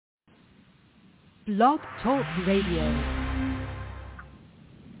Blog Talk Radio.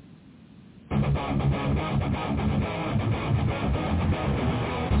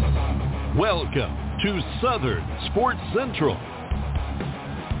 Welcome to Southern Sports Central,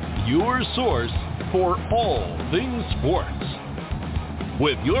 your source for all things sports,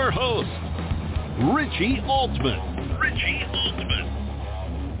 with your host, Richie Altman.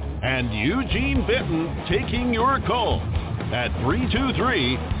 And Eugene Benton taking your call at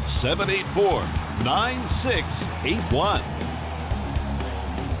 323-784-9681.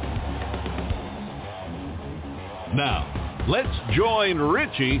 Now, let's join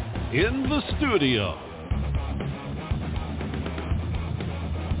Richie in the studio.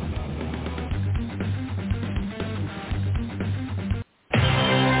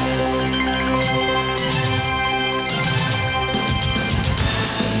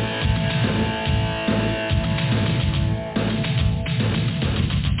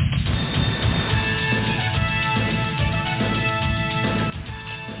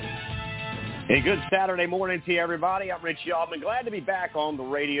 Good Saturday morning to you, everybody. I'm Richie Altman. Glad to be back on the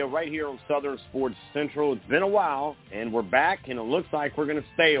radio right here on Southern Sports Central. It's been a while, and we're back, and it looks like we're going to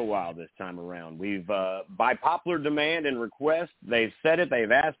stay a while this time around. We've, by popular demand and request, they've said it,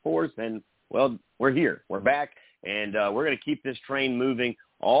 they've asked for us, and, well, we're here. We're back, and we're going to keep this train moving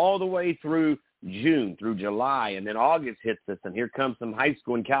all the way through June, through July, and then August hits us, and here comes some high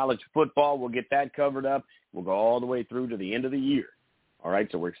school and college football. We'll get that covered up. We'll go all the way through to the end of the year. All right,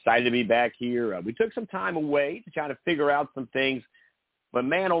 so we're excited to be back here. We took some time away to try to figure out some things. But,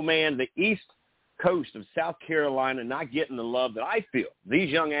 man, oh, man, the East Coast of South Carolina not getting the love that I feel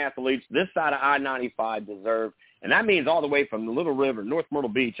these young athletes this side of I-95 deserve. And that means all the way from the Little River, North Myrtle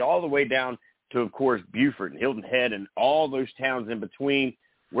Beach, all the way down to, of course, Beaufort and Hilton Head and all those towns in between.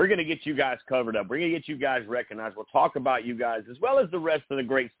 We're going to get you guys covered up. We're going to get you guys recognized. We'll talk about you guys as well as the rest of the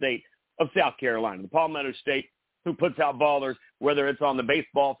great state of South Carolina, the Palmetto State, who puts out ballers, whether it's on the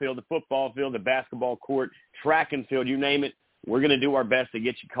baseball field, the football field, the basketball court, track and field, you name it. We're going to do our best to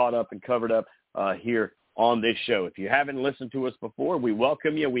get you caught up and covered up here on this show. If you haven't listened to us before, we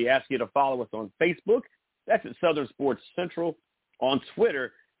welcome you. We ask you to follow us on Facebook. That's at Southern Sports Central. On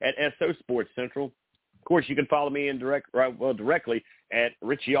Twitter at SO Sports Central. Of course, you can follow me directly at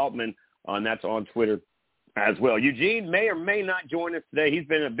Richie Altman, and that's on Twitter as well. Eugene may or may not join us today. He's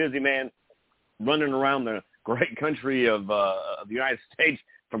been a busy man running around the great country of the United States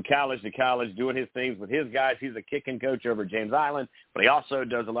from college to college, doing his things with his guys. He's a kicking coach over at James Island, but he also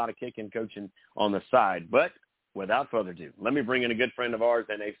does a lot of kicking coaching on the side. But without further ado, let me bring in a good friend of ours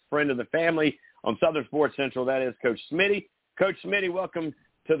and a friend of the family on Southern Sports Central. That is Coach Smitty. Coach Smitty, welcome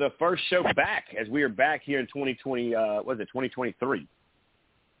to the first show back as we are back here in 2023.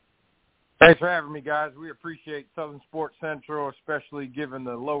 Thanks for having me, guys. We appreciate Southern Sports Central, especially given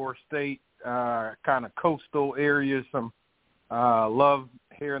the lower state kind of coastal areas, some love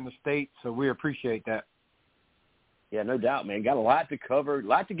here in the state, so we appreciate that. Yeah, no doubt, man. Got a lot to cover, a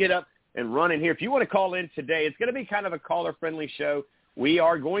lot to get up and run in here. If you want to call in today, it's going to be kind of a caller-friendly show. We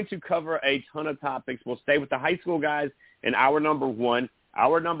are going to cover a ton of topics. We'll stay with the high school guys in hour number 1.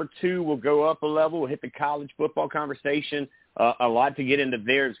 Hour number 2, we'll go up a level. We'll hit the college football conversation, a lot to get into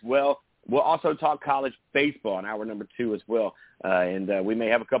there as well. We'll also talk college baseball in hour number 2 as well, and we may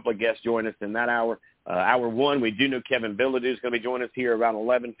have a couple of guests join us in that hour. Hour 1, we do know Kevin Billadou is going to be joining us here around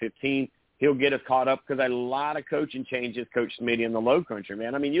 11:15. He'll get us caught up because a lot of coaching changes, Coach Smitty, in the Low Country,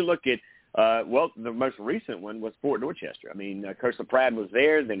 man. I mean, you look at, the most recent one was Fort Dorchester. I mean, Coach LaPrade was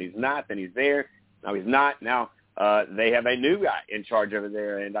there, then he's not, then he's there, now he's not. Now they have a new guy in charge over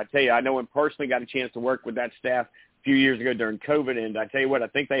there, and I tell you, I know him personally, got a chance to work with that staff few years ago during COVID, and I tell you what, I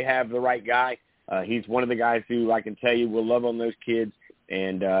think they have the right guy. He's one of the guys who I can tell you will love on those kids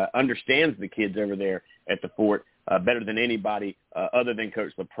and understands the kids over there at the fort better than anybody other than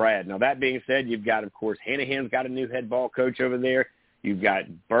Coach LaPrade. Now, that being said, you've got, of course, Hanahan's got a new head ball coach over there. You've got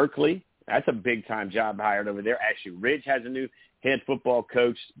Berkeley. That's a big-time job hired over there. Actually, Ridge has a new head football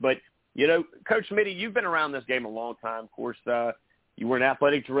coach. But, you know, Coach Smitty, you've been around this game a long time. Of course, you were an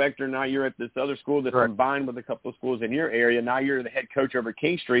athletic director. Now you're at this other school that's combined with a couple of schools in your area. Now you're the head coach over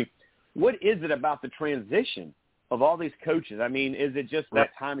King Street. What is it about the transition of all these coaches? I mean, is it just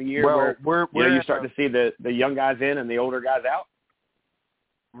that time of year where you start to see the young guys in and the older guys out?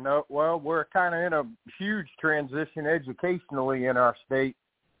 No, well, we're kind of in a huge transition educationally in our state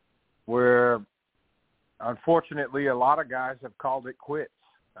where, unfortunately, a lot of guys have called it quits.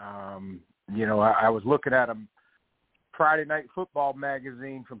 You know, I was looking at them Friday Night Football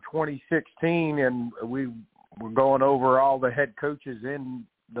magazine from 2016, and we were going over all the head coaches in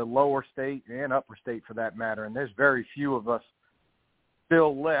the lower state and upper state for that matter, and there's very few of us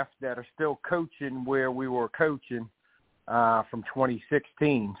still left that are still coaching where we were coaching from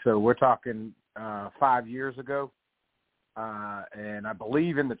 2016. So we're talking 5 years ago. And I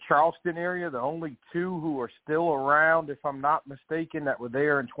believe in the Charleston area, the only two who are still around, if I'm not mistaken, that were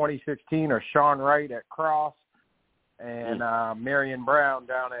there in 2016 are Sean Wright at Cross and Marion Brown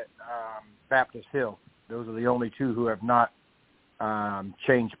down at Baptist Hill. Those are the only two who have not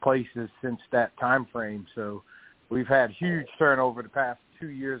changed places since that time frame. So we've had huge turnover the past 2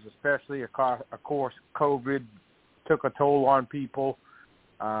 years, especially. Of course, COVID took a toll on people.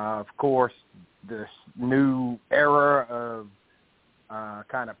 Of course, this new era of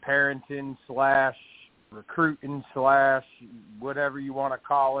kind of parenting / recruiting / whatever you want to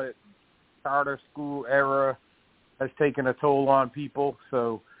call it, charter school era has taken a toll on people.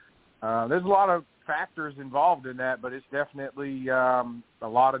 So there's a lot of factors involved in that, but it's definitely a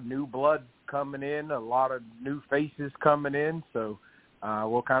lot of new blood coming in, a lot of new faces coming in. So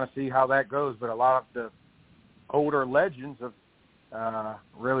we'll kind of see how that goes. But a lot of the older legends have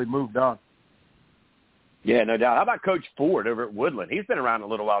really moved on. Yeah, no doubt. How about Coach Ford over at Woodland? He's been around a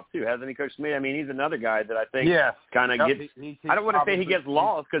little while too, hasn't he, Coach Smith? I mean, he's another guy that I think kind of gets – I don't want to say he gets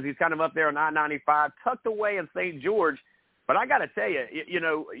lost because he's kind of up there on I-95, tucked away in St. George. But I got to tell you,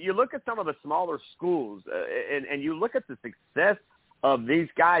 you look at some of the smaller schools and you look at the success of these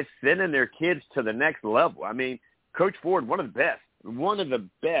guys sending their kids to the next level. I mean, Coach Ford, one of the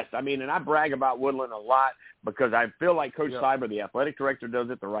best. I mean, and I brag about Woodland a lot because I feel like Coach Cyber, the athletic director, does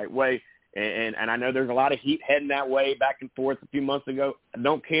it the right way. And I know there's a lot of heat heading that way back and forth a few months ago. I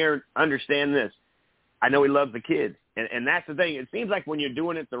don't care. Understand this. I know he loves the kids. And that's the thing. It seems like when you're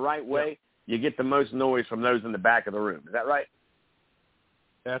doing it the right way, you get the most noise from those in the back of the room. Is that right?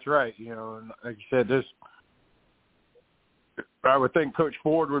 That's right. Like you said, I would think Coach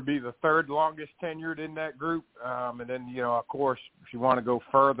Ford would be the third longest tenured in that group. And then, of course, if you want to go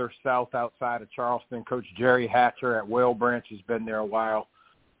further south outside of Charleston, Coach Jerry Hatcher at Whale Branch has been there a while.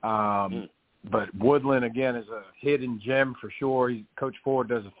 But Woodland, again, is a hidden gem for sure. Coach Ford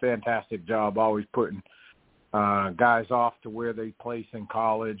does a fantastic job always putting guys off to where they place in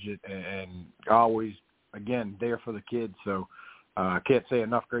college and always, again, there for the kids. So I can't say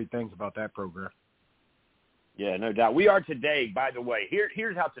enough great things about that program. Yeah, no doubt. We are today, by the way,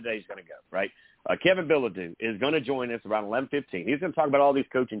 here's how today's going to go, right? Kevin Bilodeau is going to join us around 11:15. He's going to talk about all these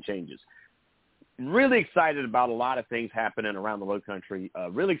coaching changes. Really excited about a lot of things happening around the Lowcountry.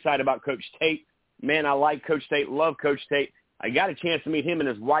 Really excited about Coach Tate. Man, I like Coach Tate, love Coach Tate. I got a chance to meet him and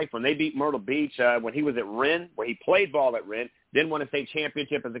his wife when they beat Myrtle Beach when he was at Wren, where he played ball at Wren, then won a state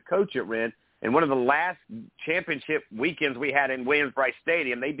championship as a coach at Wren. And one of the last championship weekends we had in Williams-Brice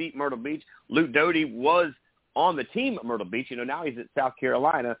Stadium, they beat Myrtle Beach. Luke Doty was on the team at Myrtle Beach. Now he's at South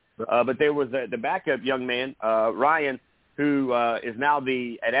Carolina. But there was the backup young man, Ryan, who is now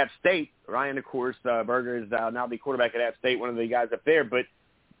at App State. Ryan, of course, Berger is now the quarterback at App State, one of the guys up there. But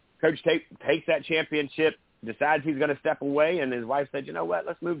Coach Tate takes that championship, decides he's going to step away, and his wife said, you know what,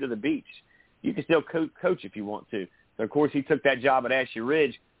 let's move to the beach. You can still coach if you want to. So, of course, he took that job at Ashley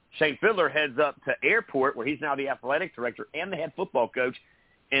Ridge. Shane Fiddler heads up to Airport, where he's now the athletic director and the head football coach.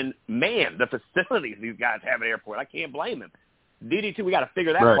 And, man, the facilities these guys have at Airport, I can't blame him. DD2, we got to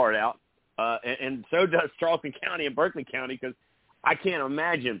figure that part out. And so does Charleston County and Berkeley County, because I can't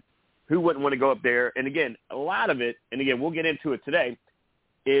imagine who wouldn't want to go up there. And, again, a lot of it, and, again, we'll get into it today,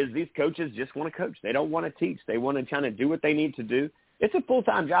 is these coaches just want to coach. They don't want to teach. They want to kind of do what they need to do. It's a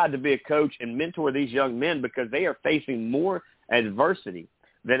full-time job to be a coach and mentor these young men because they are facing more adversity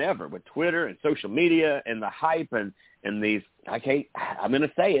than ever with Twitter and social media and the hype and these, I'm going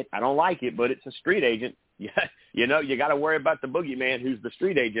to say it, I don't like it, but it's a street agent. You got to worry about the boogeyman who's the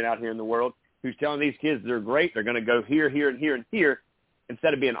street agent out here in the world who's telling these kids they're great, they're going to go here, here, and here, and here,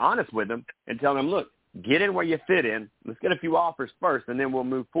 instead of being honest with them and telling them, look, get in where you fit in. Let's get a few offers first, and then we'll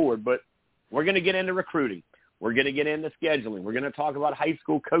move forward. But we're going to get into recruiting. We're going to get into scheduling. We're going to talk about high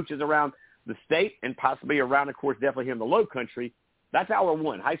school coaches around the state and possibly around, of course, definitely here in the Lowcountry. That's hour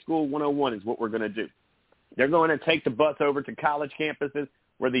one. High School 101 is what we're going to do. They're going to take the bus over to college campuses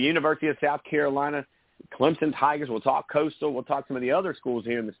where the University of South Carolina, Clemson Tigers, we'll talk Coastal, we'll talk some of the other schools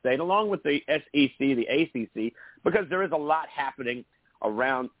here in the state, along with the SEC, the ACC, because there is a lot happening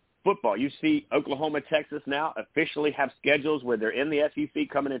around football. You see Oklahoma, Texas now officially have schedules where they're in the SEC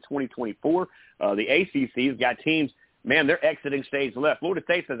coming in 2024. The ACC's got teams, man, they're exiting stage left. Florida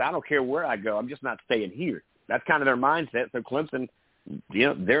State says, I don't care where I go. I'm just not staying here. That's kind of their mindset. So Clemson,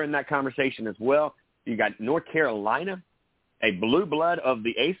 they're in that conversation as well. You got North Carolina, a blue blood of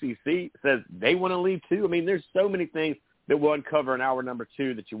the ACC, says they want to leave too. I mean, there's so many things that we'll uncover in hour number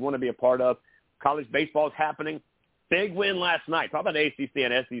two that you want to be a part of. College baseball is happening. Big win last night. Talk about ACC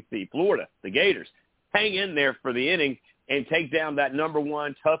and SEC. Florida, the Gators, hang in there for the inning and take down that number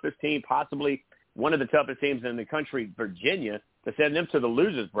one toughest team, possibly one of the toughest teams in the country, Virginia, to send them to the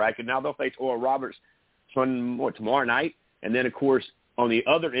losers bracket. Now they'll face Oral Roberts tomorrow night. And then, of course, on the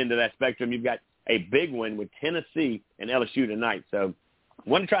other end of that spectrum, you've got a big win with Tennessee and LSU tonight. So I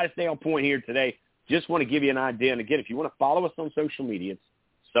want to try to stay on point here today. Just want to give you an idea. And, again, if you want to follow us on social media, it's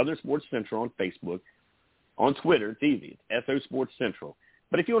Southern Sports Central on Facebook. On Twitter, it's easy. It's SO Sports Central.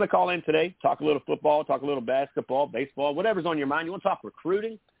 But if you want to call in today, talk a little football, talk a little basketball, baseball, whatever's on your mind. You want to talk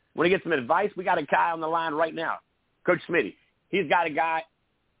recruiting? Want to get some advice? We got a guy on the line right now, Coach Smitty. He's got a guy,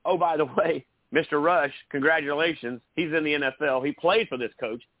 oh, by the way, Mr. Rush, congratulations. He's in the NFL. He played for this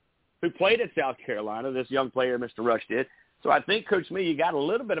coach who played at South Carolina, this young player, Mr. Rush did. So I think, Coach Smitty, you got a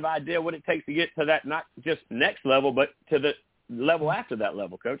little bit of idea what it takes to get to that not just next level, but to the level after that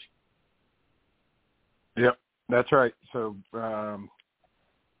level, Coach. Yep, that's right. So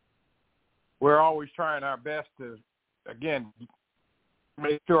we're always trying our best to, again,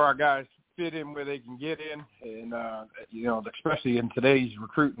 make sure our guys fit in where they can get in. And, especially in today's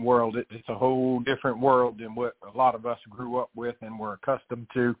recruiting world, it's a whole different world than what a lot of us grew up with and were accustomed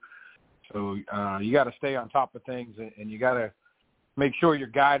to. So you got to stay on top of things, and you got to make sure you're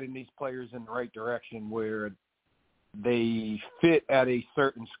guiding these players in the right direction where they fit at a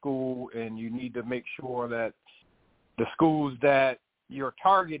certain school, and you need to make sure that the schools that you're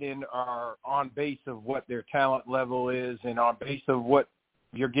targeting are on base of what their talent level is and on base of what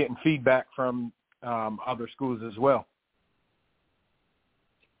you're getting feedback from other schools as well.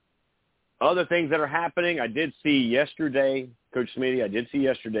 Other things that are happening, I did see yesterday, Coach Smitty,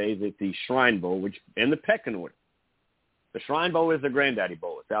 that the Shrine Bowl, which in the pecking order, the Shrine Bowl is the Granddaddy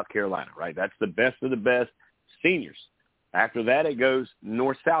Bowl at South Carolina, right? That's the best of the best seniors. After that, it goes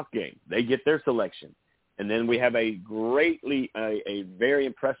North-South game. They get their selection. And then we have a very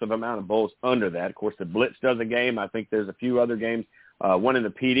impressive amount of bowls under that. Of course, the Blitz does a game. I think there's a few other games. One in the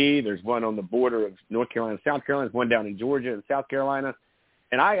PD. There's one on the border of North Carolina and South Carolina. There's one down in Georgia and South Carolina.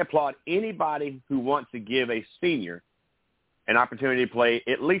 And I applaud anybody who wants to give a senior an opportunity to play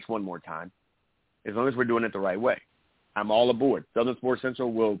at least one more time, as long as we're doing it the right way. I'm all aboard. Southern Sports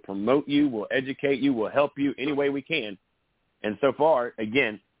Central will promote you, will educate you, will help you any way we can. And so far,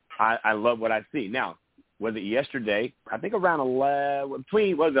 again, I love what I see. Now, was it yesterday? I think around 1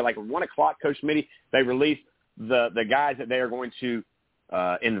 o'clock, Coach Smitty, they released the guys that they are going to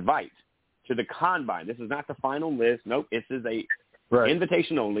invite to the combine. This is not the final list. Nope, this is a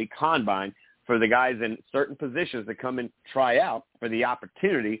invitation-only combine for the guys in certain positions to come and try out for the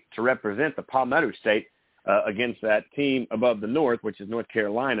opportunity to represent the Palmetto State against that team above the North, which is North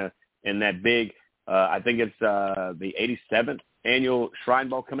Carolina, in that big, I think it's the 87th annual Shrine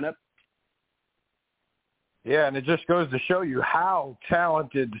Bowl coming up. Yeah, and it just goes to show you how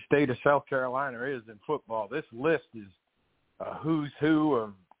talented the state of South Carolina is in football. This list is a who's who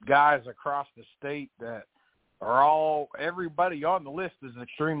of guys across the state that are everybody on the list is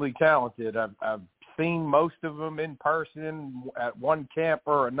extremely talented. I've seen most of them in person at one camp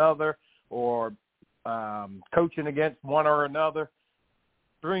or another, or coaching against one or another.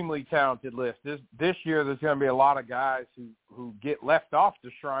 Extremely talented list. This year there's going to be a lot of guys who get left off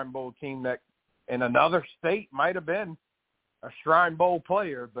the Shrine Bowl team that in another state might have been a Shrine Bowl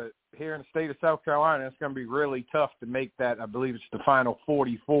player, but here in the state of South Carolina, it's going to be really tough to make that. I believe it's the final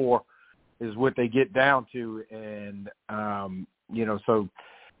 44 is what they get down to. And, so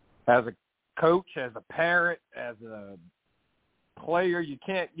as a coach, as a parent, as a player, you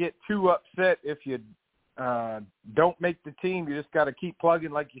can't get too upset if you don't make the team. You just got to keep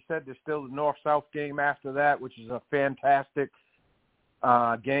plugging. Like you said, there's still the North-South game after that, which is a fantastic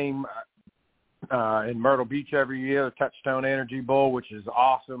game in Myrtle Beach every year, the Touchstone Energy Bowl, which is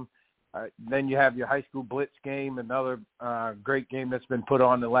awesome. Then you have your high school Blitz game, another great game that's been put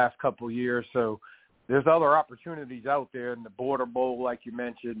on the last couple of years. So there's other opportunities out there in the Border Bowl, like you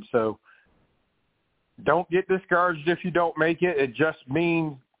mentioned. So don't get discouraged if you don't make it. It just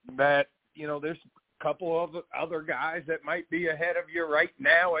means that, there's a couple of other guys that might be ahead of you right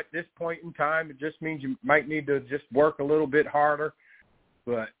now at this point in time. It just means you might need to just work a little bit harder.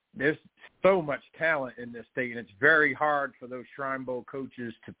 But there's so much talent in this state, and it's very hard for those Shrine Bowl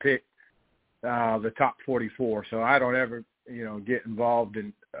coaches to pick the top 44. So I don't ever, get involved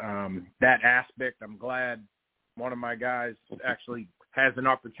in that aspect. I'm glad one of my guys actually has an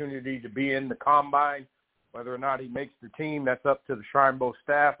opportunity to be in the combine. Whether or not he makes the team, that's up to the Shrine Bowl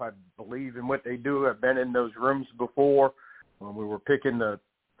staff. I believe in what they do. I've been in those rooms before when we were picking the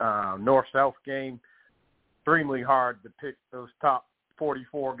North-South game. Extremely hard to pick those top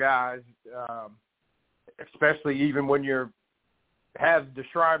 44 guys especially even when you have the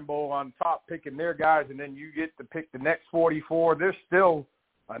Shrine Bowl on top picking their guys, and then you get to pick the next 44, there's still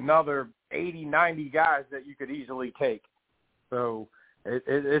another 80, 90 guys that you could easily take. So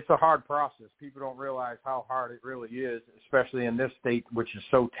it's a hard process. People don't realize how hard it really is, especially in this state, which is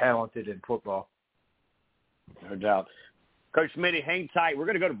so talented in football. No doubt. Coach Smitty, hang tight. We're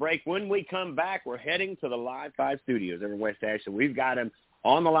going to go to break. When we come back, we're heading to the Live 5 studios over in West Ashland. We've got him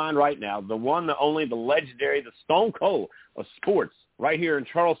on the line right now, the one, the only, the legendary, the Stone Cold of sports right here in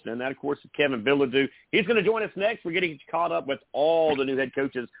Charleston. And that, of course, is Kevin Bilodeau. He's going to join us next. We're getting caught up with all the new head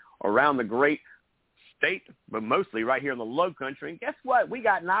coaches around the great state, but mostly right here in the Low Country. And guess what? We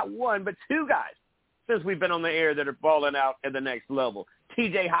got not one, but two guys since we've been on the air that are balling out at the next level.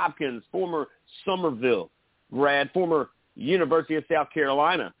 T.J. Hopkins, former Somerville grad, former University of South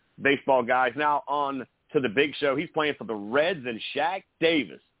Carolina baseball guys, now on to the big show. He's playing for the Reds and Shaq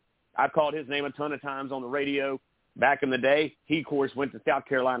Davis. I've called his name a ton of times on the radio back in the day. He, of course, went to South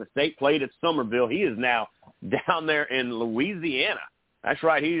Carolina State, played at Somerville. He is now down there in Louisiana. That's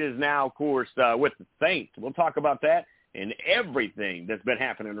right. He is now, of course, with the Saints. We'll talk about that and everything that's been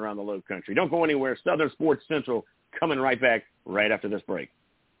happening around the Low Country. Don't go anywhere. Southern Sports Central coming right back right after this break.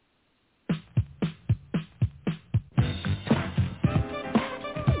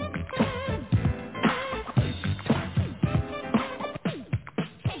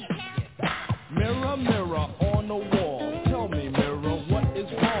 Mirror, mirror on the wall, tell me, mirror, what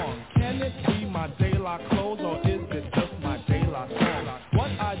is wrong? Can it be my daylight clothes, or is it just my daylight song?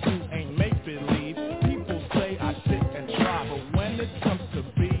 What I do ain't make-believe. People say I sit and try, but when it comes to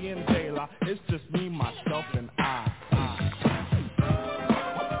being daylight, it's just me, myself, and I.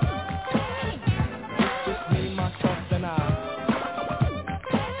 It's just me, myself, and I.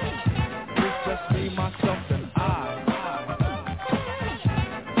 It's just me, myself, and I. It's just me,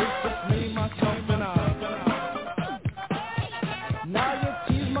 myself, and I.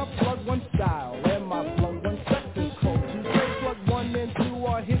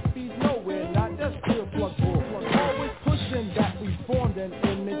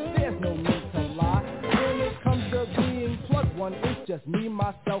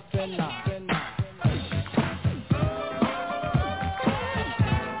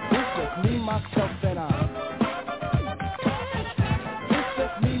 It's just me, myself, and I. It's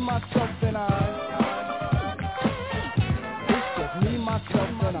just me, myself, and I. It's just me, myself,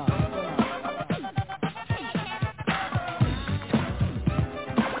 and I.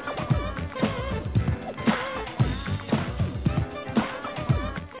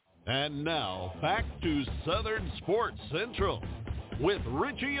 And now, back to Southern Sports Central with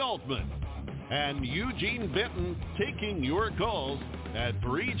Richie Altman and Eugene Benton, taking your calls at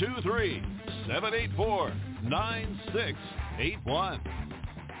 323-784-9681.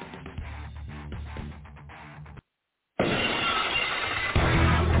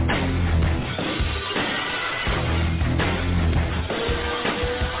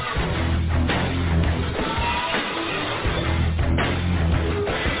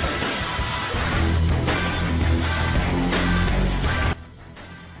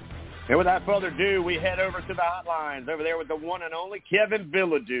 And without further ado, we head over to the hotlines over there with the one and only Kevin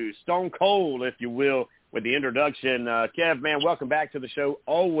Bilodeau, Stone Cold, if you will, with the introduction. Kev, man, welcome back to the show.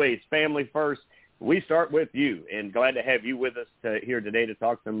 Always family first. We start with you, and glad to have you with us here today to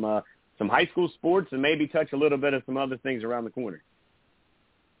talk some high school sports and maybe touch a little bit of some other things around the corner.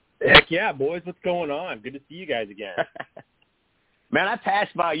 Heck yeah, boys. What's going on? Good to see you guys again. Man, I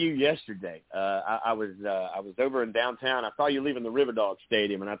passed by you yesterday. I was over in downtown. I saw you leaving the Riverdog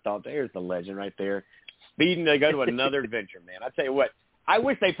Stadium, and I thought, there's the legend right there, speeding to go to another adventure, man. I tell you what, I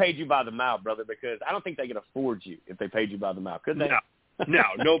wish they paid you by the mile, brother, because I don't think they could afford you if they paid you by the mile, could they? No,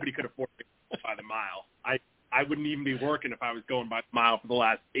 nobody could afford me by the mile. I wouldn't even be working if I was going by the mile for the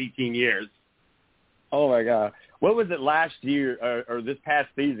last 18 years. Oh, my God. What was it last year or this past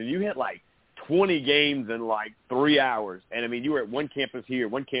season? You hit like 20 games in like 3 hours. And, I mean, you were at one campus here,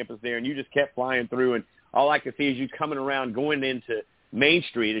 one campus there, and you just kept flying through. And all I could see is you coming around, going into Main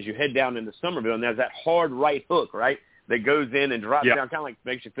Street as you head down into Somerville. And there's that hard right hook, right, that goes in and drops down, kind of like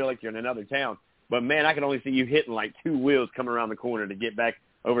makes you feel like you're in another town. But, man, I can only see you hitting like two wheels coming around the corner to get back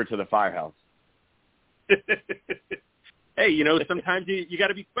over to the firehouse. Hey, you know, sometimes you got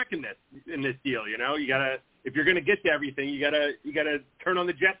to be quick in this deal, you know. You got to, if you're going to get to everything, you got to turn on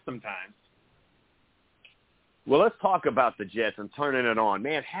the jets sometimes. Well, let's talk about the Jets and turning it on.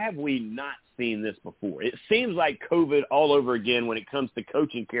 Man, have we not seen this before? It seems like COVID all over again when it comes to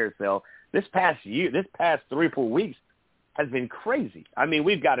coaching carousel. This past 3 or 4 weeks has been crazy. I mean,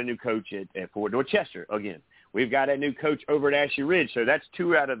 we've got a new coach at Fort Dorchester again. we've got a new coach over at Ashley Ridge. So that's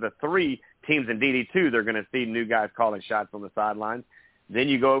 2 out of the 3 teams in DD2. They're going to see new guys calling shots on the sidelines. Then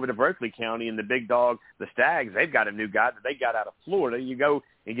you go over to Berkeley County and the big dog, the Stags, they've got a new guy that they got out of Florida. You go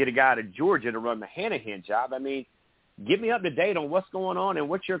and get a guy out of Georgia to run the Hanahan job. I mean, get me up to date on what's going on and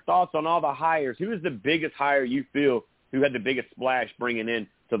what's your thoughts on all the hires. Who is the biggest hire you feel who had the biggest splash bringing in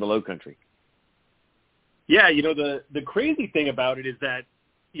to the Lowcountry? Yeah, the crazy thing about it is that,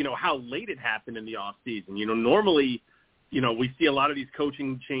 how late it happened in the off season. Normally, we see a lot of these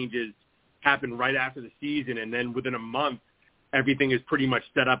coaching changes happen right after the season, and then within a month, everything is pretty much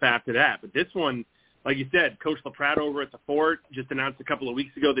set up after that. But this one, like you said, Coach LaPrade over at the Fort just announced a couple of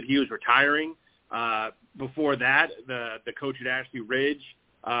weeks ago that he was retiring. Before that, the coach at Ashley Ridge,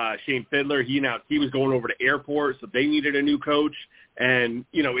 Shane Fiddler, he announced he was going over to Airport, so they needed a new coach. And,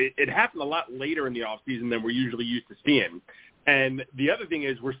 it happened a lot later in the offseason than we're usually used to seeing. And the other thing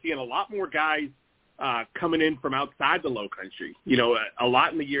is we're seeing a lot more guys coming in from outside the Lowcountry. A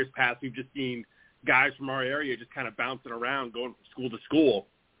lot in the years past, we've just seen guys from our area just kind of bouncing around, going from school to school.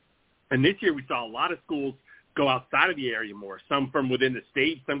 And this year we saw a lot of schools go outside of the area more, some from within the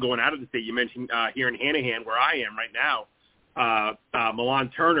state, some going out of the state. You mentioned here in Hanahan, where I am right now,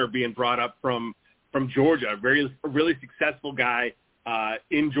 Milan Turner being brought up from Georgia, a really successful guy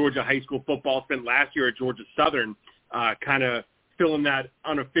in Georgia high school football, spent last year at Georgia Southern, kind of filling that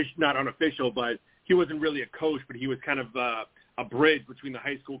not unofficial, but he wasn't really a coach, but he was kind of a bridge between the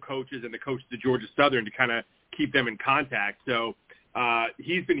high school coaches and the coaches at Georgia Southern to kind of keep them in contact. So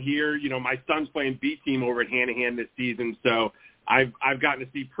he's been here. My son's playing B team over at Hanahan this season, so I've gotten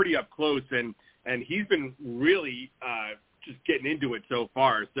to see pretty up close, and he's been really just getting into it so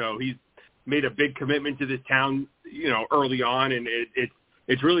far. So he's made a big commitment to this town, early on, and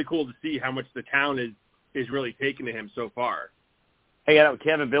it's really cool to see how much the town is really taking to him so far. Hey, I got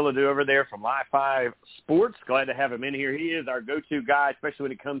Kevin Bilodeau over there from Live 5 Sports. Glad to have him in here. He is our go-to guy, especially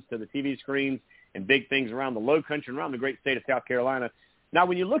when it comes to the TV screens and big things around the Lowcountry and around the great state of South Carolina. Now,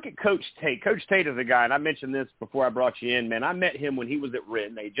 when you look at Coach Tate is a guy, and I mentioned this before I brought you in, man. I met him when he was at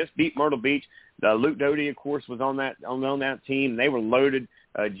Renton. They just beat Myrtle Beach. Luke Doty, of course, was on that team. They were loaded.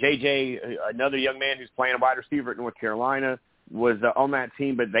 JJ, another young man who's playing wide receiver at North Carolina, was on that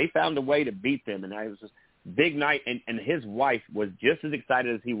team, but they found a way to beat them, and it was just big night, and his wife was just as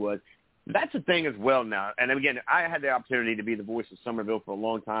excited as he was. That's the thing as well now. And again, I had the opportunity to be the voice of Summerville for a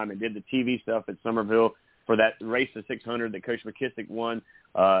long time and did the TV stuff at Summerville for that race to 600 that Coach McKissick won.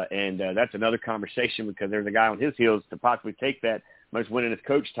 And that's another conversation because there's a guy on his heels to possibly take that most winningest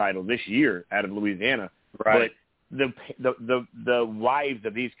coach title this year out of Louisiana. Right. But the wives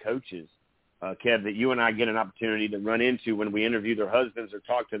of these coaches, Kev, that you and I get an opportunity to run into when we interview their husbands or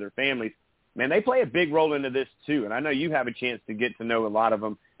talk to their families, man, they play a big role into this too. And I know you have a chance to get to know a lot of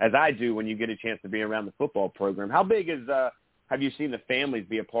them, as I do when you get a chance to be around the football program. How big is have you seen the families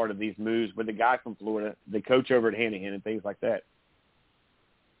be a part of these moves with the guy from Florida, the coach over at Hanahan, and things like that?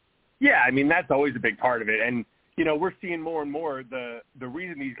 Yeah, I mean, that's always a big part of it. And, we're seeing more and more the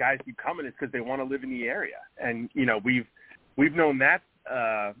reason these guys keep coming is because they want to live in the area. And, we've known that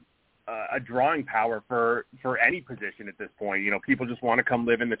a drawing power for any position at this point. People just want to come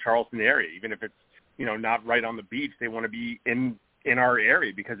live in the Charleston area, even if it's, not right on the beach. They want to be in our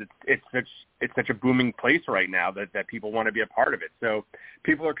area because it's such a booming place right now that people want to be a part of it. So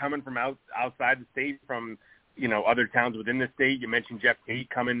people are coming from outside the state, from, other towns within the state. You mentioned Jeff Tate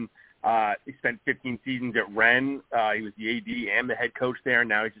coming. He spent 15 seasons at Wren. He was the AD and the head coach there.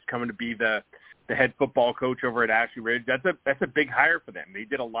 Now he's just coming to be the head football coach over at Ashley Ridge. That's a big hire for them. They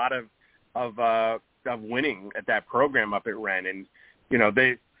did a lot of winning at that program up at Wren, and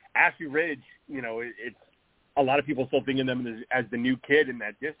Ashley Ridge, it's a lot of people still thinking of them as the new kid in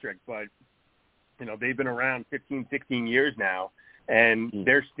that district, but they've been around 15, 16 years now, and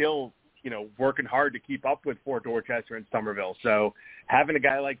they're still working hard to keep up with Fort Dorchester and Summerville. So having a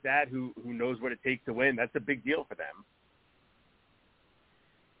guy like that who knows what it takes to win, that's a big deal for them.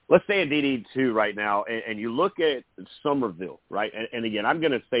 Let's stay in DD2 right now, and you look at Summerville, right? And again, I'm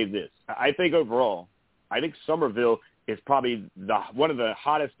going to say this. I think overall, Summerville is probably one of the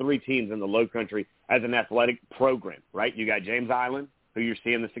hottest 3 teams in the Lowcountry as an athletic program, right? You got James Island, who you're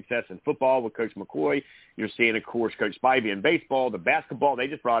seeing the success in football with Coach McCoy. You're seeing, of course, Coach Spivey in baseball. The basketball, they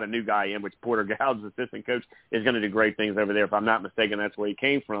just brought a new guy in, which Porter Gowd's assistant coach is going to do great things over there. If I'm not mistaken, that's where he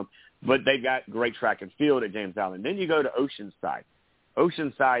came from. But they've got great track and field at James Island. Then you go to Oceanside.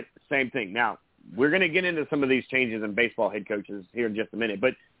 Oceanside, same thing. Now, we're going to get into some of these changes in baseball head coaches here in just a minute,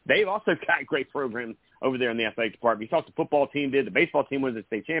 but they've also got great programs over there in the athletic department. You saw what the football team did. The baseball team won the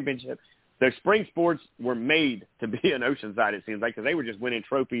state championship. Their spring sports were made to be in Oceanside, it seems like, because they were just winning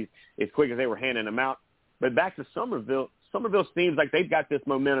trophies as quick as they were handing them out. But back to Summerville, Summerville seems like they've got this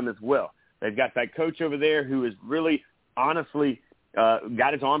momentum as well. They've got that coach over there who is really honestly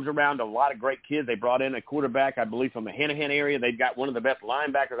got his arms around a lot of great kids. They brought in a quarterback, I believe, from the Hanahan area. They've got one of the best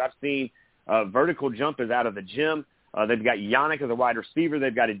linebackers I've seen. Vertical jump is out of the gym. They've got Yannick as a wide receiver.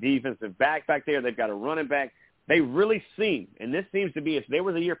 They've got a defensive back there. They've got a running back. They really seem, and this seems to be, if there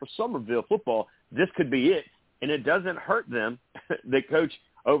was a year for Summerville football, this could be it. And it doesn't hurt them that coach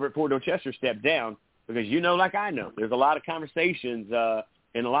over at Fort Dorchester stepped down because like I know, there's a lot of conversations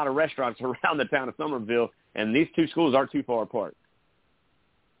in a lot of restaurants around the town of Summerville, and these two schools aren't too far apart.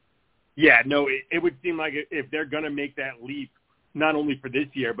 Yeah, no, it would seem like if they're going to make that leap, not only for this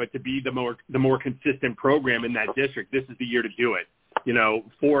year, but to be the more consistent program in that district, this is the year to do it.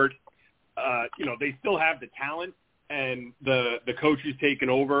 Fort, they still have the talent, and the coach who's taken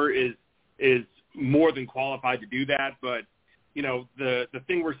over is more than qualified to do that. But the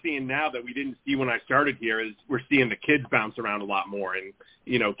thing we're seeing now that we didn't see when I started here is we're seeing the kids bounce around a lot more, and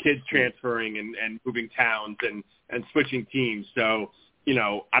kids transferring and moving towns and switching teams. So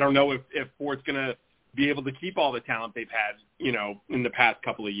I don't know if Fort's going to be able to keep all the talent they've had in the past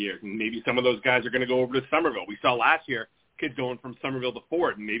couple of years, and maybe some of those guys are going to go over to Summerville. We saw last year kids going from Summerville to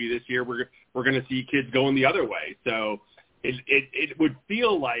Fort, and maybe this year we're going to see kids going the other way. So it would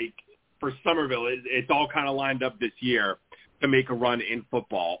feel like for Summerville it's all kind of lined up this year to make a run in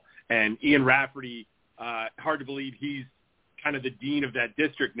football. And Ian Rafferty, hard to believe he's kind of the dean of that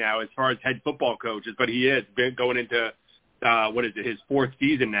district now as far as head football coaches, but he is been going into his fourth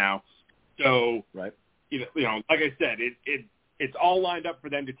season now. So right. Like I said, it's all lined up for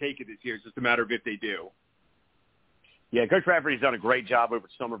them to take it this year. It's just a matter of if they do. Yeah, Coach Rafferty's done a great job over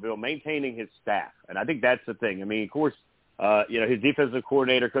at Summerville maintaining his staff, and I think that's the thing. I mean, of course, his defensive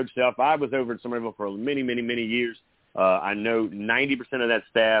coordinator, Coach Self, I was over at Summerville for many, many, many years. I know 90% of that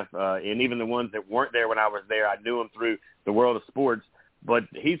staff, and even the ones that weren't there when I was there, I knew them through the world of sports. But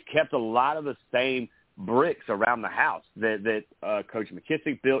he's kept a lot of the same bricks around the house that Coach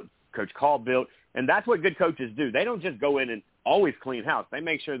McKissick built, Coach Call built, and that's what good coaches do. They don't just go in and always clean house. They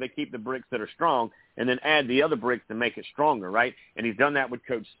make sure they keep the bricks that are strong and then add the other bricks to make it stronger, right? And he's done that with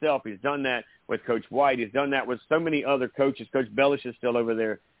Coach Self. He's done that with Coach White. He's done that with so many other coaches. Coach Bellish is still over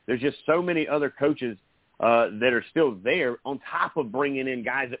there. There's just so many other coaches that are still there on top of bringing in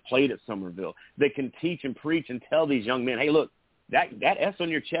guys that played at Summerville that can teach and preach and tell these young men, hey, look, that S on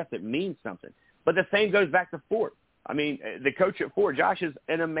your chest, it means something. But the same goes back to Fort. I mean, the coach at Fort, Josh, is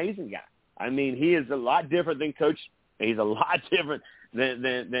an amazing guy. I mean, he is a lot different than Coach. He's a lot different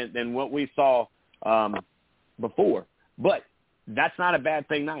than what we saw before. But that's not a bad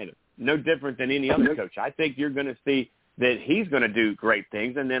thing neither. No different than any other coach. I think you're going to see that he's going to do great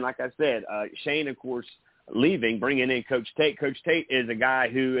things. And then, like I said, Shane, of course, leaving, bringing in Coach Tate. Coach Tate is a guy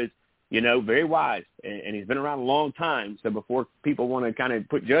who is, very wise, and he's been around a long time. So before people want to kind of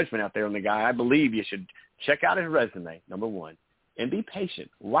put judgment out there on the guy, I believe you should check out his resume, number one, and be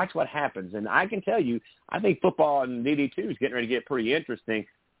patient. Watch what happens. And I can tell you, I think football in DD2 is getting ready to get pretty interesting.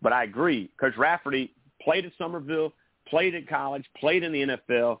 But I agree. Coach Rafferty played at Summerville, played at college, played in the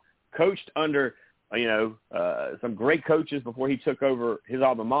NFL, coached under, some great coaches before he took over his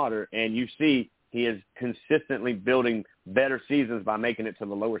alma mater, and you see he is consistently building better seasons by making it to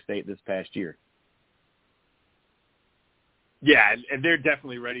the lower state this past year. Yeah, and they're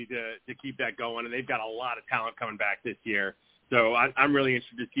definitely ready to keep that going, and they've got a lot of talent coming back this year. So I'm really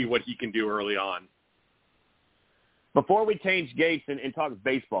interested to see what he can do early on. Before we change gates and talk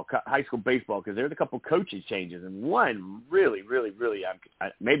baseball, high school baseball, because there's a couple coaches changes, and one really, really, really,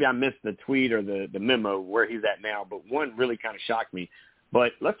 maybe I missed the tweet or the memo where he's at now, but one really kind of shocked me.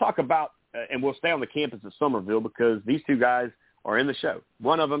 But let's talk about, and we'll stay on the campus of Summerville because these two guys are in the show.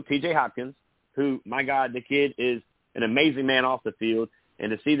 One of them, T.J. Hopkins, who, my God, the kid is an amazing man off the field. And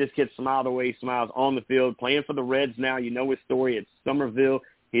to see this kid smile the way he smiles on the field, playing for the Reds now, you know his story at Summerville.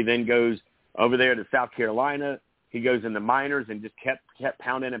 He then goes over there to South Carolina. He goes in the minors and just kept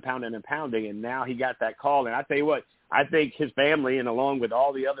pounding and pounding and pounding, and now he got that call. And I tell you what, I think his family, and along with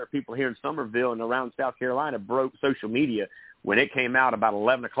all the other people here in Summerville and around South Carolina, broke social media when it came out about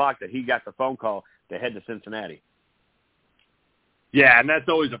 11 o'clock that he got the phone call to head to Cincinnati. Yeah, and that's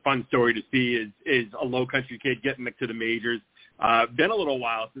always a fun story to see is a low country kid getting to the majors. Been a little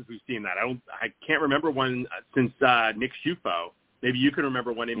while since we've seen that. I can't remember one since Nick Schufo. Maybe you can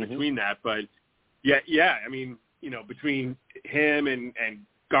remember one in between that, but yeah. I mean, between him and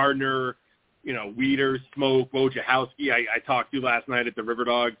Gardner, Weeder, Smoke, Wojciechowski, I talked to last night at the River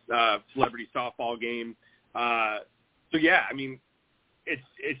Dogs celebrity softball game. So yeah, I mean,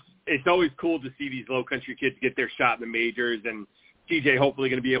 it's always cool to see these low country kids get their shot in the majors, and TJ hopefully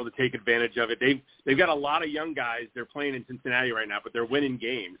going to be able to take advantage of it. They've got a lot of young guys. They're playing in Cincinnati right now, but they're winning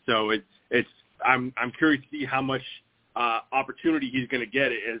games. So I'm curious to see how much opportunity he's going to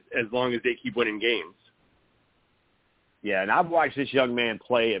get as long as they keep winning games. Yeah, and I've watched this young man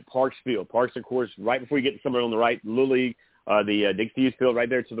play at Parks Field. Parks, of course, right before you get to somewhere on the right, Little League, the Dixie Youth Field right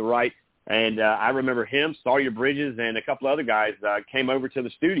there to the right. And I remember him, Sawyer Bridges, and a couple other guys came over to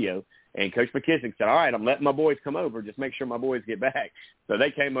the studio, and Coach McKissick said, all right, I'm letting my boys come over. Just make sure my boys get back. So they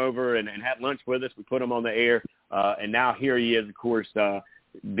came over and had lunch with us. We put him on the air, and now here he is, of course,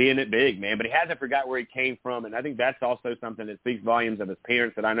 being it big, man. But he hasn't forgot where he came from, and I think that's also something that speaks volumes of his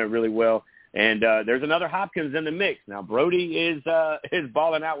parents that I know really well. And there's another Hopkins in the mix. Now, Brody is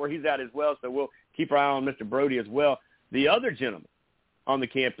balling out where he's at as well, so we'll keep our eye on Mr. Brody as well. The other gentleman on the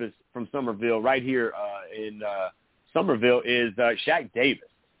campus from Summerville right here in Summerville is Shaq Davis.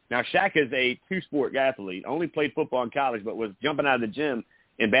 Now, Shaq is a two-sport athlete, only played football in college, but was jumping out of the gym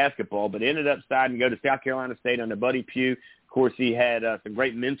in basketball, but ended up deciding to go to South Carolina State under Buddy Pugh. Of course, he had some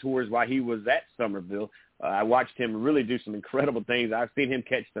great mentors while he was at Summerville. I watched him really do some incredible things. I've seen him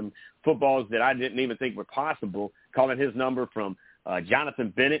catch some footballs that I didn't even think were possible, calling his number from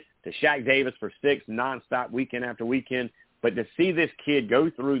Jonathan Bennett to Shaq Davis for 6 nonstop weekend after weekend. But to see this kid go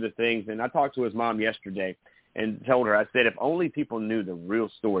through the things, and I talked to his mom yesterday and told her, I said, if only people knew the real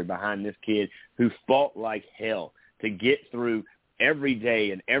story behind this kid who fought like hell to get through every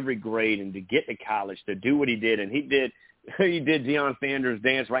day and every grade and to get to college, to do what he did. And he did Deion Sanders'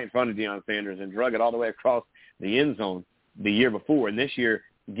 dance right in front of Deion Sanders and drug it all the way across the end zone the year before. And this year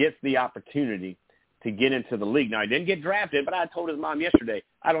gets the opportunity to get into the league. Now, he didn't get drafted, but I told his mom yesterday,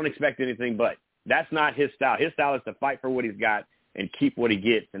 I don't expect anything but. That's not his style. His style is to fight for what he's got and keep what he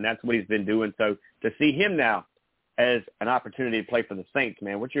gets, and that's what he's been doing. So to see him now as an opportunity to play for the Saints,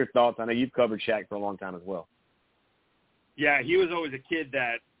 man, what's your thoughts? I know you've covered Shaq for a long time as well. Yeah, he was always a kid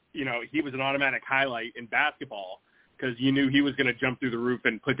that, he was an automatic highlight in basketball because you knew he was going to jump through the roof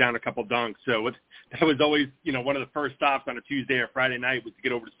and put down a couple dunks. So that was always, one of the first stops on a Tuesday or Friday night was to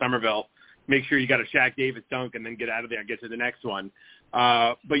get over to Summerville, make sure you got a Shaq Davis dunk, and then get out of there and get to the next one.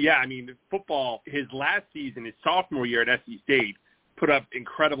 But, yeah, football, his last season, his sophomore year at SC State, put up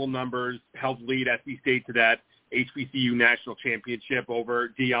incredible numbers, helped lead SC State to that HBCU national championship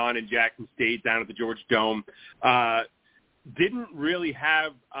over Deion and Jackson State down at the Georgia Dome. Didn't really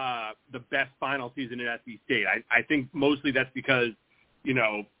have the best final season at SC State. I think mostly that's because,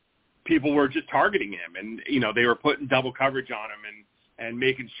 people were just targeting him and, they were putting double coverage on him and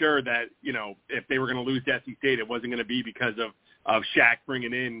making sure that, if they were going to lose to SC State, it wasn't going to be because of Shaq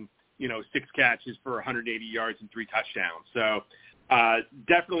bringing in, 6 catches for 180 yards and 3 touchdowns. So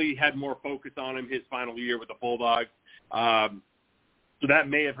definitely had more focus on him his final year with the Bulldogs. So that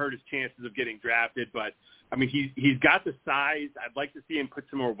may have hurt his chances of getting drafted, but he's got the size. I'd like to see him put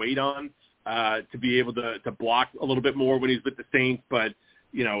some more weight on to be able to block a little bit more when he's with the Saints. But,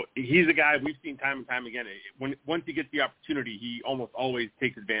 he's a guy we've seen time and time again. Once he gets the opportunity, he almost always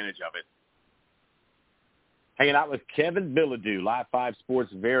takes advantage of it. Hanging out with Kevin Bilodeau, Live 5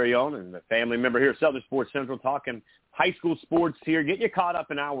 Sports' very own, and a family member here at Southern Sports Central, talking high school sports here. Get you caught up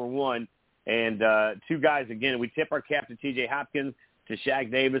in hour one. And 2 guys, again, we tip our cap to T.J. Hopkins, to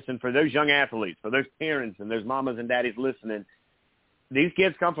Shaq Davis, and for those young athletes, for those parents and those mamas and daddies listening, these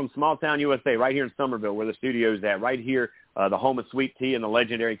kids come from small town USA, right here in Summerville, where the studio's at, right here, the home of Sweet Tea and the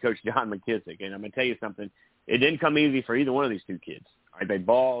legendary Coach John McKissick. And I'm going to tell you something, it didn't come easy for either one of these 2 kids. Right? They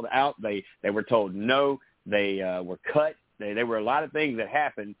balled out. They were told no. They were cut. There were a lot of things that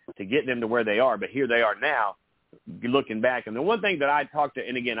happened to get them to where they are, but here they are now, looking back. And the one thing that I talked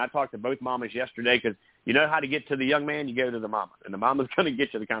to both mamas yesterday, because you know how to get to the young man, you go to the mama, and the mama's going to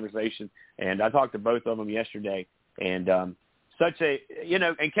get you the conversation. And I talked to both of them yesterday, and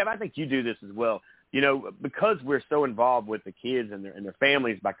and Kev, I think you do this as well. Because we're so involved with the kids and their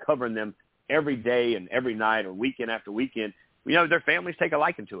families by covering them every day and every night or weekend after weekend, their families take a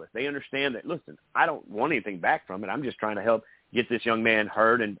liking to us. They understand that, listen, I don't want anything back from it. I'm just trying to help get this young man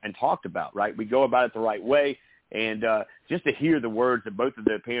heard and talked about, right? We go about it the right way. And just to hear the words that both of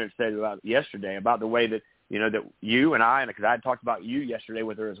the parents said about yesterday, about the way that, that you and I, and because I had talked about you yesterday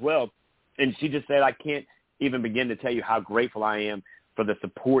with her as well, and she just said, I can't even begin to tell you how grateful I am for the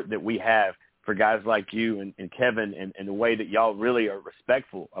support that we have for guys like you and Kevin and the way that y'all really are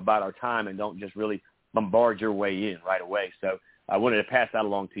respectful about our time and don't just really bombard your way in right away. So I wanted to pass that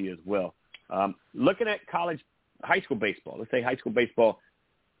along to you as well. Looking at high school baseball, let's say high school baseball,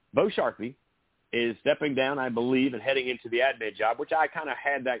 Bo Sharpie is stepping down, I believe, and heading into the admin job, which I kind of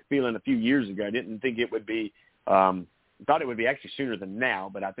had that feeling a few years ago. I didn't think it would be thought it would be actually sooner than now,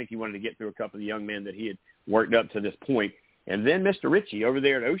 but I think he wanted to get through a couple of the young men that he had worked up to this point. And then Mr. Ritchie over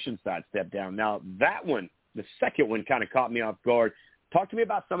there at Oceanside stepped down. Now, that one, the second one, kind of caught me off guard. Talk to me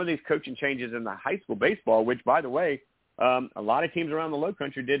about some of these coaching changes in the high school baseball, which, by the way, a lot of teams around the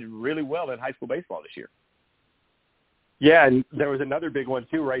Lowcountry did really well in high school baseball this year. Yeah, and there was another big one,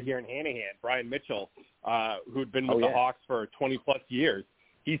 too, right here in Hanahan. Brian Mitchell, who'd been with the Hawks for 20-plus years.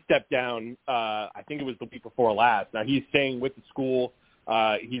 He stepped down, I think it was the week before last. Now, he's staying with the school.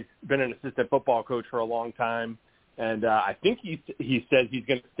 He's been an assistant football coach for a long time. And I think he says he's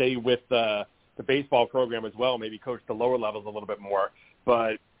going to stay with the baseball program as well, maybe coach the lower levels a little bit more.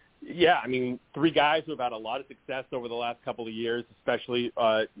 But, yeah, I mean, three guys who have had a lot of success over the last couple of years, especially,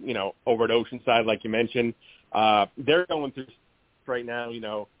 over at Oceanside, like you mentioned. They're going through right now,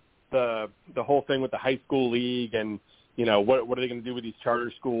 the whole thing with the high school league and, what are they going to do with these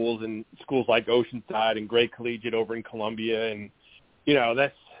charter schools and schools like Oceanside and Gray Collegiate over in Columbia. And,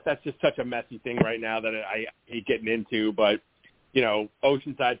 that's just such a messy thing right now that I hate getting into. But,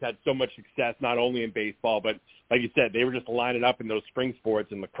 Oceanside's had so much success, not only in baseball, but like you said, they were just lining up in those spring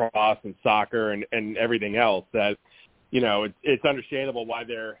sports and lacrosse and soccer and everything else that, it's understandable why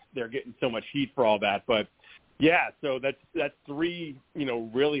they're getting so much heat for all that. But, yeah, so that's three,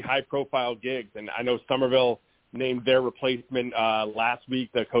 really high-profile gigs. And I know Somerville named their replacement last week,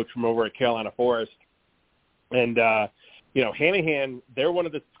 the coach from over at Carolina Forest. And, Hanahan, they're one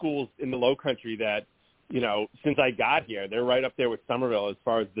of the schools in the Lowcountry that, since I got here, they're right up there with Somerville as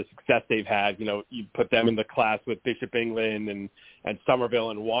far as the success they've had. You put them in the class with Bishop England and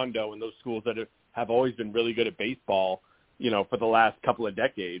Somerville and Wando and those schools that have always been really good at baseball, for the last couple of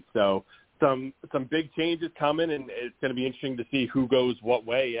decades. So some big changes coming, and it's going to be interesting to see who goes what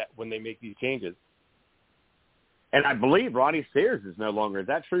way when they make these changes. And I believe Ronnie Sears is no longer. Is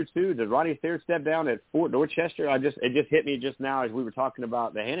that true, too? Did Ronnie Sears step down at Fort Dorchester? It just hit me just now as we were talking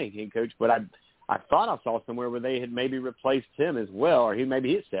about the Hanahan coach, but I thought I saw somewhere where they had maybe replaced him as well, or maybe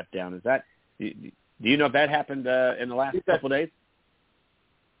he stepped down. Is that? Do you know if that happened in the last couple of days?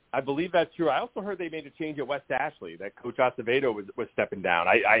 I believe that's true. I also heard they made a change at West Ashley, that Coach Acevedo was stepping down.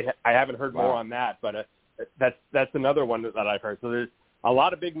 I haven't heard more on that, but that's another one that I've heard. So there's a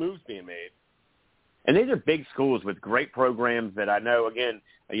lot of big moves being made. And these are big schools with great programs that I know, again,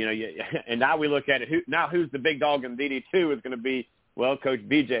 and now we look at it, who's the big dog in DD2 is going to be, well, Coach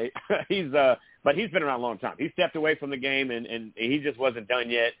BJ. But he's been around a long time. He stepped away from the game, and he just wasn't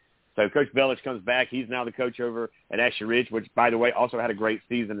done yet. So Coach Bellich comes back. He's now the coach over at Ashley Ridge, which, by the way, also had a great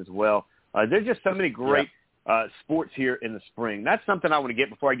season as well. There's just so many great sports here in the spring. That's something I want to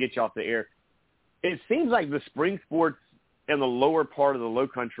get before I get you off the air. It seems like the spring sports in the lower part of the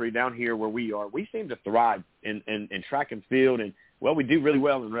Lowcountry down here where we are, we seem to thrive in track and field. And, well, we do really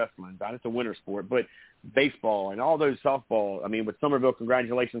well in wrestling. It's a winter sport. But baseball and all those softball, I mean, with Somerville,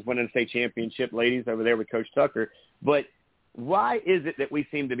 congratulations, winning the state championship, ladies, over there with Coach Tucker. But why is it that we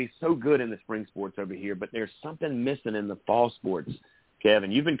seem to be so good in the spring sports over here, but there's something missing in the fall sports?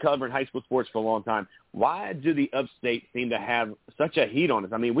 Kevin, you've been covering high school sports for a long time. Why do the upstate seem to have such a heat on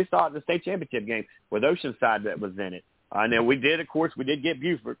us? I mean, we saw it in the state championship game with Oceanside that was in it. And then we did get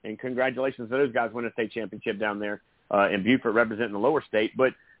Beaufort, and congratulations to those guys winning the state championship down there in Beaufort representing the lower state.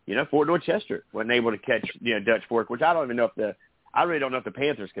 But, Fort Dorchester wasn't able to catch, Dutch Fork, which I don't even know I really don't know if the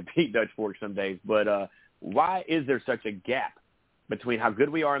Panthers could beat Dutch Fork some days. But why is there such a gap between how good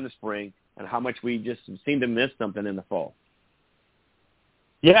we are in the spring and how much we just seem to miss something in the fall?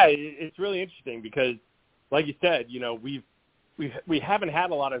 Yeah, it's really interesting because, like you said, we haven't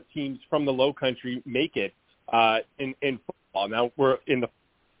had a lot of teams from the Lowcountry make it in football. Now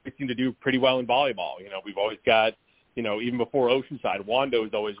we seem to do pretty well in volleyball. We've always got, even before Oceanside, Wando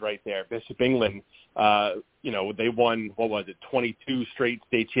is always right there. Bishop England, they won, 22 straight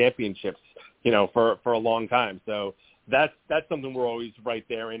state championships, for a long time. So that's something we're always right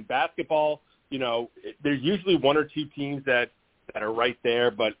there. In basketball, there's usually one or two teams that are right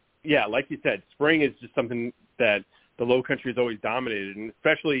there. But, yeah, like you said, spring is just something that the Lowcountry has always dominated. And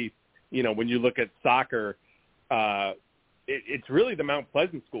especially, when you look at soccer, it's really the Mount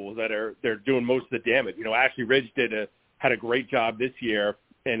Pleasant schools they're doing most of the damage. Ashley Ridge had a great job this year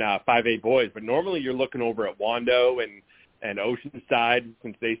in 5A boys, but normally you're looking over at Wando and Oceanside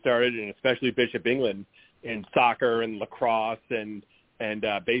since they started, and especially Bishop England in soccer and lacrosse and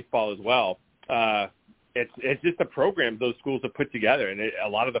baseball as well. It's just the programs those schools have put together, and a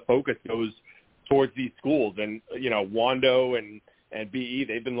lot of the focus goes towards these schools. And Wando and BE,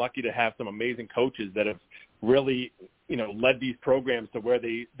 they've been lucky to have some amazing coaches that have really led these programs to where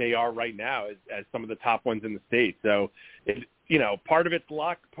they are right now as some of the top ones in the state. So part of it's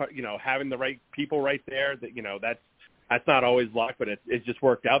luck, having the right people right there. That's not always luck, but it's just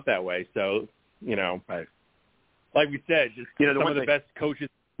worked out that way. So Right. like we said, just some of the best coaches.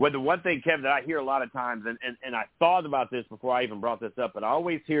 Well, the one thing, Kevin, that I hear a lot of times, and I thought about this before I even brought this up, but I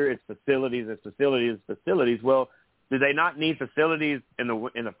always hear it's facilities. Well, do they not need facilities in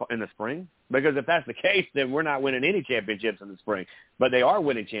the spring? Because if that's the case, then we're not winning any championships in the spring. But they are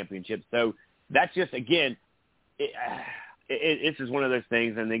winning championships. So that's just, again, it's just one of those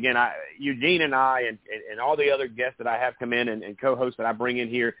things. And, again, Eugene and I and all the other guests that I have come in and co-hosts that I bring in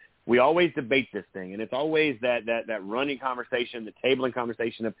here, we always debate this thing. And it's always that running conversation, the tabling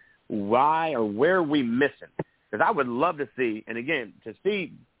conversation of why or where are we missing. Because I would love to see, and, again, to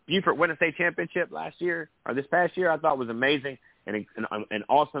see Beaufort win a state championship last year or this past year, I thought was amazing and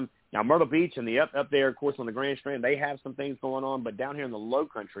awesome. Now, Myrtle Beach and the up there, of course, on the Grand Strand, they have some things going on. But down here in the Low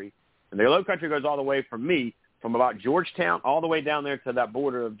Country, and the Low Country goes all the way from about Georgetown all the way down there to that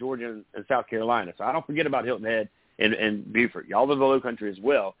border of Georgia and South Carolina. So I don't forget about Hilton Head and Beaufort. Y'all are the Low Country as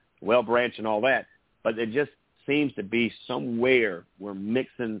well, Well Branch and all that. But it just seems to be somewhere we're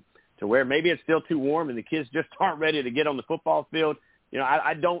mixing to where maybe it's still too warm and the kids just aren't ready to get on the football field. You know,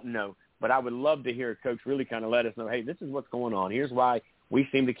 I don't know, but I would love to hear a coach really kind of let us know, hey, this is what's going on. Here's why we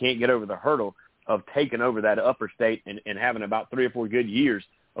seem to can't get over the hurdle of taking over that upper state and having about 3 or 4 good years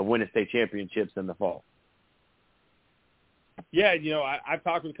of winning state championships in the fall. Yeah, you know, I've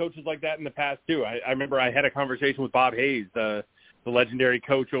talked with coaches like that in the past too. I remember I had a conversation with Bob Hayes, the legendary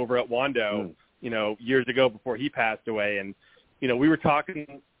coach over at Wando, you know, years ago before he passed away. And, you know, we were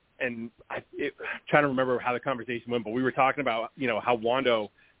talking – and I'm trying to remember how the conversation went, but we were talking about, you know, how Wando,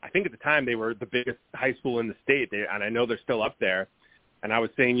 I think at the time they were the biggest high school in the state, and I know they're still up there. And I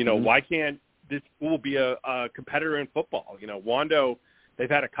was saying, you know, why can't this school be a competitor in football? You know, Wando, they've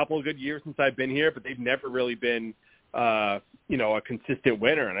had a couple of good years since I've been here, but they've never really been, you know, a consistent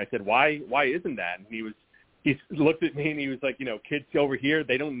winner. And I said, why isn't that? And he looked at me and he was like, you know, kids over here,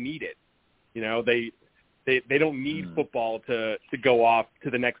 they don't need it. You know, they don't need football to go off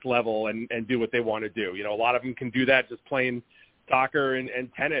to the next level and do what they want to do. You know, a lot of them can do that just playing soccer and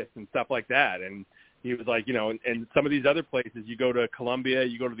tennis and stuff like that. And he was like, you know, and some of these other places, you go to Columbia,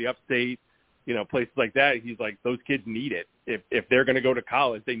 you go to the upstate, you know, places like that. He's like, those kids need it. If they're going to go to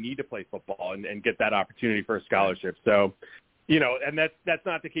college, they need to play football and get that opportunity for a scholarship. So, you know, and that's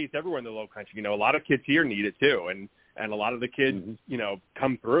not the case everywhere in the Low Country. You know, a lot of kids here need it too. And a lot of the kids, you know,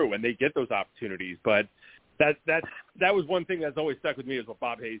 come through and they get those opportunities. But that was one thing that's always stuck with me is what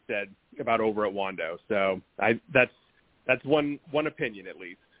Bob Hayes said about over at Wando. So that's one opinion at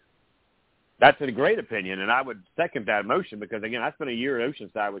least. That's a great opinion, and I would second that motion because, again, I spent a year at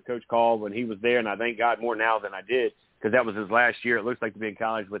Oceanside with Coach Call when he was there, and I thank God more now than I did because that was his last year. It looks like to be in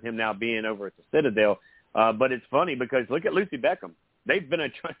college with him now being over at the Citadel. But it's funny because look at Lucy Beckham. They've been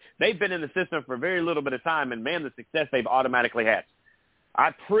in the system for a very little bit of time, and, man, the success they've automatically had.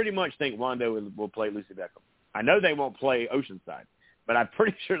 I pretty much think Wando will play Lucy Beckham. I know they won't play Oceanside, but I'm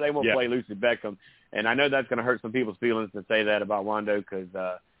pretty sure they won't play Lucy Beckham. And I know that's going to hurt some people's feelings to say that about Wando because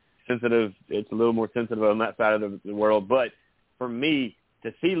it's a little more sensitive on that side of the world. But for me,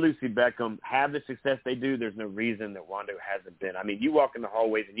 to see Lucy Beckham have the success they do, there's no reason that Wando hasn't been. I mean, you walk in the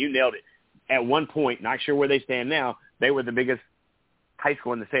hallways and you nailed it. At one point, not sure where they stand now, they were the biggest high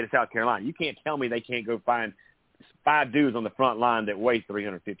school in the state of South Carolina. You can't tell me they can't go find 5 dudes on the front line that weigh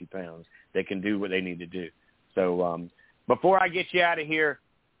 350 pounds that can do what they need to do. So before I get you out of here,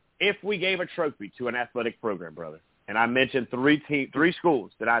 if we gave a trophy to an athletic program, brother, and I mentioned 3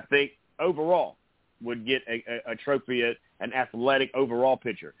 schools that I think overall would get a trophy, an athletic overall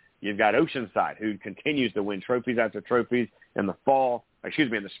picture. You've got Oceanside, who continues to win trophies after trophies in the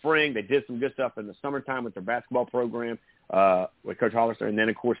in the spring. They did some good stuff in the summertime with their basketball program with Coach Hollister. And then,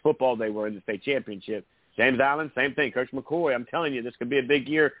 of course, football, they were in the state championship. James Island, same thing. Coach McCoy, I'm telling you, this could be a big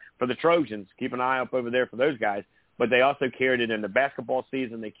year for the Trojans. Keep an eye up over there for those guys. But they also carried it in the basketball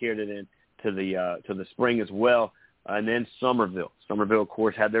season. They carried it into the spring as well. And then Somerville. Somerville, of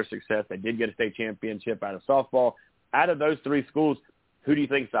course, had their success. They did get a state championship out of softball. Out of those 3 schools, who do you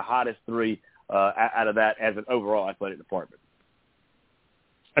think is the hottest 3 out of that as an overall athletic department?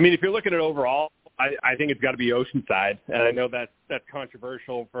 I mean, if you're looking at overall, I think it's got to be Oceanside. And I know that's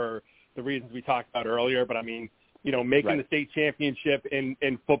controversial for the reasons we talked about earlier. But, I mean, you know, making the state championship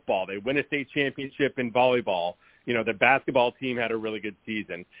in football. They win a state championship in volleyball. You know, the basketball team had a really good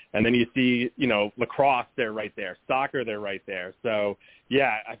season. And then you see, you know, lacrosse, they're right there. Soccer, they're right there. So,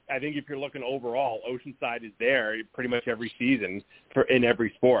 yeah, I think if you're looking overall, Oceanside is there pretty much every season in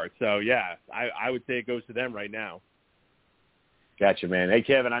every sport. So, yeah, I would say it goes to them right now. Gotcha, man. Hey,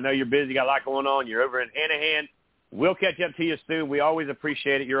 Kevin, I know you're busy, got a lot going on. You're over in Hanahan. We'll catch up to you soon. We always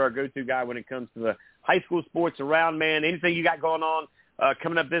appreciate it. You're our go-to guy when it comes to the high school sports around, man. Anything you got going on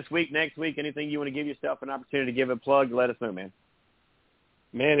coming up this week, next week, anything you want to give yourself an opportunity to give a plug, let us know, man.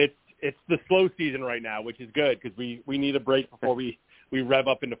 Man, it's the slow season right now, which is good because we need a break before we rev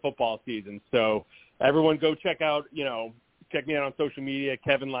up into football season. So everyone go check me out on social media,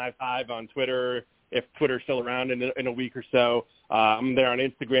 Kevin Live Hive on Twitter, if Twitter's still around in a week or so. I'm there on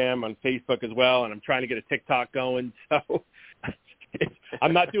Instagram, on Facebook as well, and I'm trying to get a TikTok going. So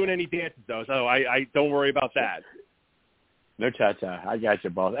I'm not doing any dances, though, so I don't worry about that. No cha-cha. I got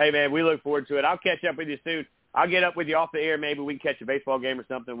you, boss. Hey, man, we look forward to it. I'll catch up with you soon. I'll get up with you off the air. Maybe we can catch a baseball game or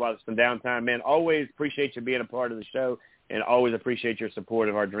something while it's some downtime. Man, always appreciate you being a part of the show and always appreciate your support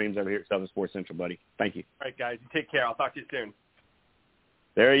of our dreams over here at Southern Sports Central, buddy. Thank you. All right, guys. Take care. I'll talk to you soon.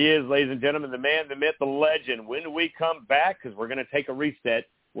 There he is, ladies and gentlemen, the man, the myth, the legend. When we come back, because we're going to take a reset,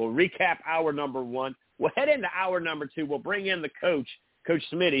 we'll recap hour number 1. We'll head into hour number 2. We'll bring in the coach, Coach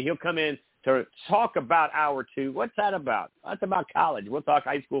Smitty. He'll come in to talk about hour 2. What's that about? That's about college. We'll talk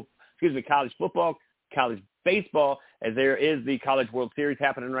college football, college baseball, as there is the College World Series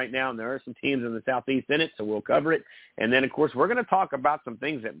happening right now, and there are some teams in the Southeast in it, so we'll cover it. And then, of course, we're going to talk about some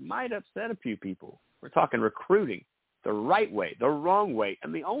things that might upset a few people. We're talking recruiting, the right way, the wrong way,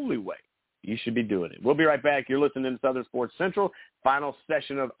 and the only way you should be doing it. We'll be right back. You're listening to Southern Sports Central, final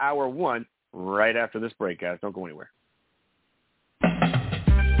session of hour 1, right after this break, guys. Don't go anywhere.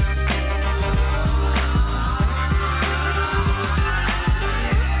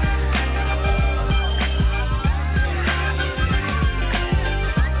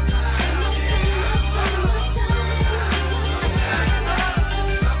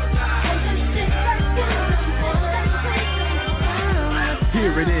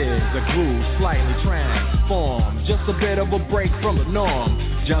 Here it is, a groove slightly transformed. Just a bit of a break from the norm.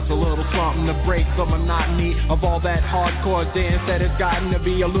 Just a little something to break the monotony of all that hardcore dance that has gotten to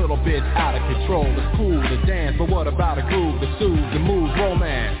be a little bit out of control. It's cool to dance, but what about a groove to soothe the move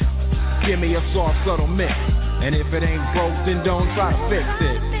romance? Give me a soft, subtle mix, and if it ain't broke, then don't try to fix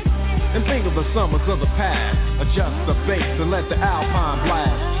it. And think of the summers of the past. Adjust the bass and let the Alpine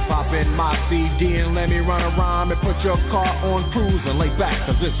blast. Pop in my CD and let me run a rhyme and put your car on cruise and lay back,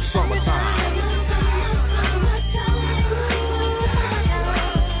 cause it's summertime.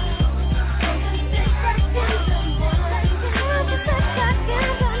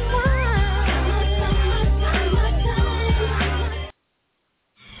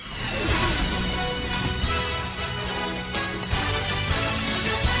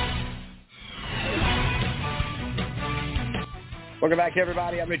 Welcome back,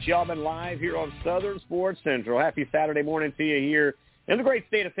 everybody. I'm Rich Altman, live here on Southern Sports Central. Happy Saturday morning to you here in the great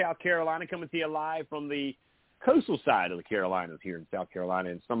state of South Carolina, coming to you live from the coastal side of the Carolinas here in South Carolina,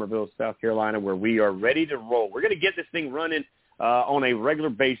 in Summerville, South Carolina, where we are ready to roll. We're going to get this thing running on a regular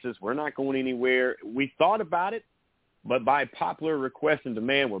basis. We're not going anywhere. We thought about it, but by popular request and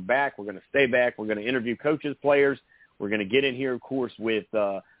demand, we're back. We're going to stay back. We're going to interview coaches, players. We're going to get in here, of course, with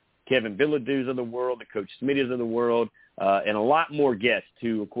Kevin Bilodeau's of the world, the Coach Smitty's of the world, and a lot more guests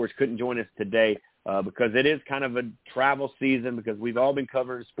who, of course, couldn't join us today because it is kind of a travel season because we've all been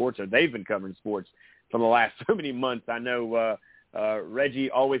covering sports, or they've been covering sports for the last so many months. I know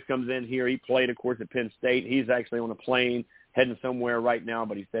Reggie always comes in here. He played, of course, at Penn State. He's actually on a plane heading somewhere right now,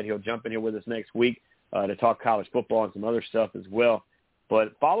 but he said he'll jump in here with us next week to talk college football and some other stuff as well.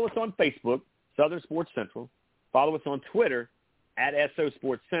 But follow us on Facebook, Southern Sports Central. Follow us on Twitter, at SO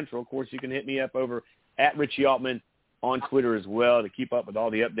Sports Central. Of course, you can hit me up over at Richie Altman on Twitter as well to keep up with all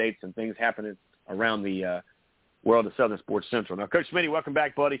the updates and things happening around the world of Southern Sports Central. Now, Coach Smitty, welcome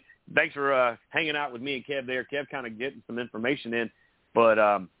back, buddy. Thanks for hanging out with me and Kev there. Kev kind of getting some information in. But,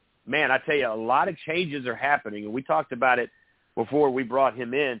 man, I tell you, a lot of changes are happening, and we talked about it before we brought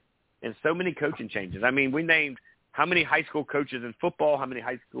him in, and so many coaching changes. I mean, we named how many high school coaches in football, how many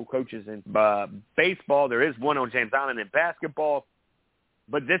high school coaches in baseball. There is one on James Island in basketball.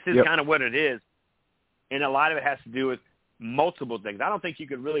 But this is kind of what it is. And a lot of it has to do with multiple things. I don't think you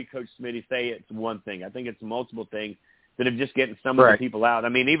could really, Coach Smitty, say it's one thing. I think it's multiple things that are just getting some of the people out. I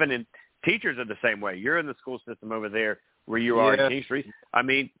mean, even in teachers are the same way. You're in the school system over there where you are in Kingstree. I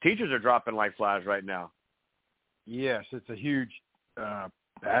mean, teachers are dropping like flies right now. Yes, it's a huge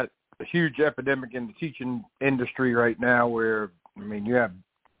epidemic in the teaching industry right now where, I mean, you have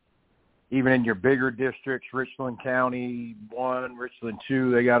even in your bigger districts, Richland County 1, Richland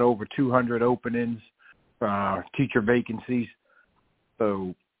 2, they got over 200 openings, teacher vacancies.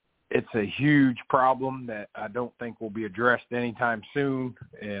 So it's a huge problem that I don't think will be addressed anytime soon.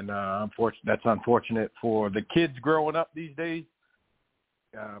 And that's unfortunate for the kids growing up these days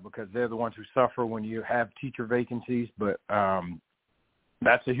because they're the ones who suffer when you have teacher vacancies. But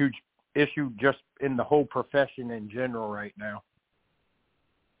that's a huge issue just in the whole profession in general right now.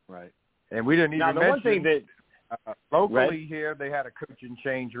 Right. And we didn't even now, the mention one thing that locally here, they had a coaching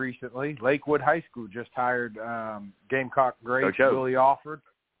change recently. Lakewood High School just hired Gamecock great Willie Alford.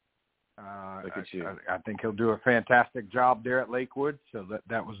 Look at you. I think he'll do a fantastic job there at Lakewood, so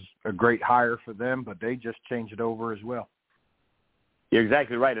that was a great hire for them, but they just changed it over as well. You're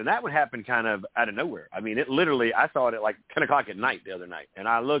exactly right, and that would happen kind of out of nowhere. I mean, it literally, I saw it at like 10 o'clock at night the other night, and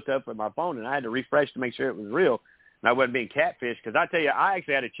I looked up at my phone, and I had to refresh to make sure it was real, and I wasn't being catfished, because I tell you, I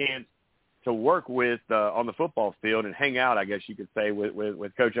actually had a chance to work with on the football field and hang out, I guess you could say,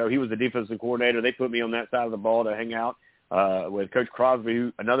 with Coach O. He was the defensive coordinator. They put me on that side of the ball to hang out with Coach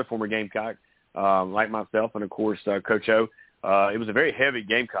Crosby, another former Gamecock, like myself, and, of course, Coach O. It was a very heavy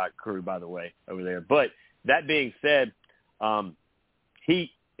Gamecock crew, by the way, over there. But that being said,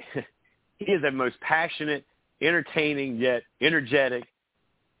 he is the most passionate, entertaining, yet energetic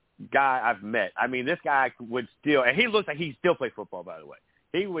guy I've met. I mean, this guy would still – and he looks like he still plays football, by the way.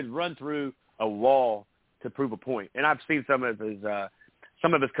 He would run through a wall to prove a point. And I've seen some of his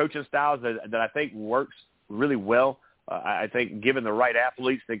coaching styles that I think works really well. I think given the right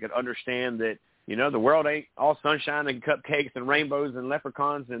athletes, they could understand that, you know, the world ain't all sunshine and cupcakes and rainbows and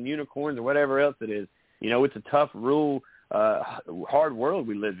leprechauns and unicorns or whatever else it is. You know, it's a tough, hard world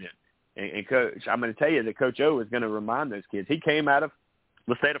we live in. And Coach, I'm going to tell you that Coach O is going to remind those kids. He came out of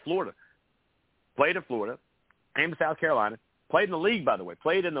the state of Florida, played in Florida, came to South Carolina, played in the league, by the way,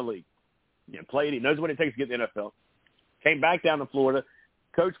 played in the league. You know, he knows what it takes to get in the NFL. Came back down to Florida.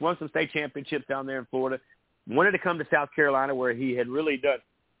 Coach won some state championships down there in Florida. Wanted to come to South Carolina, where he had really done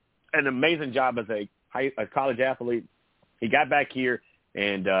an amazing job as a college athlete. He got back here,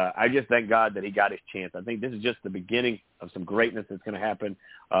 and I just thank God that he got his chance. I think this is just the beginning of some greatness that's going to happen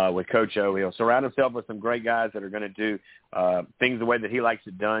with Coach O. He'll surround himself with some great guys that are going to do things the way that he likes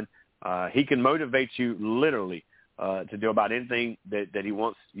it done. He can motivate you literally to do about anything that he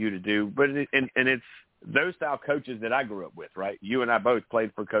wants you to do. But it's those style coaches that I grew up with, right? You and I both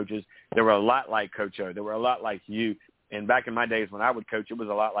played for coaches. They were a lot like Coach O. They were a lot like you. And back in my days when I would coach, it was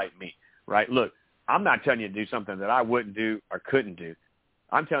a lot like me, right? Look, I'm not telling you to do something that I wouldn't do or couldn't do.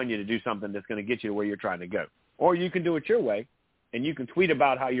 I'm telling you to do something that's going to get you to where you're trying to go. Or you can do it your way, and you can tweet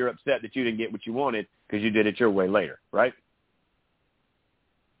about how you're upset that you didn't get what you wanted because you did it your way later, right?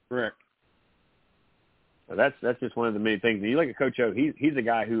 Correct. So that's just one of the many things. And you look at Coach O, he's a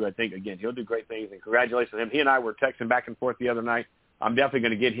guy who I think, again, he'll do great things, and congratulations to him. He and I were texting back and forth the other night. I'm definitely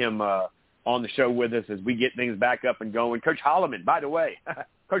going to get him on the show with us as we get things back up and going. Coach Holloman, by the way,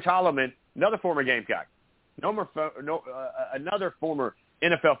 Coach Holloman, another former Gamecock, another former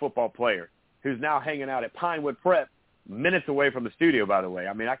NFL football player who's now hanging out at Pinewood Prep, minutes away from the studio, by the way.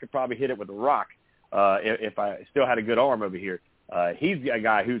 I mean, I could probably hit it with a rock if I still had a good arm over here. He's a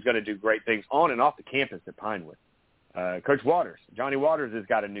guy who's going to do great things on and off the campus at Pinewood. Coach Waters, Johnny Waters, has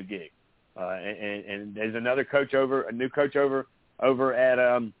got a new gig, and there's another coach a new coach over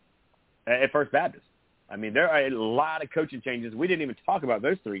at First Baptist. I mean, there are a lot of coaching changes. We didn't even talk about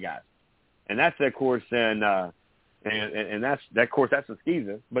those three guys, and that's of course, and that's the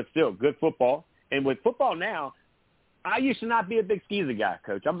Skeezer, but still good football. And with football now, I used to not be a big Skeezer guy,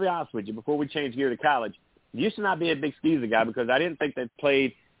 Coach. I'm gonna be honest with you. Before we changed gear to college, I used to not be a big Skeezer guy because I didn't think they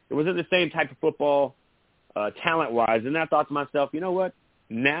played. It wasn't the same type of football talent-wise. And I thought to myself, you know what?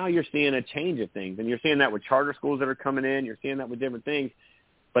 Now you're seeing a change of things, and you're seeing that with charter schools that are coming in. You're seeing that with different things.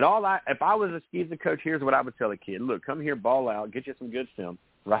 But if I was a Skeezer coach, here's what I would tell a kid: look, come here, ball out, get you some good film,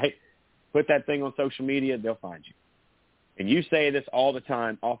 right? Put that thing on social media, they'll find you. And you say this all the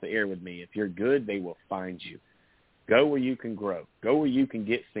time off the air with me: if you're good, they will find you. Go where you can grow. Go where you can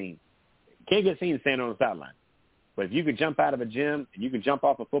get seen. You can't get seen standing on the sideline. But if you can jump out of a gym and you can jump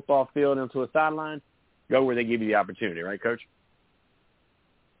off a football field into a sideline, go where they give you the opportunity, right, Coach?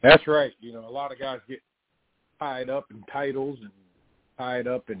 That's right. You know, a lot of guys get tied up in titles and tied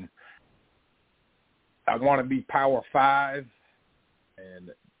up in, I want to be Power 5, and,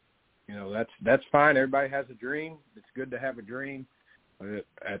 you know, that's fine. Everybody has a dream. It's good to have a dream. But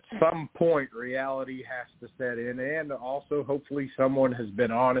at some point, reality has to set in, and also hopefully someone has been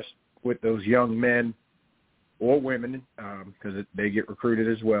honest with those young men or women, because they get recruited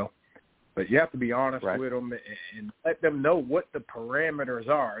as well. But you have to be honest with them and let them know what the parameters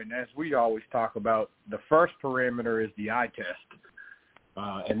are. And as we always talk about, the first parameter is the eye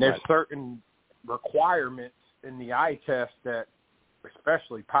test. And there's certain requirements in the eye test that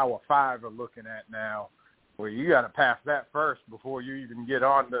especially Power 5 are looking at now, where you got to pass that first before you even get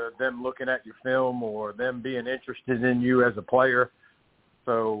on to them looking at your film or them being interested in you as a player.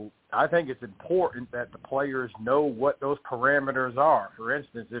 So I think it's important that the players know what those parameters are. For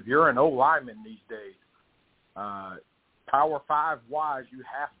instance, if you're an O-lineman these days, Power 5 wise, you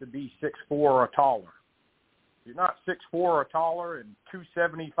have to be 6'4" or taller. If you're not 6'4" or taller and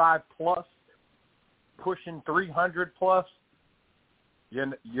 275 plus, pushing 300 plus,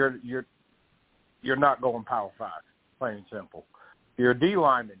 you're not going Power 5, plain and simple. If you're a D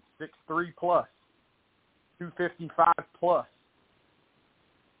lineman, 6'3" plus, 255 plus.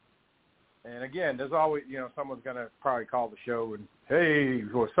 And again, there's always, someone's going to probably call the show and, hey,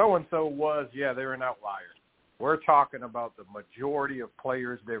 well, so-and-so was, yeah, they're an outlier. We're talking about the majority of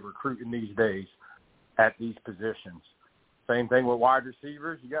players they're recruiting these days at these positions. Same thing with wide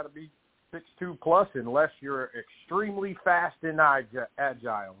receivers. You got to be 6'2" plus unless you're extremely fast and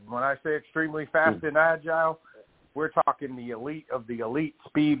agile. When I say extremely fast and agile, we're talking the elite of the elite,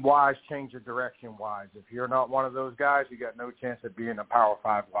 speed-wise, change of direction-wise. If you're not one of those guys, you got no chance of being a Power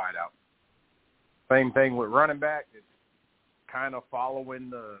 5 wideout. Same thing with running back. It's kind of following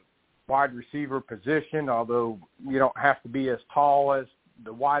the wide receiver position, although you don't have to be as tall as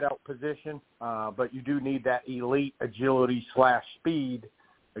the wideout position, but you do need that elite agility / speed,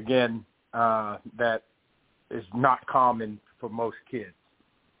 again, that is not common for most kids.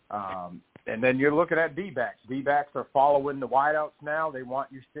 And then you're looking at D-backs. D-backs are following the wideouts now. They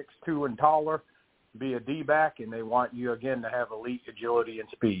want you 6'2" and taller to be a D-back, and they want you, again, to have elite agility and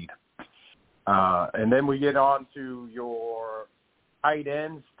speed. And then we get on to your tight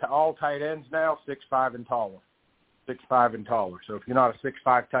ends, to all tight ends now, 6'5" and taller. 6'5" and taller. So if you're not a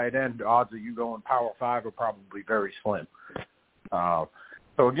 6'5" tight end, the odds of you going Power 5 are probably very slim. So,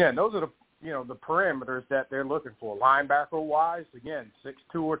 again, those are the parameters that they're looking for. Linebacker-wise, again,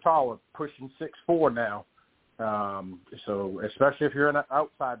 6'2" or taller, pushing 6'4" now. So especially if you're an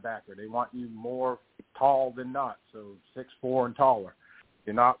outside backer, they want you more tall than not, so 6'4" and taller.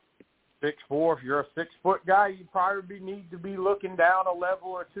 You're not 6'4", if you're a 6-foot guy, you probably need to be looking down a level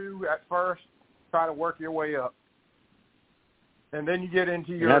or two at first, try to work your way up. And then you get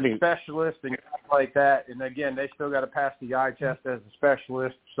into your specialist and stuff like that. And, again, they still got to pass the eye test as a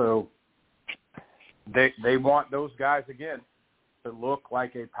specialist. So they want those guys, again, to look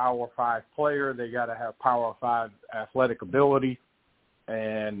like a Power 5 player. They got to have Power 5 athletic ability.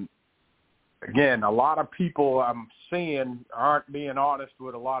 And, again, a lot of people I'm seeing aren't being honest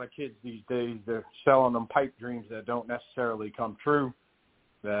with a lot of kids these days. They're selling them pipe dreams that don't necessarily come true,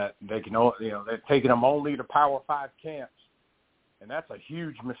 that they can, they're taking them only to Power 5 camps. And that's a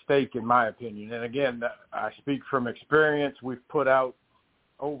huge mistake in my opinion. And, again, I speak from experience. We've put out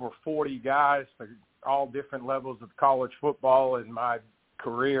over 40 guys for all different levels of college football in my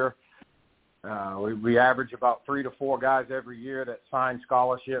career. We average about 3 to 4 guys every year that sign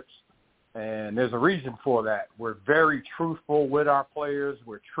scholarships. And there's a reason for that. We're very truthful with our players.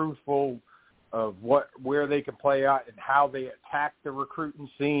 We're truthful of where they can play out and how they attack the recruiting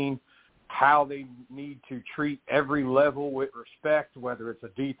scene, how they need to treat every level with respect, whether it's a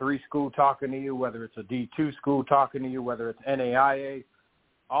D3 school talking to you, whether it's a D2 school talking to you, whether it's NAIA,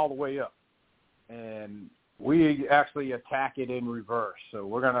 all the way up. And we actually attack it in reverse. So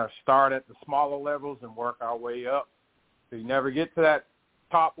we're going to start at the smaller levels and work our way up. So you never get to that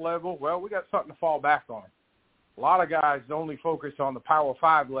top level, well, we got something to fall back on. A lot of guys only focus on the Power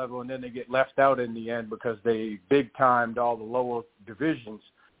 5 level, and then they get left out in the end because they big-timed all the lower divisions,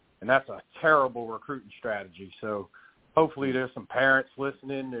 and that's a terrible recruiting strategy. So hopefully there's some parents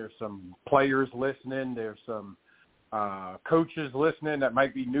listening, there's some players listening, there's some coaches listening that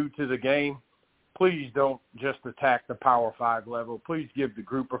might be new to the game. Please don't just attack the Power 5 level. Please give the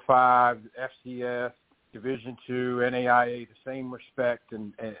Group of 5, FCS, Division II, NAIA the same respect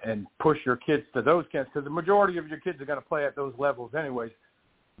and push your kids to those camps, because the majority of your kids are going to play at those levels anyways.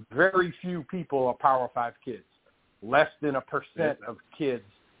 Very few people are Power 5 kids. Less than 1% of kids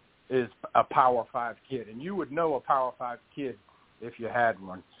is a Power 5 kid, and you would know a Power 5 kid if you had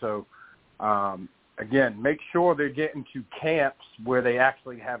one. So, again, make sure they're getting to camps where they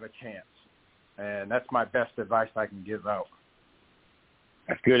actually have a chance, and that's my best advice I can give out.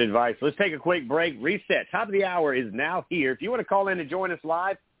 That's good advice. Let's take a quick break. Reset. Top of the hour is now here. If you want to call in and join us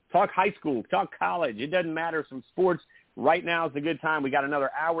live, talk high school, talk college. It doesn't matter. Some sports. Right now is a good time. We got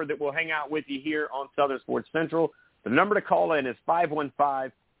another hour that we'll hang out with you here on Southern Sports Central. The number to call in is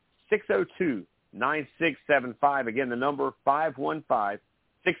 515-602-9675. Again, the number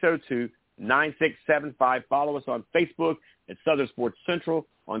 515-602-9675. Follow us on Facebook at Southern Sports Central,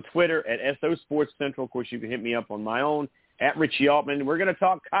 on Twitter at SO Sports Central. Of course, you can hit me up on my own at Richie Altman. We're going to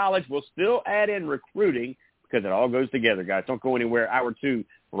talk college. We'll still add in recruiting because it all goes together, guys. Don't go anywhere. Hour 2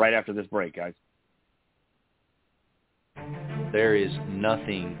 right after this break, guys. There is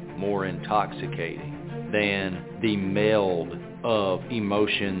nothing more intoxicating than the meld of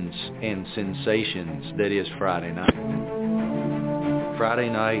emotions and sensations that is Friday night.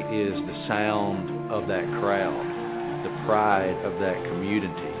 Friday night is the sound of that crowd, the pride of that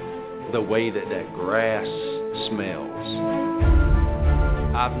community, the way that that grass smells.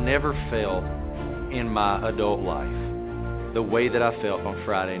 I've never felt in my adult life the way that I felt on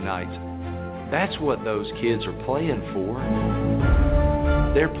Friday nights. That's what those kids are playing for.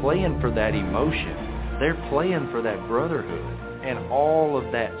 They're playing for that emotion. They're playing for that brotherhood and all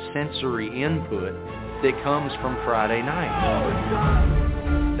of that sensory input that comes from Friday night.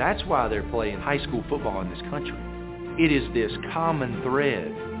 That's why they're playing high school football in this country. It is this common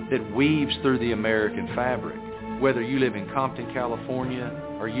thread that weaves through the American fabric. Whether you live in Compton, California,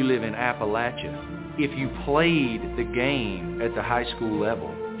 or you live in Appalachia, if you played the game at the high school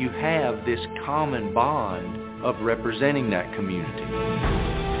level, you have this common bond of representing that community.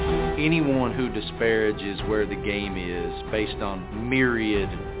 Anyone who disparages where the game is based on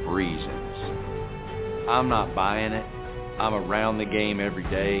myriad reasons, I'm not buying it. I'm around the game every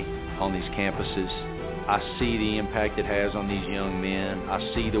day on these campuses. I see the impact it has on these young men. I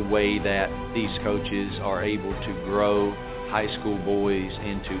see the way that these coaches are able to grow high school boys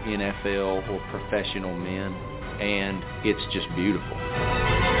into NFL or professional men, and it's just beautiful.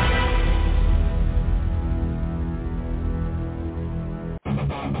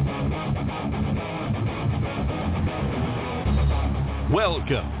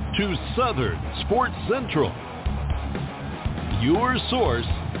 Welcome to Southern Sports Central, your source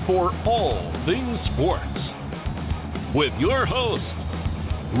for all things sports, with your host,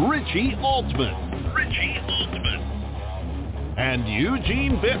 Richie Altman. And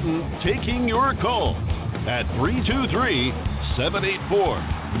Eugene Benton taking your call at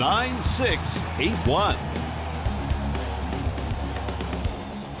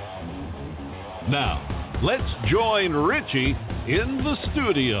 323-784-9681. Now, let's join Richie in the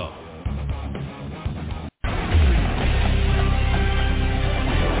studio.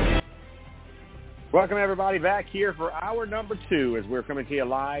 Welcome, everybody, back here for hour number 2 as we're coming to you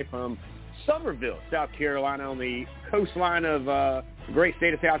live from Summerville, South Carolina, on the coastline of the great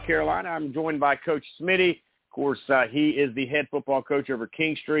state of South Carolina. I'm joined by Coach Smitty. Of course, he is the head football coach over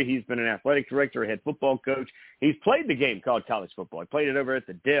Kingstree. He's been an athletic director, a head football coach. He's played the game called college football. He played it over at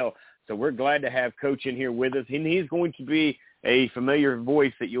the Dell. So we're glad to have Coach in here with us. And he's going to be a familiar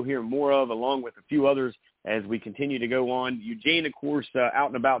voice that you'll hear more of, along with a few others as we continue to go on. Eugene, of course, out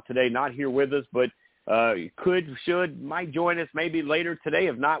and about today, not here with us, but might join us maybe later today.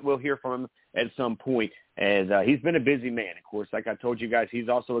 If not, we'll hear from him at some point, as he's been a busy man. Of course, like I told you guys, he's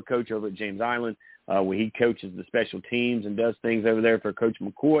also a coach over at James Island, where he coaches the special teams and does things over there for Coach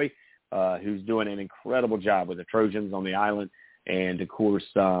McCoy, who's doing an incredible job with the Trojans on the island. And, of course,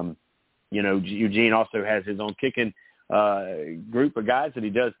 Eugene also has his own kicking group of guys that he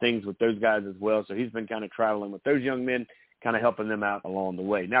does things with those guys as well. So he's been kind of traveling with those young men, kind of helping them out along the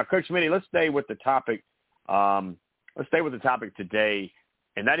way. Now, Coach Smitty, let's stay with the topic. Today,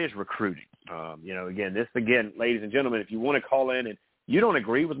 and that is recruiting. Again, ladies and gentlemen, if you want to call in and you don't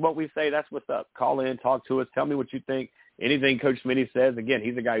agree with what we say, that's what's up. Call in, talk to us, tell me what you think. Anything Coach Smitty says. Again,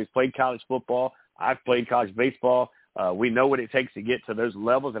 he's a guy who's played college football. I've played college baseball. We know what it takes to get to those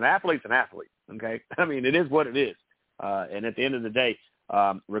levels. An athlete's an athlete, okay? I mean, it is what it is. And at the end of the day,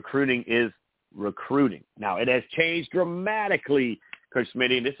 recruiting is recruiting. Now, it has changed dramatically, Coach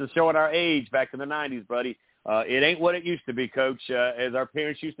Smitty, and this is showing our age back in the 90s, buddy. It ain't what it used to be, Coach. As our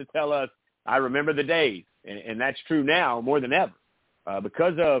parents used to tell us, I remember the days, and that's true now more than ever,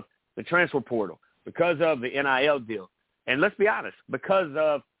 because of the transfer portal, because of the NIL deal. And let's be honest, because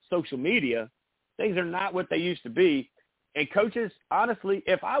of social media, things are not what they used to be. And coaches, honestly,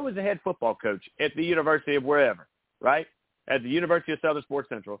 if I was a head football coach at the University of wherever, right, at the University of Southern Sports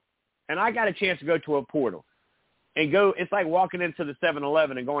Central, and I got a chance to go to a portal and go, it's like walking into the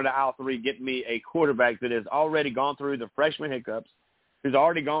 7-Eleven and going to aisle 3, getting me a quarterback that has already gone through the freshman hiccups, who's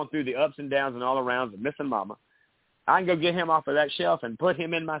already gone through the ups and downs and all arounds of missing mama. I can go get him off of that shelf and put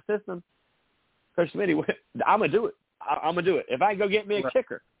him in my system. Coach Smitty, I'm going to do it. I'm going to do it. If I go get me a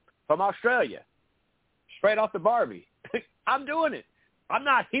kicker from Australia, straight off the Barbie, I'm doing it. I'm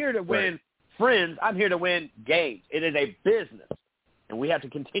not here to win friends. I'm here to win games. It is a business. And we have to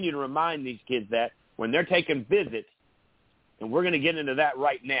continue to remind these kids that when they're taking visits, and we're going to get into that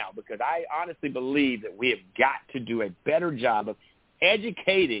right now, because I honestly believe that we have got to do a better job of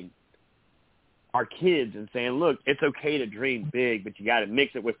educating our kids and saying, look, it's okay to dream big, but you got to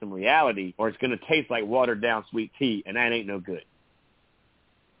mix it with some reality, or it's going to taste like watered down sweet tea, and that ain't no good.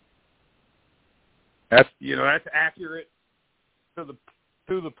 That's accurate to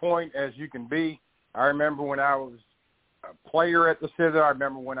the point as you can be. I remember when I was player at the Citadel. I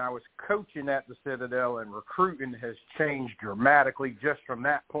remember when I was coaching at the Citadel, and recruiting has changed dramatically just from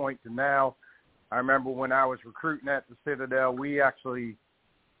that point to now. I remember when I was recruiting at the Citadel, we actually,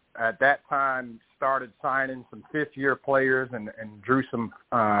 at that time, started signing some fifth-year players and drew some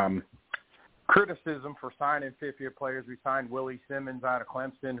criticism for signing fifth-year players. We signed Willie Simmons out of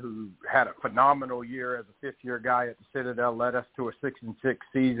Clemson, who had a phenomenal year as a fifth-year guy at the Citadel, led us to a 6-6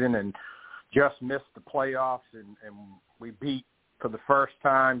 season and just missed the playoffs. And we beat, for the first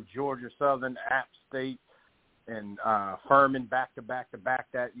time, Georgia Southern, App State, and Furman back-to-back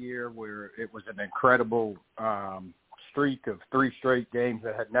that year, where it was an incredible streak of 3 straight games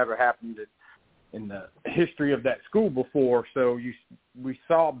that had never happened in the history of that school before. So we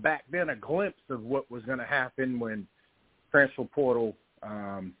saw back then a glimpse of what was going to happen when transfer portal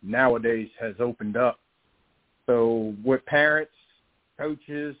nowadays has opened up. So what parents,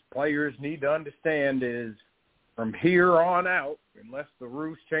 coaches, players need to understand is from here on out, unless the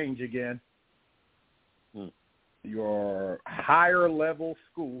rules change again, your higher level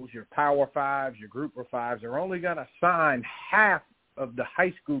schools, your Power Fives, your Group of Fives, are only going to sign half of the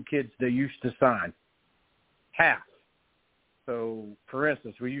high school kids they used to sign. Half. So, for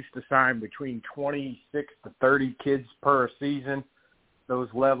instance, we used to sign between 26 to 30 kids per season, those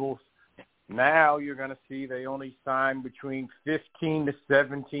levels. Now you're going to see they only sign between 15 to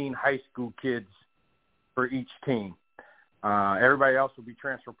 17 high school kids for each team. Everybody else will be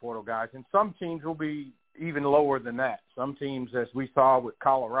transfer portal guys, and some teams will be even lower than that. Some teams, as we saw with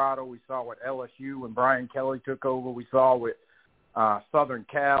Colorado, we saw with LSU when Brian Kelly took over, we saw with Southern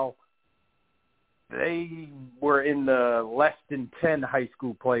Cal, they were in the less than 10 high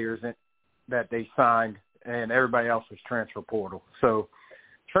school players that they signed, and everybody else was transfer portal. So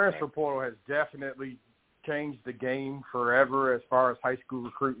transfer portal has definitely changed the game forever as far as high school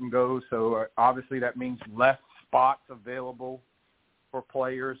recruiting goes. So obviously that means less spots available for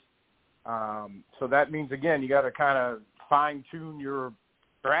players. So that means, again, you got to kind of fine-tune your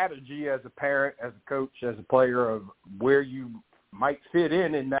strategy as a parent, as a coach, as a player, of where you might fit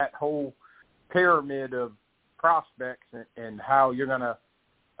in that whole pyramid of prospects and how you're going to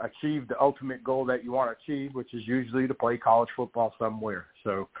achieve the ultimate goal that you want to achieve, which is usually to play college football somewhere.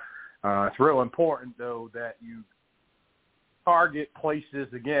 So it's real important, though, that you target places,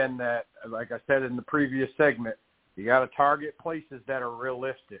 again, that, like I said in the previous segment, you got to target places that are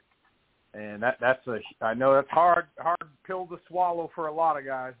realistic. And I know that's hard pill to swallow for a lot of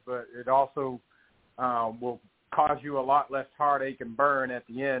guys, but it also will cause you a lot less heartache and burn at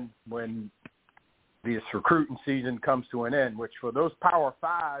the end when this recruiting season comes to an end, which for those Power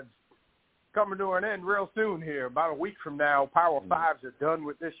Fives coming to an end real soon here. About a week from now, Power Fives are done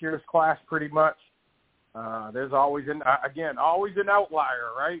with this year's class pretty much. There's always an outlier,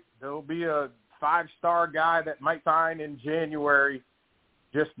 right? There'll be a 5-star guy that might sign in January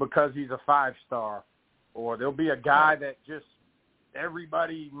just because he's a 5-star. Or there'll be a guy that just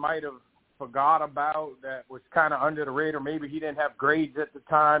everybody might have forgot about, that was kind of under the radar. Maybe he didn't have grades at the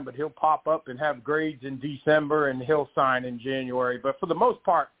time, but he'll pop up and have grades in December, and he'll sign in January. But for the most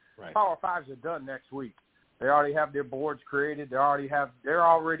part, right, Power Fives are done next week. They already have their boards created. They're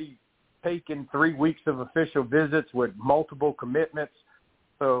already taking 3 weeks of official visits with multiple commitments.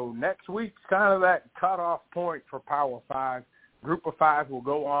 So next week's kind of that cutoff point for Power Five. Group of Five will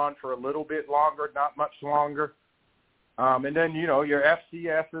go on for a little bit longer, not much longer. And then, your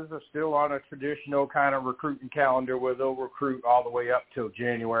FCSs are still on a traditional kind of recruiting calendar where they'll recruit all the way up till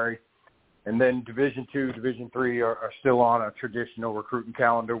January. And then Division II, Division III are still on a traditional recruiting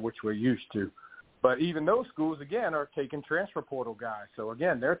calendar, which we're used to. But even those schools, again, are taking transfer portal guys. So,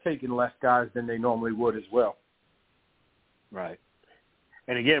 again, they're taking less guys than they normally would as well. Right.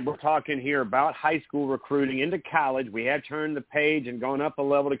 And, again, we're talking here about high school recruiting into college. We have turned the page and gone up a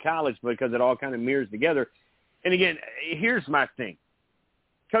level to college because it all kind of mirrors together. And, again, here's my thing.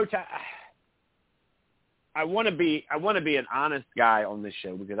 Coach, I want to be an honest guy on this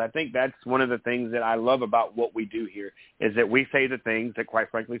show, because I think that's one of the things that I love about what we do here, is that we say the things that,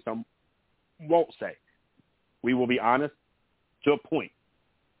 quite frankly, some won't say. We will be honest to a point.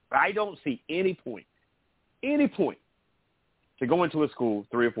 But I don't see any point to go into a school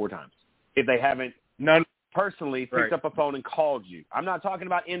 3 or 4 times if they haven't personally picked up a phone and called you. I'm not talking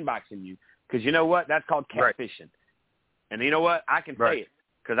about inboxing you, because you know what? That's called catfishing. Right. And you know what? I can say it,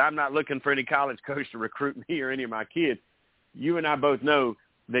 because I'm not looking for any college coach to recruit me or any of my kids. You and I both know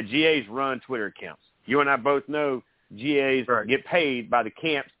that GAs run Twitter accounts. You and I both know GAs get paid by the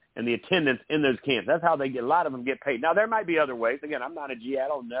camps and the attendance in those camps. That's how a lot of them get paid. Now, there might be other ways. Again, I'm not a GA. I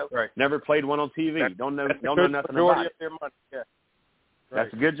don't know. Right. Never played one on TV. Don't know nothing about it. Their money. Yeah.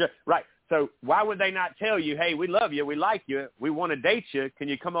 That's a good job. Right. So why would they not tell you, hey, we love you, we like you, we want to date you, can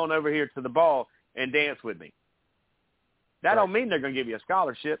you come on over here to the ball and dance with me? That don't mean they're going to give you a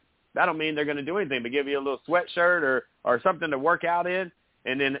scholarship. That don't mean they're going to do anything but give you a little sweatshirt or something to work out in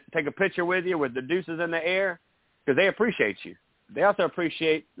and then take a picture with you with the deuces in the air because they appreciate you. They also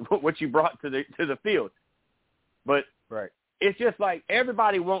appreciate what you brought to the field. But it's just like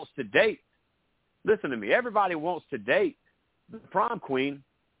everybody wants to date. Listen to me. Everybody wants to date the prom queen.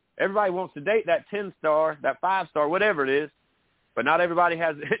 Everybody wants to date that 10-star, that 5-star, whatever it is. But not everybody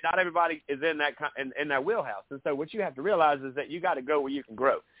is in that wheelhouse. And so what you have to realize is that you got to go where you can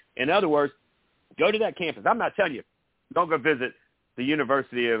grow. In other words, go to that campus. I'm not telling you, don't go visit the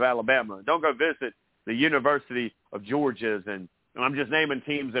University of Alabama. Don't go visit the University of Georgia's. And I'm just naming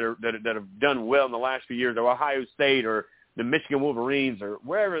teams that have done well in the last few years, or Ohio State or the Michigan Wolverines or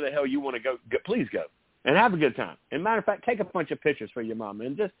wherever the hell you want to go. Please go and have a good time. And matter of fact, take a bunch of pictures for your mama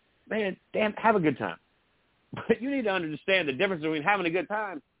and just, man, damn, have a good time. But you need to understand the difference between having a good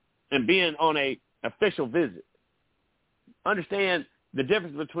time and being on a official visit. Understand the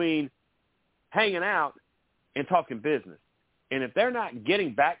difference between hanging out and talking business. And if they're not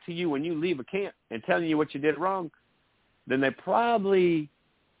getting back to you when you leave a camp and telling you what you did wrong, then it's like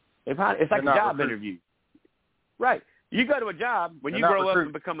a job interview. Right. You go to a job when you grow up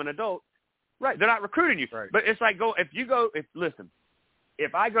and become an adult. Right. They're not recruiting you. Right. But it's like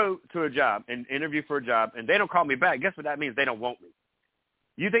if I go to a job and interview for a job and they don't call me back, guess what that means? They don't want me.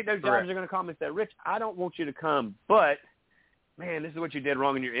 You think those jobs are going to call me and say, Rich, I don't want you to come, but, man, this is what you did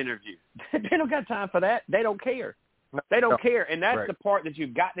wrong in your interview. They don't got time for that. They don't care. They don't care. And that's the part that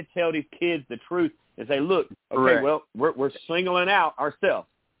you've got to tell these kids the truth and say, look, okay, well, we're singling out ourselves.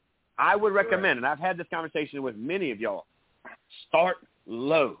 I would recommend, and I've had this conversation with many of y'all, start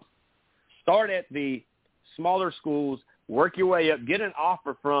low. Start at the smaller schools. Work your way up. Get an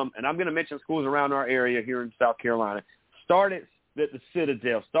offer from, and I'm going to mention schools around our area here in South Carolina. Start at the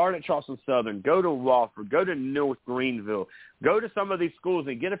Citadel. Start at Charleston Southern. Go to Wofford. Go to North Greenville. Go to some of these schools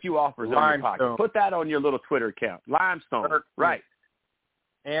and get a few offers in your pocket. Put that on your little Twitter account. Limestone. Right.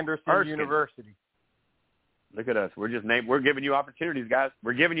 Anderson University. Look at us. We're giving you opportunities, guys.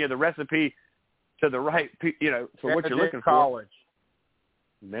 We're giving you the recipe to the right, for what you're looking College.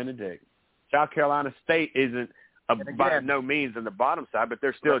 for. Benedict. South Carolina State isn't by no means in the bottom side, but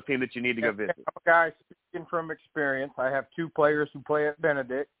they're still a team that you need to go visit. Guys, speaking from experience, I have 2 players who play at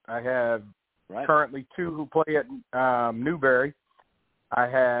Benedict. I have currently 2 who play at Newberry. I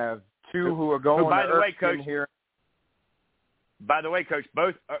have 2 who are going to Erskine here. By the way, Coach,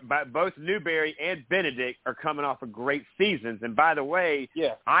 both Newberry and Benedict are coming off of great seasons. And by the way,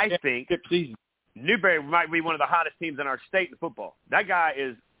 I think Newberry might be one of the hottest teams in our state in football. That guy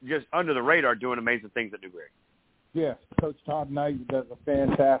is just under the radar doing amazing things at Newberry. Yes, Coach Todd Knight does a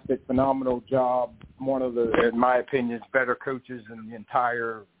fantastic, phenomenal job. One of the, in my opinion, better coaches in the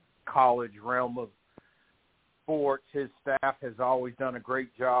entire college realm of sports. His staff has always done a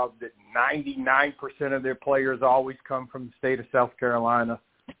great job. That 99% of their players always come from the state of South Carolina.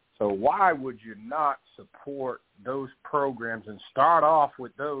 So why would you not support those programs and start off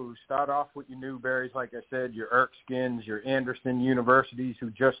with those? Start off with your Newberries, like I said, your Erskines, your Anderson Universities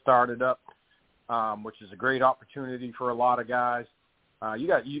who just started up. Which is a great opportunity for a lot of guys. You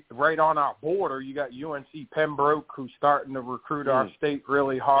got right on our border, you got UNC Pembroke who's starting to recruit our state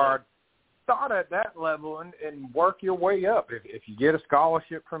really hard. Start at that level and work your way up. If you get a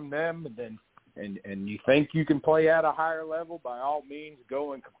scholarship from them and you think you can play at a higher level, by all means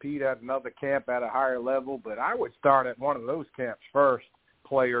go and compete at another camp at a higher level. But I would start at one of those camps first,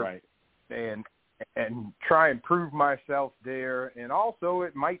 player, and try and prove myself there. And also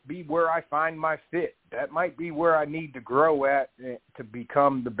it might be where I find my fit. That might be where I need to grow at to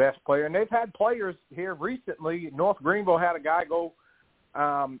become the best player. And they've had players here recently. North Greenville had a guy go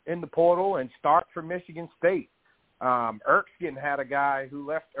in the portal and start for Michigan State. Erskine had a guy who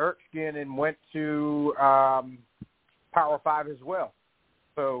left Erskine and went to Power 5 as well.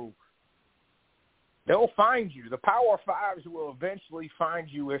 So they'll find you. The Power 5s will eventually find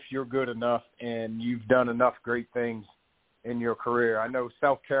you if you're good enough and you've done enough great things in your career. I know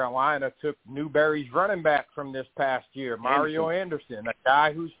South Carolina took Newberry's running back from this past year, Mario Anderson, a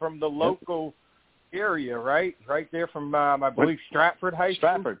guy who's from the local area, right there from, I believe, Stratford High School.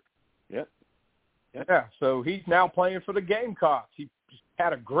 Stratford, yep. Yeah, so he's now playing for the Gamecocks. He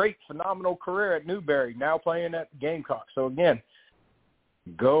had a great, phenomenal career at Newberry, now playing at the Gamecocks. So, again,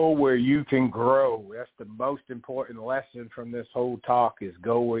 go where you can grow. That's the most important lesson from this whole talk is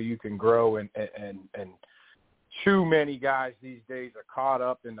go where you can grow. And too many guys these days are caught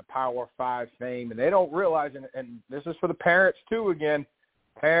up in the Power 5 fame, and they don't realize, and this is for the parents too, again,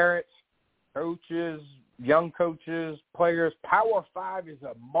 parents, coaches, young coaches, players, Power 5 is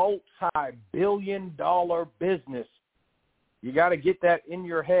a multi-billion-dollar business. You got to get that in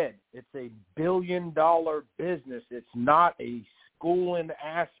your head. It's a billion-dollar business. It's not a schooling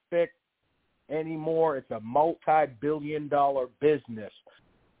aspect anymore. It's a multi-billion-dollar business.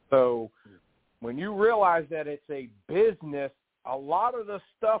 So when you realize that it's a business, a lot of the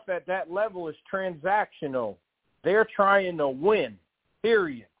stuff at that level is transactional. They're trying to win,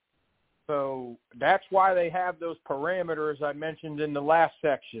 period. So that's why they have those parameters I mentioned in the last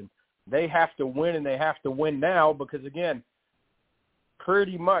section. They have to win, and they have to win now because, again,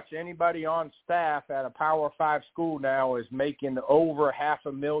 pretty much anybody on staff at a Power 5 school now is making over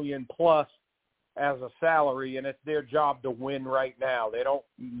 $500,000 plus as a salary, and it's their job to win right now. They don't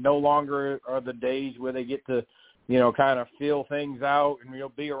no longer are the days where they get to, kind of feel things out and you'll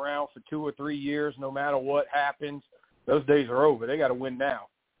be around for 2 or 3 years no matter what happens. Those days are over. They got to win now.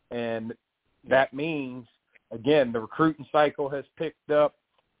 And that means, again, the recruiting cycle has picked up.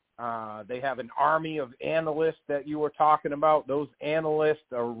 They have an army of analysts that you were talking about. Those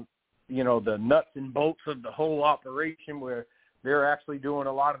analysts are, the nuts and bolts of the whole operation where they're actually doing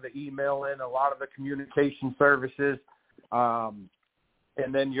a lot of the emailing, a lot of the communication services.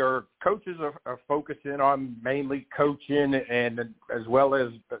 And then your coaches are focusing on mainly coaching and as well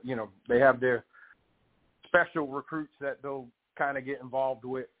as, they have their special recruits that they'll kind of get involved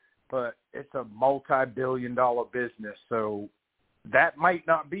with. But it's a multi-billion-dollar business. So that might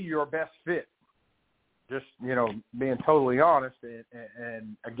not be your best fit, just, being totally honest.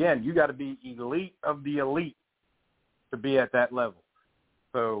 And again, you got to be elite of the elite to be at that level.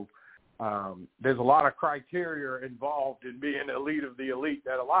 So there's a lot of criteria involved in being elite of the elite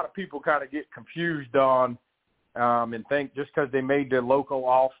that a lot of people kind of get confused on and think just because they made their local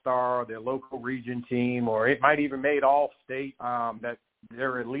all-star or their local region team, or it might even made all-state, that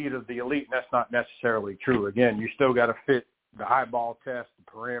they're elite of the elite. And that's not necessarily true. Again, you still got to fit the eyeball test, the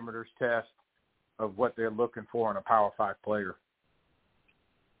parameters test of what they're looking for in a Power 5 player.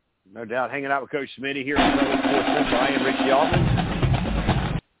 No doubt. Hanging out with Coach Smitty here on Southern Sports Central. I am Richie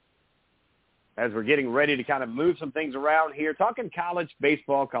Altman. As we're getting ready to kind of move some things around here, talking college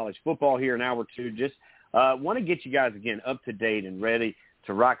baseball, college football here in hour 2. Just want to get you guys, again, up to date and ready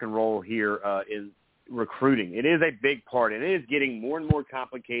to rock and roll here in recruiting. It is a big part, and it is getting more and more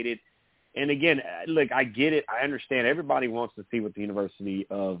complicated. And, again, look, I get it. I understand. Everybody wants to see what the university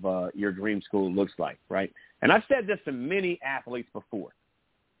of your dream school looks like, right? And I've said this to many athletes before.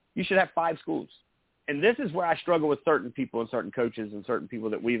 You should have 5 schools. And this is where I struggle with certain people and certain coaches and certain people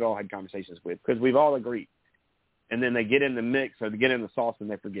that we've all had conversations with because we've all agreed. And then they get in the mix or they get in the sauce and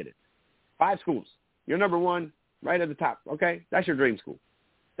they forget it. 5 schools. You're number 1 right at the top, okay? That's your dream school.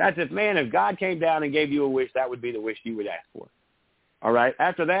 That's if God came down and gave you a wish, that would be the wish you would ask for. All right?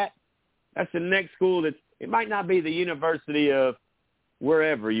 After that, that's the next school it might not be the university of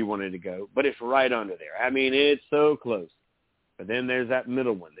wherever you wanted to go, but it's right under there. I mean, it's so close. But then there's that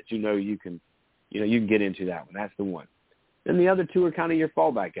middle one that you can get into that one. That's the one. Then the other 2 are kind of your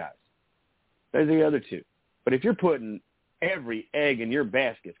fallback guys. There's the other 2. But if you're putting every egg in your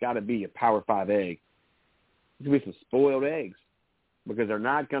basket, it's got to be a Power 5 egg. It's going to be some spoiled eggs because they're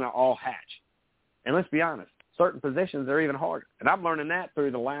not going to all hatch. And let's be honest, certain positions are even harder. And I'm learning that through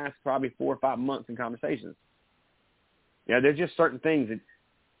the last probably 4 or 5 months in conversations. Yeah, there's just certain things that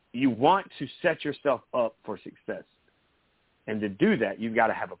you want to set yourself up for success. And to do that, you've got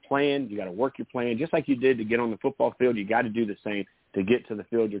to have a plan. You got to work your plan. Just like you did to get on the football field, you got to do the same to get to the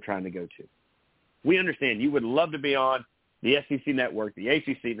field you're trying to go to. We understand you would love to be on the SEC network, the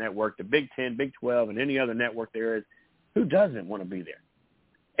ACC network, the Big 10, Big 12, and any other network there is. Who doesn't want to be there?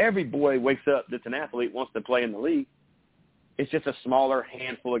 Every boy wakes up that's an athlete wants to play in the league. It's just a smaller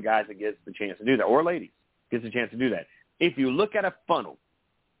handful of guys that gets the chance to do that, or ladies gets the chance to do that. If you look at a funnel,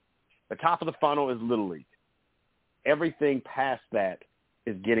 the top of the funnel is Little League. Everything past that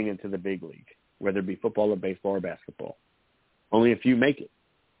is getting into the big league, whether it be football or baseball or basketball. Only a few make it.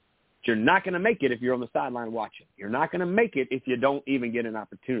 You're not going to make it if you're on the sideline watching. You're not going to make it if you don't even get an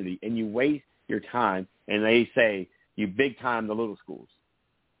opportunity and you waste your time and they say you big time the little schools.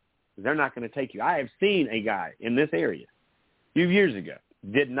 They're not going to take you. I have seen a guy in this area a few years ago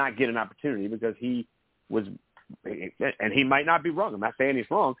did not get an opportunity because he was, and he might not be wrong. I'm not saying he's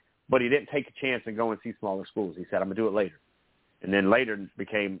wrong, but he didn't take a chance and go and see smaller schools. He said, I'm going to do it later. And then later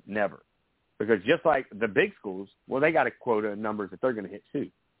became never. Because just like the big schools, well, they got a quota of numbers that they're going to hit too.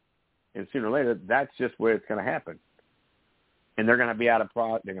 And sooner or later, that's just where it's going to happen. And they're going to be out of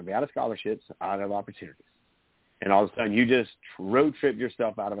scholarships, out of opportunities. And all of a sudden, you just road trip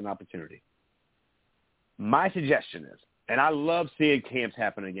yourself out of an opportunity. My suggestion is, And I love seeing camps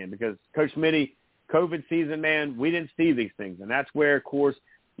happen again because, Coach Smitty, COVID season, man, we didn't see these things. And that's where, of course,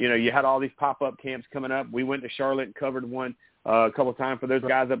 you know, you had all these pop-up camps coming up. We went to Charlotte and covered one a couple of times for those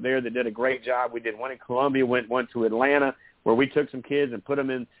guys up there that did a great job. We did one in Columbia, went one to Atlanta, where we took some kids and put them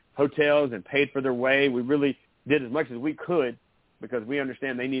in hotels and paid for their way. We really did as much as we could because we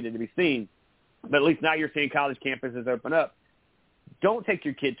understand they needed to be seen. But at least now you're seeing college campuses open up. Don't take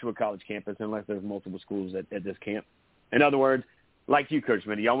your kid to a college campus unless there's multiple schools at this camp. In other words, like you, Coach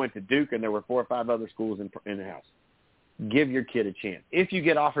Smitty, y'all went to Duke and there were 4 or 5 other schools in the house. Give your kid a chance. If you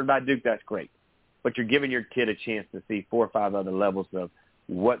get offered by Duke, that's great. But you're giving your kid a chance to see 4 or 5 other levels of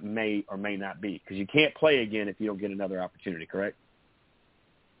what may or may not be. Because you can't play again if you don't get another opportunity, correct?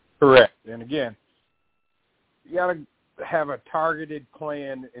 Correct. And again, you got to have a targeted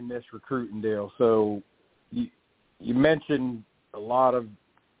plan in this recruiting deal. So you mentioned a lot of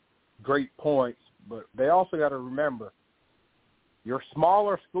great points, but they also got to remember your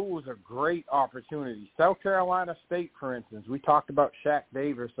smaller schools are great opportunities. South Carolina State, for instance, we talked about Shaq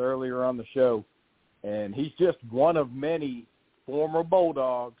Davis earlier on the show, and he's just one of many former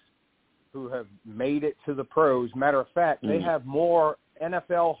Bulldogs who have made it to the pros. Matter of fact, they have more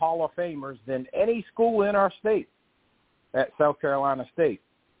NFL Hall of Famers than any school in our state at South Carolina State.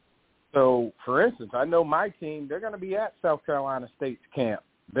 So, for instance, I know my team, they're going to be at South Carolina State's camp.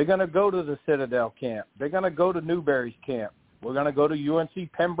 They're going to go to the Citadel camp. They're going to go to Newberry's camp. We're going to go to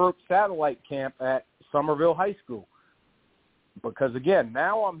UNC Pembroke Satellite Camp at Somerville High School. Because, again,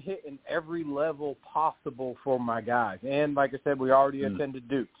 now I'm hitting every level possible for my guys. And, like I said, we already attended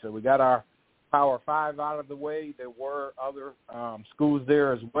Duke. So we got our Power 5 out of the way. There were other schools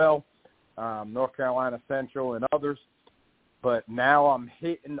there as well, North Carolina Central and others. But now I'm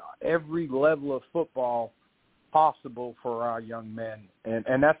hitting every level of football possible for our young men,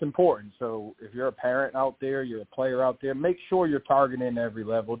 and that's important. So if you're a parent out there, you're a player out there, make sure you're targeting every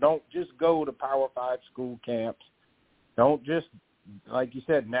level. Don't just go to Power 5 school camps. Don't just, like you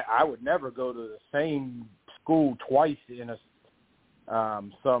said, I would never go to the same school twice in a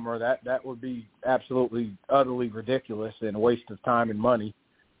summer. That would be absolutely, utterly ridiculous and a waste of time and money.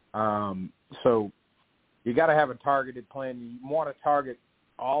 So you got to have a targeted plan. You want to target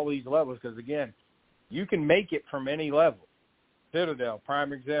all these levels because, again, you can make it from any level. Citadel,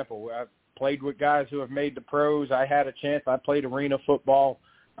 prime example. I've played with guys who have made the pros. I had a chance. I played arena football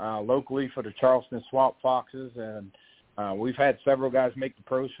locally for the Charleston Swamp Foxes, and we've had several guys make the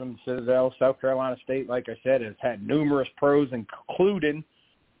pros from Citadel. South Carolina State, like I said, has had numerous pros, including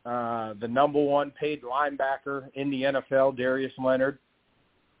the number 1 paid linebacker in the NFL, Darius Leonard.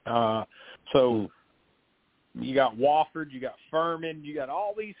 So you got Wofford, you got Furman, you got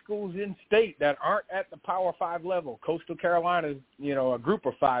all these schools in state that aren't at the Power 5 level. Coastal Carolina's, a group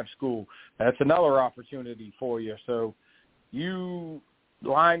of 5 school. That's another opportunity for you. So you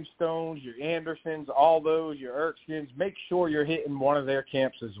Limestones, your Andersons, all those, your Erskines, make sure you're hitting one of their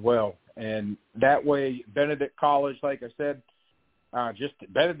camps as well. And that way, Benedict College, like I said,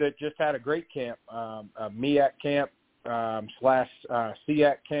 Benedict just had a great camp, a MEAC camp /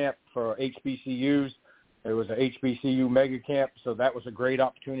 SEAC camp for HBCUs. It was a HBCU mega camp, so that was a great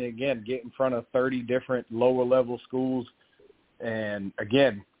opportunity, again, get in front of 30 different lower-level schools. And,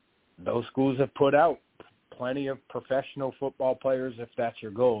 again, those schools have put out plenty of professional football players if that's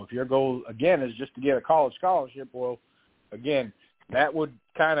your goal. If your goal, again, is just to get a college scholarship, well, again, that would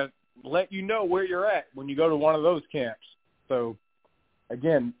kind of let you know where you're at when you go to one of those camps. So,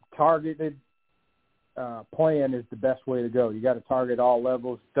 again, targeted plan is the best way to go. You got to target all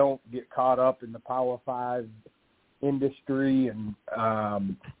levels. Don't get caught up in the Power 5 industry and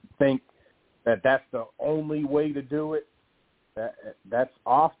think that that's the only way to do it. That's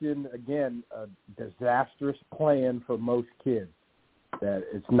often, again, a disastrous plan for most kids. That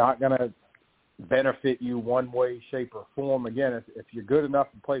it's not going to benefit you one way, shape, or form. Again, if you're good enough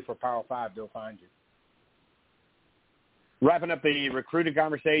to play for Power 5, they'll find you. Wrapping up the recruiting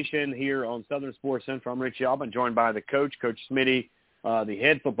conversation here on Southern Sports Central, I'm Richie Altman, joined by the coach, Coach Smitty, the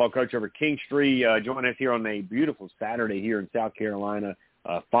head football coach over Kingstree, joining us here on a beautiful Saturday here in South Carolina.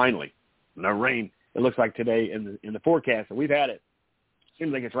 Finally, no rain. It looks like today in the forecast, and we've had it.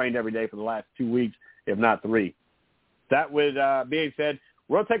 Seems like it's rained every day for the last 2 weeks, if not 3. That with being said,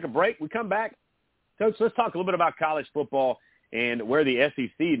 we're going to take a break. We come back. Coach, let's talk a little bit about college football and where the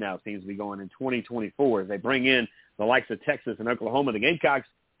SEC now seems to be going in 2024 as they bring in the likes of Texas and Oklahoma. The Gamecocks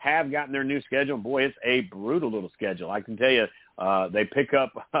have gotten their new schedule, and, boy, it's a brutal little schedule. I can tell you they pick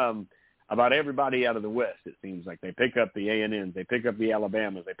up about everybody out of the West, it seems like. They pick up the A&Ms, they pick up the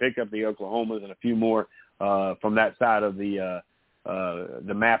Alabamas, they pick up the Oklahomas, and a few more from that side of the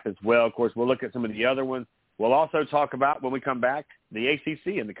map as well. Of course, we'll look at some of the other ones. We'll also talk about, when we come back, the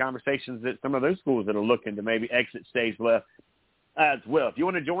ACC and the conversations that some of those schools that are looking to maybe exit stage left as well. If you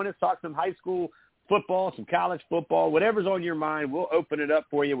want to join us, talk some high school football, some college football, whatever's on your mind, we'll open it up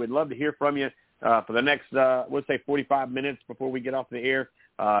for you. We'd love to hear from you for the next, we'll say 45 minutes before we get off the air.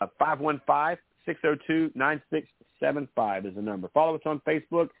 515-602-9675 is the number. Follow us on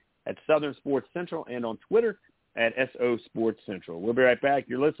Facebook at Southern Sports Central and on Twitter at SO Sports Central. We'll be right back.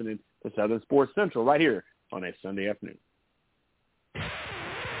 You're listening to Southern Sports Central right here on a Sunday afternoon.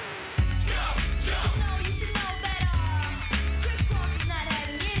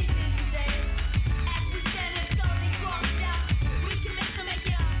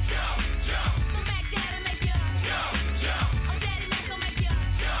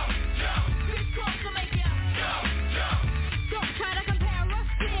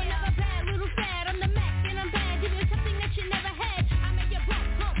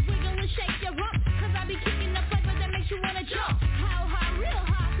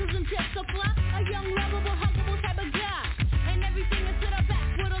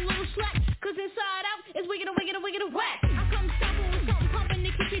 Inside out is wicked whack. I come stomping with something pumping to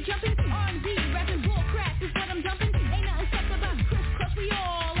keep you jumping. R&B, rapping, bull crap is what I'm dumping. Ain't nothing stuck about crisscross, we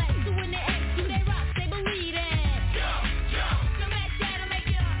all at. So when they ask, do they rock, they believe it. Jump, jump. The Mac Dad'll make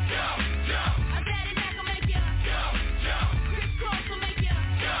you jump, jump. A Daddy Mac will make you jump, jump. Crisscross will make you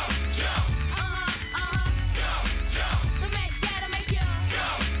jump, jump. Jump, jump. The Mac Dad'll make you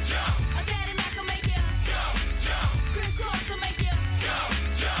jump, jump. A Daddy Mac will make you jump, jump. Crisscross will make you jump,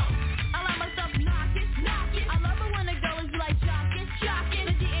 jump. I love it when the girl is like shocking.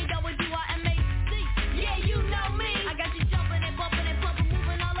 The D-A-W-I-M-A-C. Yeah, you know me. I got you jumping and bumping and pumping,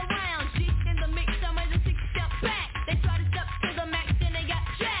 moving all around. G in the mix, I'm ready to 6-step back. They try to step to the max, then they got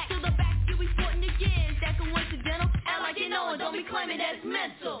jacked. To the back, you be sporting the gears. That coincidental. Act like you know it, don't be claiming that's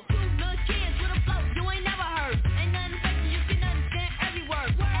mental. Two little kids with a flow you ain't never heard. Ain't nothing fake, you can understand every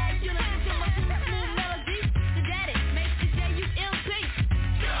word. As you listen to my smooth melody, the daddy makes the J-U-M-P.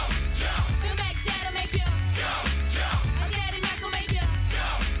 Jump, jump. The Mac Dad'll make you jump, jump. A Daddy Mac will make you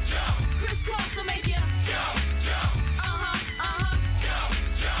jump, jump. Crisscross will make you jump, jump. Jump,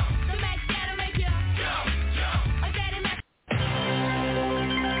 jump. The Mac Dad'll make you jump, jump. A Daddy Mac.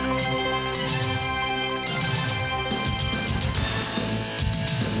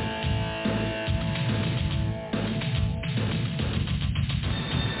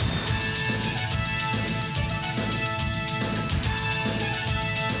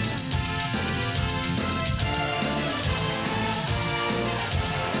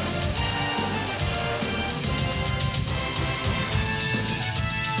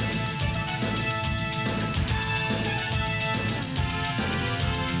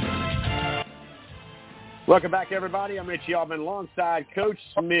 Welcome back, everybody. I'm Richie Altman alongside Coach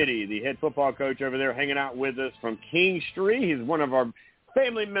Smitty, the head football coach over there, hanging out with us from Kingstree. He's one of our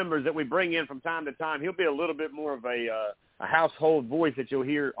family members that we bring in from time to time. He'll be a little bit more of a household voice that you'll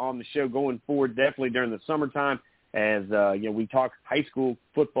hear on the show going forward, definitely during the summertime as we talk high school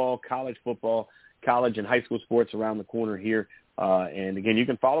football, college and high school sports around the corner here. And, again, you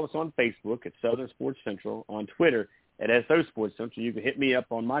can follow us on Facebook at Southern Sports Central, on Twitter at SO Sports Central. You can hit me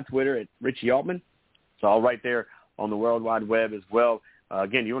up on my Twitter at Richie Altman. It's all right there on the World Wide Web as well.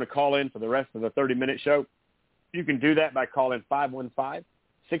 Again, you want to call in for the rest of the 30-minute show, you can do that by calling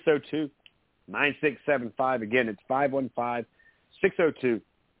 515-602-9675. Again, it's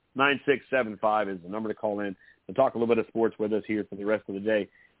 515-602-9675 is the number to call in to talk a little bit of sports with us here for the rest of the day,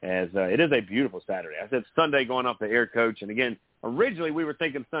 as it is a beautiful Saturday. I said Sunday going off the air, Coach, and, again, originally we were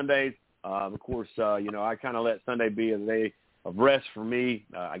thinking Sundays. Of course, I kind of let Sunday be a day of rest for me.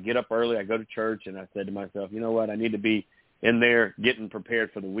 I get up early, I go to church, and I said to myself, you know what, I need to be in there getting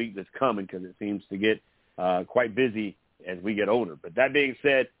prepared for the week that's coming, because it seems to get quite busy as we get older. But that being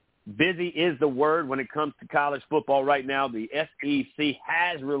said, busy is the word when it comes to college football right now. The SEC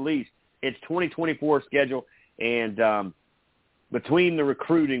has released its 2024 schedule, and between the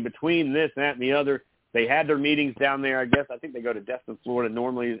recruiting, between this, that, and the other, they had their meetings down there, I guess. I think they go to Destin, Florida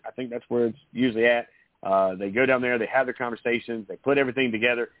normally. I think that's where it's usually at. They go down there, they have their conversations, they put everything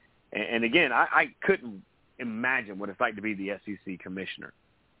together. And again, I couldn't imagine what it's like to be the SEC commissioner,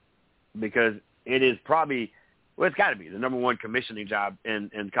 because it is probably, well, it's got to be the number one commissioning job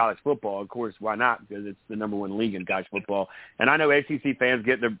in college football. Of course, why not? Because it's the number one league in college football. And I know SEC fans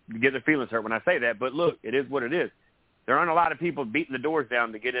get their feelings hurt when I say that, but look, it is what it is. There aren't a lot of people beating the doors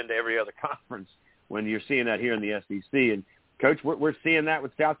down to get into every other conference when you're seeing that here in the SEC. And, Coach, we're seeing that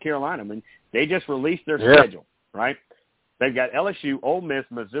with South Carolina. I mean, they just released their schedule, right? They've got LSU, Ole Miss,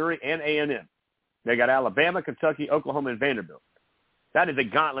 Missouri, and A&M. They got Alabama, Kentucky, Oklahoma, and Vanderbilt. That is a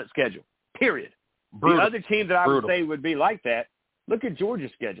gauntlet schedule, period. Brutal. The other team that I would say would be like that, look at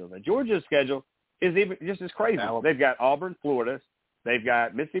Georgia's schedule. Now, Georgia's schedule is even just as crazy. They've got Auburn, Florida. They've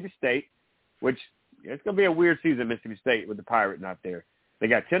got Mississippi State, which it's going to be a weird season, Mississippi State, with the Pirate not there. They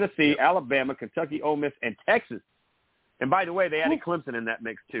got Tennessee, Alabama, Kentucky, Ole Miss, and Texas. And by the way, they added Clemson in that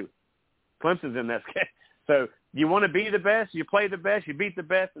mix too. Clemson's in that schedule. So you want to be the best, you play the best, you beat the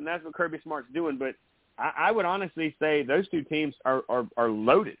best, and that's what Kirby Smart's doing. But I would honestly say those two teams are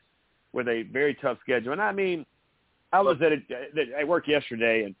loaded with a very tough schedule. And I mean, I was at work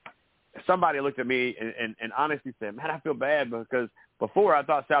yesterday, and somebody looked at me and honestly said, man, I feel bad because before I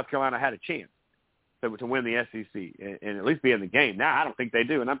thought South Carolina had a chance to win the SEC and at least be in the game. Now I don't think they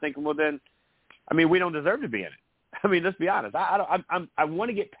do. And I'm thinking, well, then, I mean, we don't deserve to be in it. I mean, let's be honest. I want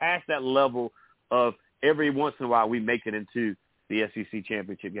to get past that level of every once in a while we make it into the SEC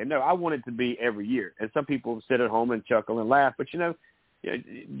championship game. No, I want it to be every year. And some people sit at home and chuckle and laugh. But,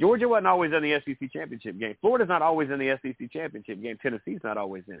 Georgia wasn't always in the SEC championship game. Florida's not always in the SEC championship game. Tennessee's not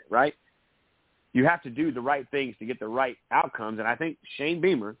always in it, right? You have to do the right things to get the right outcomes. And I think Shane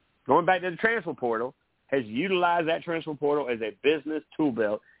Beamer, going back to the transfer portal, has utilized that transfer portal as a business tool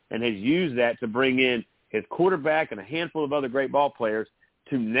belt and has used that to bring in his quarterback and a handful of other great ball players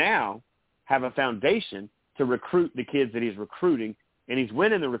to now have a foundation to recruit the kids that he's recruiting, and he's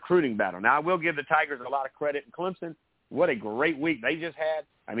winning the recruiting battle. Now, I will give the Tigers a lot of credit in Clemson. What a great week they just had.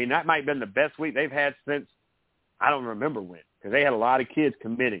 I mean, that might have been the best week they've had since I don't remember when, because they had a lot of kids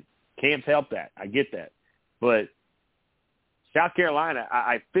committing. Can't help that. I get that. But South Carolina,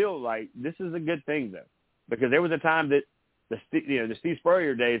 I feel like this is a good thing, though, because there was a time that the Steve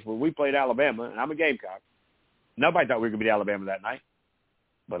Spurrier days when we played Alabama, and I'm a Gamecock. Nobody thought we were going to beat Alabama that night.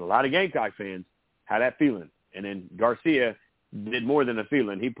 But a lot of Gamecock fans had that feeling. And then Garcia did more than a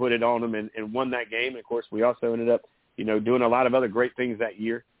feeling. He put it on them and won that game. And, of course, we also ended up, doing a lot of other great things that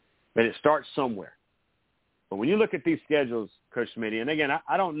year. But it starts somewhere. But when you look at these schedules, Coach Smitty, and, again,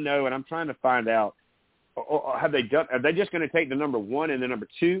 I don't know, and I'm trying to find out, are they just going to take the number 1 and the number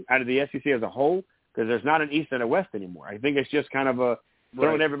 2 out of the SEC as a whole? Because there's not an East and a West anymore. I think it's just kind of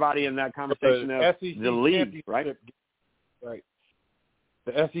throwing everybody in that conversation of the league, right? Right.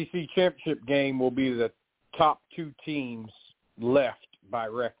 The SEC championship game will be the top 2 teams left by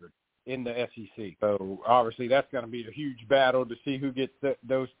record in the SEC. So, obviously, that's going to be a huge battle to see who gets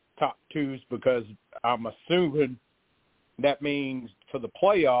those top 2s, because I'm assuming that means for the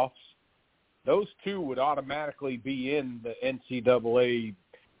playoffs, those 2 would automatically be in the NCAA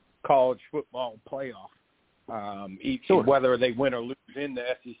college football playoff, whether they win or lose in the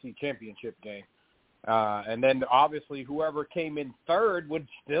SEC championship game. And then, obviously, whoever came in third would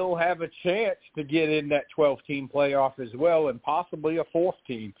still have a chance to get in that 12-team playoff as well, and possibly a 4th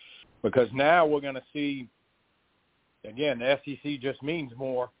team, because now we're going to see, again, the SEC just means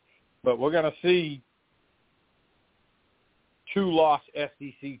more, but we're going to see 2-loss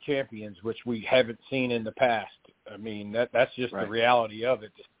SEC champions, which we haven't seen in the past. I mean, that's just the reality of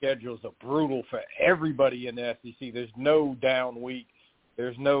it. The schedules are brutal for everybody in the SEC. There's no down week.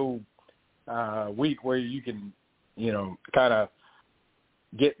 There's no week where you can, kind of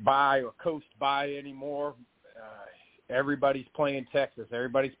get by or coast by anymore. Everybody's playing Texas.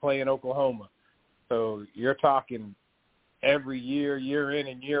 Everybody's playing Oklahoma. So you're talking every year in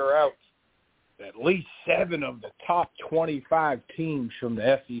and year out, at least 7 of the top 25 teams from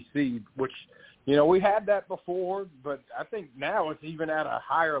the SEC, which, we had that before, but I think now it's even at a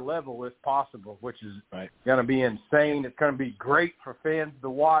higher level if possible, which is going to be insane. It's going to be great for fans to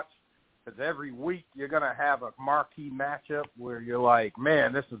watch, because every week you're going to have a marquee matchup where you're like,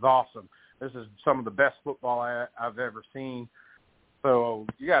 man, this is awesome. This is some of the best football I've ever seen. So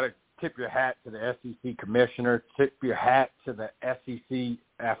you got to tip your hat to the SEC commissioner, tip your hat to the SEC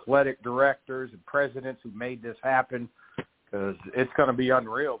athletic directors and presidents who made this happen, because it's going to be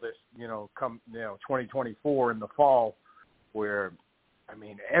unreal this, come 2024 in the fall, where, I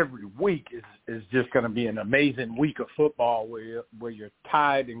mean, every week is just going to be an amazing week of football where you're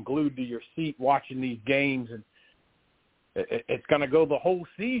tied and glued to your seat watching these games, and it's going to go the whole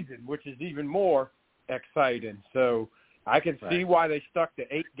season, which is even more exciting. So I can see why they stuck to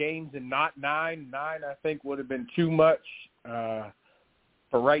 8 games and not 9. 9, I think, would have been too much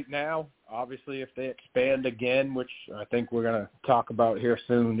for right now. Obviously, if they expand again, which I think we're going to talk about here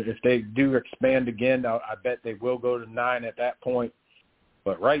soon, if they do expand again, I bet they will go to 9 at that point.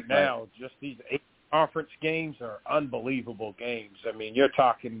 But right now, just these 8 conference games are unbelievable games. I mean, you're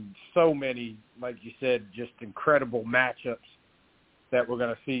talking so many, like you said, just incredible matchups that we're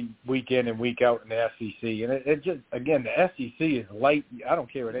going to see week in and week out in the SEC. And it just, again, the SEC is light. I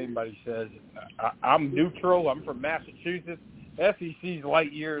don't care what anybody says. I'm neutral. I'm from Massachusetts. SEC's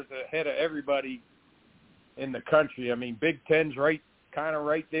light years ahead of everybody in the country. I mean, Big Ten's kind of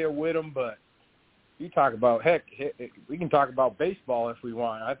right there with them, but you talk about, heck, we can talk about baseball if we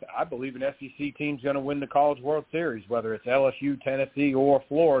want. I believe an SEC team's going to win the College World Series, whether it's LSU, Tennessee, or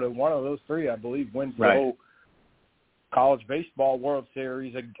Florida. One of those three, I believe, wins the whole College Baseball World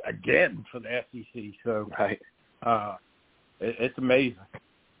Series again for the SEC. So it's amazing.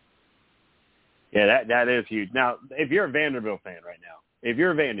 Yeah, that is huge. Now, if you're a Vanderbilt fan right now, if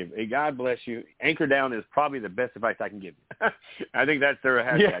you're a Vanderbilt, God bless you. Anchor down is probably the best advice I can give you. I think that's their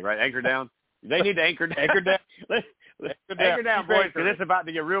hashtag, right? Anchor down. They need to anchor down. Anchor down. Anchor down, boys, because it's about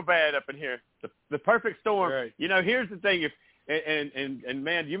to get real bad up in here. The Perfect Storm. Right. You know, here's the thing. And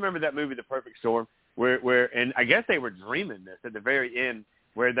man, do you remember that movie, The Perfect Storm, where and I guess they were dreaming this at the very end,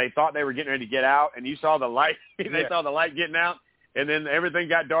 where they thought they were getting ready to get out, and you saw the light. They saw the light getting out, and then everything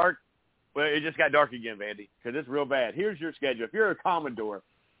got dark. Well, it just got dark again, Vandy, because it's real bad. Here's your schedule. If you're a Commodore,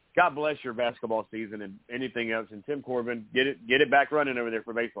 God bless your basketball season and anything else. And Tim Corbin, get it back running over there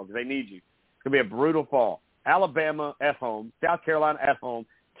for baseball because they need you. It's going to be a brutal fall. Alabama at home, South Carolina at home,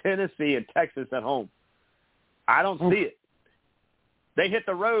 Tennessee and Texas at home. I don't see it. They hit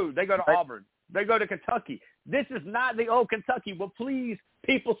the road. They go to Auburn. They go to Kentucky. This is not the old Kentucky. Well, please,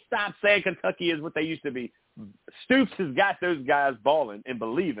 people stop saying Kentucky is what they used to be. Stoops has got those guys balling and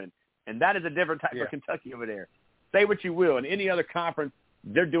believing. And that is a different type of Kentucky over there. Say what you will. In any other conference,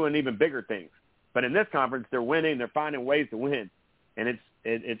 they're doing even bigger things. But in this conference, they're winning. They're finding ways to win. And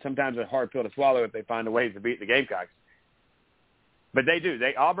it's sometimes a hard pill to swallow if they find a ways to beat the Gamecocks. But they do.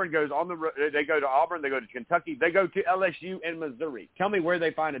 Auburn goes on the road. They go to Auburn. They go to Kentucky. They go to LSU and Missouri. Tell me where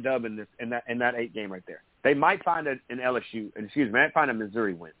they find a dub in that 8-game right there. They might find an LSU. Might find a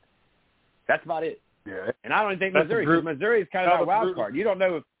Missouri win. That's about it. Yeah. And I don't think Missouri. Because Missouri is kind of a wild card. You don't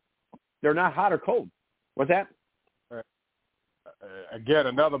know if they're not hot or cold. What's that? Again,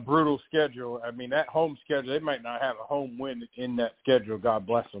 another brutal schedule. I mean, that home schedule, they might not have a home win in that schedule. God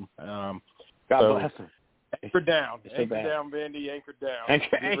bless them. God bless them. Anchor down. Anchor down, Vandy. Anchor down.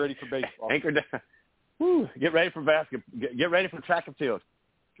 Get ready for baseball. Anchor down. Woo. Get ready for basketball. Get ready for track and field.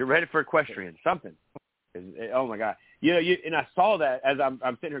 Get ready for equestrian. Something. Oh, my God. And I saw that as I'm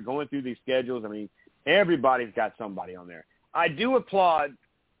sitting here going through these schedules. I mean, everybody's got somebody on there. I do applaud.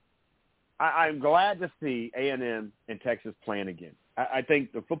 I'm glad to see A&M and Texas playing again. I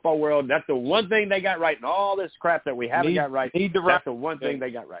think the football world, that's the one thing they got right in all this crap that we haven't got right. That's the one thing they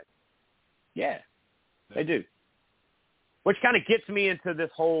got right. Yeah, they do. Which kind of gets me into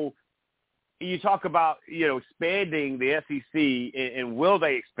this whole, you talk about, expanding the SEC and will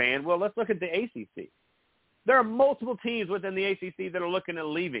they expand? Well, let's look at the ACC. There are multiple teams within the ACC that are looking at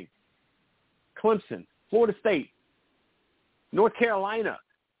leaving. Clemson, Florida State, North Carolina.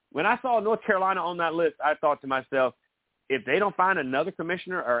 When I saw North Carolina on that list, I thought to myself, if they don't find another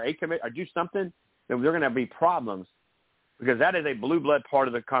commissioner or or do something, then they're going to be problems because that is a blue blood part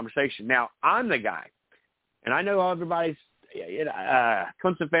of the conversation. Now, I'm the guy, and I know everybody's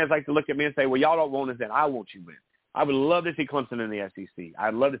Clemson fans like to look at me and say, well, y'all don't want us in. I want you in. I would love to see Clemson in the SEC.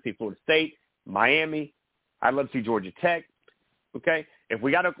 I'd love to see Florida State, Miami. I'd love to see Georgia Tech. Okay? If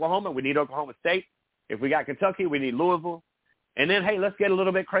we got Oklahoma, we need Oklahoma State. If we got Kentucky, we need Louisville. And then, hey, let's get a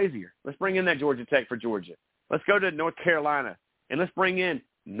little bit crazier. Let's bring in that Georgia Tech for Georgia. Let's go to North Carolina, and let's bring in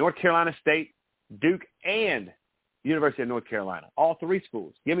North Carolina State, Duke, and University of North Carolina. All three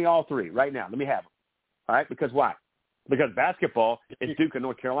schools. Give me all three right now. Let me have them. All right? Because why? Because basketball is Duke and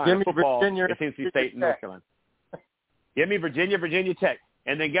North Carolina. Football is NC State and North Carolina. Give me Virginia Tech.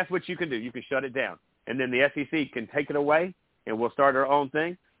 And then guess what you can do? You can shut it down. And then the SEC can take it away, and we'll start our own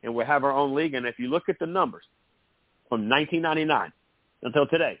thing, and we'll have our own league. And if you look at the numbers, from 1999 until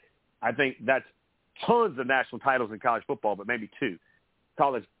today, I think that's tons of national titles in college football, but maybe 2.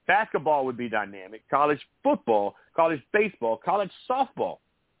 College basketball would be dynamic. College football, college baseball, college softball.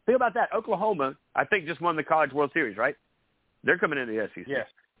 Think about that. Oklahoma, I think, just won the College World Series, right? They're coming into the SEC. Yes.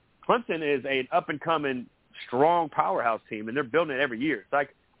 Clemson is an up-and-coming, strong powerhouse team, and they're building it every year. It's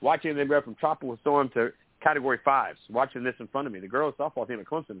like watching them go from Tropical Storm to Category 5s, watching this in front of me. The girls' softball team at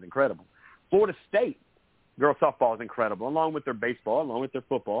Clemson is incredible. Florida State girls' softball is incredible, along with their baseball, along with their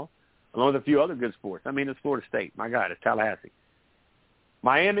football, along with a few other good sports. I mean, it's Florida State. My God, it's Tallahassee.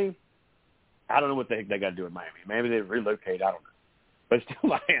 Miami, I don't know what the heck they got to do in Miami. Maybe they relocate. I don't know. But it's still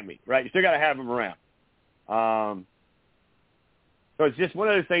Miami, right? You still got to have them around. So it's just one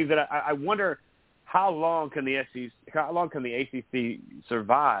of those things that I wonder how long can the ACC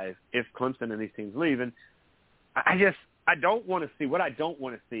survive if Clemson and these teams leave? And I don't want to see. What I don't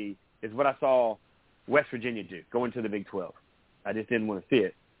want to see is what I saw West Virginia do, going to the Big 12. I just didn't want to see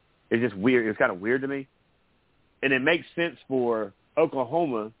it. It's just weird. It's kind of weird to me. And it makes sense for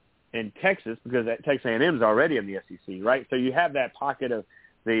Oklahoma in Texas because Texas A&M is already in the SEC, right? So you have that pocket of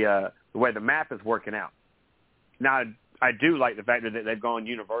the way the map is working out. Now, I do like the fact that they've gone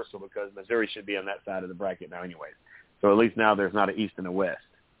universal because Missouri should be on that side of the bracket now anyways. So at least now there's not an East and a West.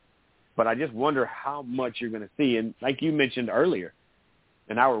 But I just wonder how much you're going to see. And like you mentioned earlier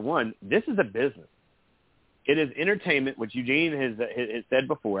in hour one, this is a business. It is entertainment, which Eugene has said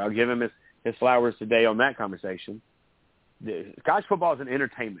before. I'll give him his flowers today on that conversation. College football is an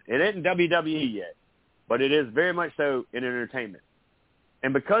entertainment. It isn't WWE yet, but it is very much so an entertainment.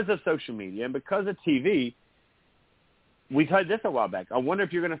 And because of social media and because of TV, we said this a while back. I wonder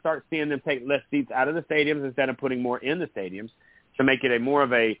if you're going to start seeing them take less seats out of the stadiums instead of putting more in the stadiums to make it a more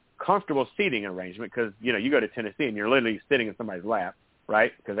of a comfortable seating arrangement because, you go to Tennessee and you're literally sitting in somebody's lap,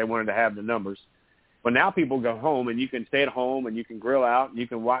 right, because they wanted to have the numbers. But now people go home and you can stay at home and you can grill out and you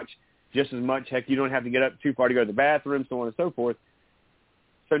can watch just as much. Heck, you don't have to get up too far to go to the bathroom, so on and so forth.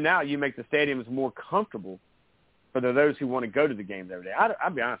 So now you make the stadiums more comfortable for those who want to go to the games every day.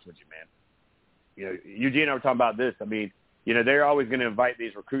 I'll be honest with you, man. Eugene and I were talking about this. I mean, they're always going to invite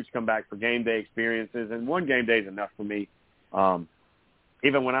these recruits to come back for game day experiences, and one game day is enough for me.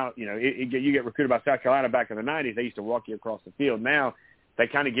 Even when you get recruited by South Carolina back in the 90s, they used to walk you across the field. Now they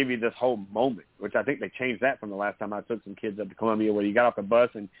kind of give you this whole moment, which I think they changed that from the last time I took some kids up to Columbia, where you got off the bus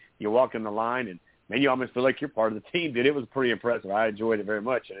and you walk in the line, and man, you almost feel like you're part of the team, dude. It was pretty impressive. I enjoyed it very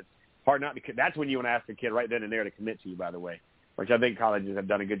much, and it's hard not to. That's when you want to ask the kid right then and there to commit to you, by the way, which I think colleges have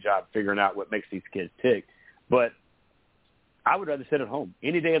done a good job figuring out what makes these kids tick. But I would rather sit at home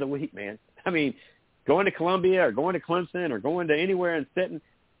any day of the week, man. I mean, going to Columbia or going to Clemson or going to anywhere and sitting,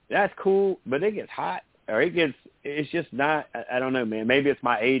 that's cool, but it gets hot or it's just not, I don't know, man. Maybe it's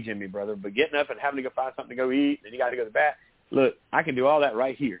my age in me, brother, but getting up and having to go find something to go eat and you got to go to the bat. Look, I can do all that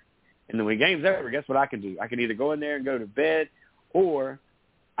right here. And then when the game's over, guess what I can do? I can either go in there and go to bed, or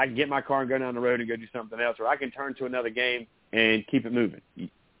I can get my car and go down the road and go do something else, or I can turn to another game and keep it moving.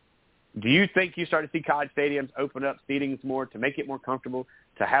 Do you think you start to see college stadiums open up seatings more to make it more comfortable,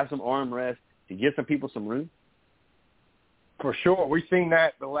 to have some armrests, to give some people some room? For sure. We've seen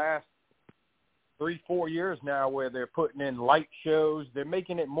that the last 3-4 years now where they're putting in light shows. They're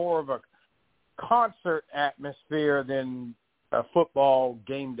making it more of a concert atmosphere than a football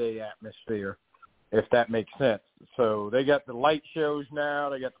game day atmosphere, if that makes sense. So they got the light shows now.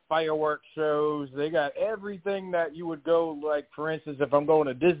 They got the fireworks shows. They got everything that you would go, like, for instance, if I'm going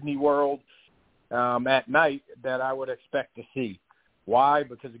to Disney World at night, that I would expect to see. Why?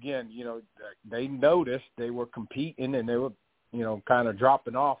 Because, again, they noticed they were competing and they were, kind of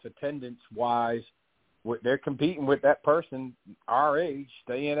dropping off attendance-wise. They're competing with that person our age,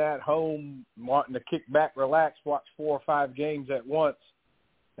 staying at home, wanting to kick back, relax, watch 4 or 5 games at once,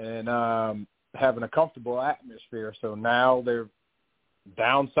 and having a comfortable atmosphere. So now they're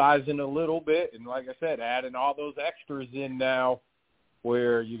downsizing a little bit, and like I said, adding all those extras in now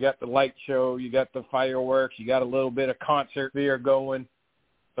where you got the light show, you got the fireworks, you got a little bit of concert beer going.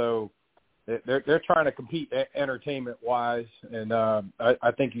 So they're trying to compete entertainment-wise, and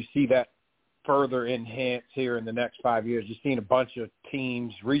I think you see that further enhanced here in the next 5 years. You've seen a bunch of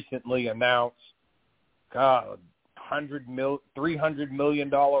teams recently announce, $300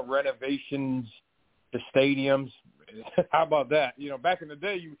 million renovations to stadiums. How about that? Back in the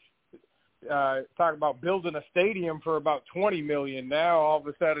day, you talk about building a stadium for about $20 million. Now all of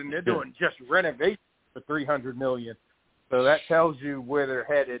a sudden they're doing just renovations for $300 million. So that tells you where they're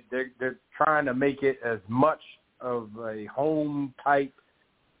headed. They're trying to make it as much of a home type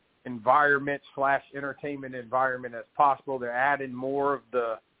environment / entertainment environment as possible. They're adding more of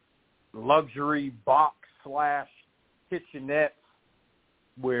the luxury box / kitchenettes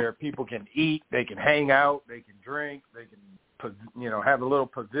where people can eat, they can hang out, they can drink, they can, have a little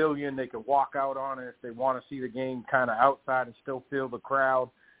pavilion they can walk out on it if they want to see the game kind of outside and still feel the crowd.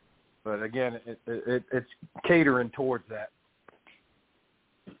 But again, it's catering towards that.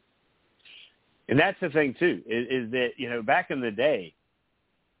 And that's the thing too, is that, back in the day,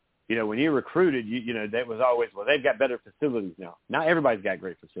 when you recruited, that was always, well, they've got better facilities now. Now everybody's got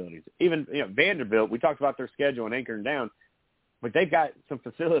great facilities. Even, Vanderbilt, we talked about their schedule and anchoring down, but they've got some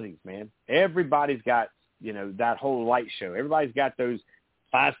facilities, man. Everybody's got, that whole light show. Everybody's got those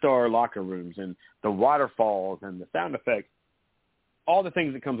 5-star locker rooms and the waterfalls and the sound effects, all the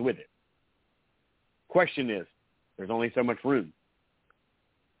things that comes with it. Question is, there's only so much room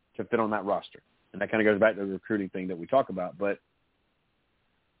to fit on that roster. And that kind of goes back to the recruiting thing that we talk about. But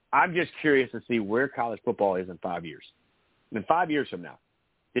I'm just curious to see where college football is in 5 years. In 5 years from now,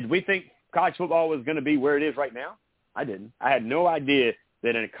 did we think college football was going to be where it is right now? I didn't. I had no idea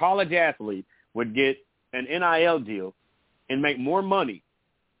that a college athlete would get an NIL deal and make more money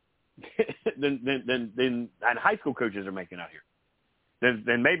than high school coaches are making out here.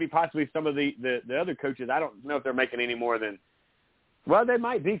 Then maybe possibly some of the other coaches. I don't know if they're making any more than. Well, they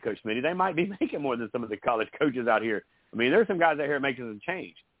might be, Coach Smitty. They might be making more than some of the college coaches out here. I mean, there's some guys out here making some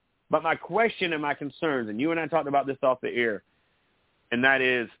change. But my question and my concerns, and you and I talked about this off the air, and that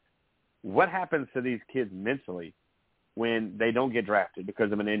is, what happens to these kids mentally when they don't get drafted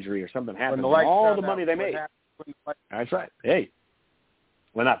because of an injury or something happens? All the money they made. That's right. Hey,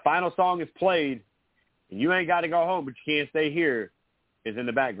 when that final song is played and you ain't got to go home but you can't stay here is in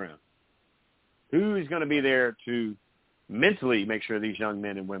the background. Who's going to be there to mentally make sure these young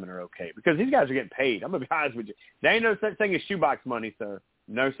men and women are okay? Because these guys are getting paid. I'm going to be honest with you. There ain't no such thing as shoebox money, sir.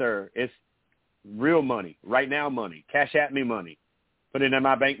 No, sir. It's real money, right now money, cash at me money. Put it in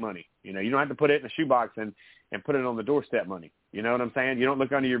my bank money. You know, you don't have to put it in a shoebox and put it on the doorstep money. You know what I'm saying? You don't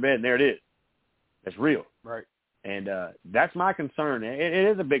look under your bed and there it is. It's real. Right. And that's my concern. It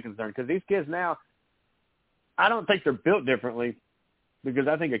is a big concern because these kids now, I don't think they're built differently because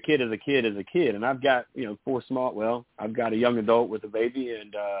I think a kid is a kid is a kid. And I've got, I've got a young adult with a baby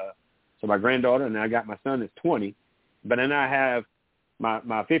and so my granddaughter, and I got my son that's 20. But then I have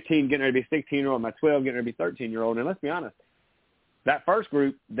my 15 getting ready to be 16-year-old, my 12 getting ready to be 13-year-old. And let's be honest, that first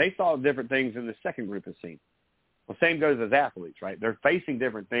group, they saw different things than the second group has seen. Well, same goes as athletes, right? They're facing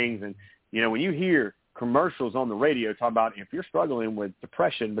different things. And, when you hear commercials on the radio talk about if you're struggling with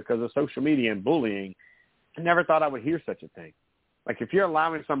depression because of social media and bullying, I never thought I would hear such a thing. Like if you're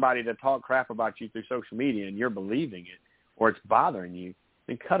allowing somebody to talk crap about you through social media and you're believing it or it's bothering you,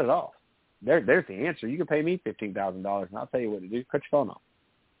 then cut it off. There's the answer. You can pay me $15,000 and I'll tell you what to do. Cut your phone off.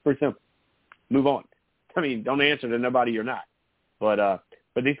 Pretty simple. Move on. I mean, don't answer to nobody you're not. But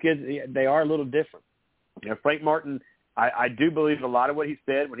these kids, they are a little different. Frank Martin, I do believe a lot of what he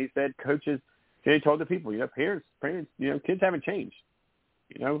said when he said coaches, he told the people, parents, kids haven't changed.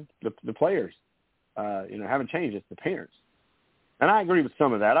 The players, haven't changed. It's the parents. And I agree with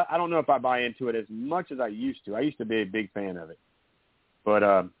some of that. I don't know if I buy into it as much as I used to. I used to be a big fan of it.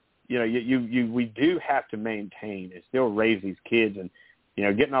 But, we do have to maintain and still raise these kids. And,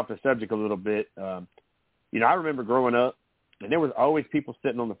 getting off the subject a little bit, I remember growing up, and there was always people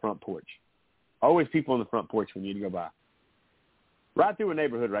sitting on the front porch. Always people on the front porch when you'd go by. Right through a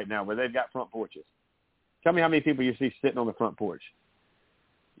neighborhood right now where they've got front porches. Tell me how many people you see sitting on the front porch.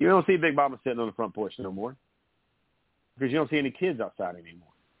 You don't see Big Mama sitting on the front porch no more because you don't see any kids outside anymore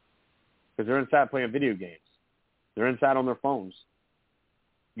because they're inside playing video games. They're inside on their phones.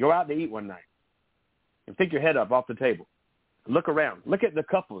 Go out to eat one night and pick your head up off the table. Look around. Look at the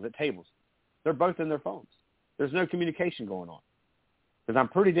couples at tables. They're both in their phones. There's no communication going on because I'm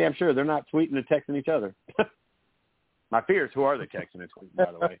pretty damn sure they're not tweeting and texting each other. My fear is who are they texting and tweeting,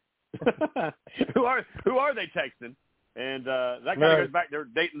 by the way? who are they texting? And that kind of goes back to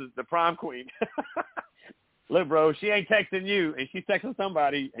dating the prom queen. Look, bro, she ain't texting you, and she's texting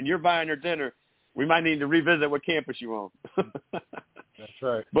somebody, and you're buying her dinner. We might need to revisit what campus you're on. That's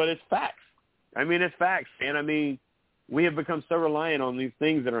right. But it's facts. I mean, it's facts. And, I mean, we have become so reliant on these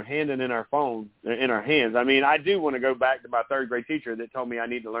things that are handed in our phone, in our hands. I mean, I do want to go back to my third-grade teacher that told me I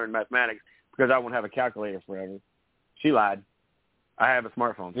need to learn mathematics because I won't have a calculator forever. She lied. I have a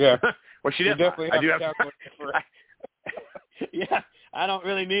smartphone. Yeah. Well, she didn't. Definitely I do have a calculator. Yeah. I don't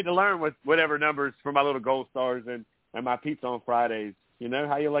really need to learn with whatever numbers for my little gold stars and my pizza on Fridays.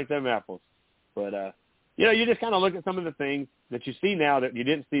 How you like them apples. But, you just kind of look at some of the things that you see now that you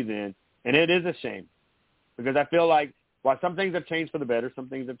didn't see then, and it is a shame because I feel like while some things have changed for the better, some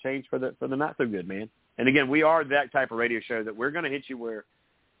things have changed for the not so good, man. And, again, we are that type of radio show that we're going to hit you where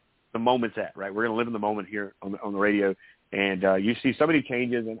the moment's at, right? We're going to live in the moment here on the radio, and you see so many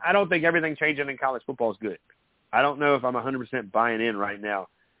changes, and I don't think everything changing in college football is good. I don't know if I'm 100% buying in right now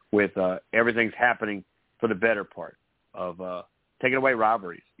with everything's happening for the better part of taking away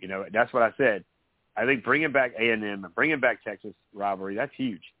rivalries. That's what I said. I think bringing back A&M and bringing back Texas rivalry, that's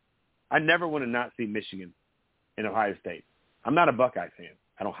huge. I never want to not see Michigan and Ohio State. I'm not a Buckeye fan.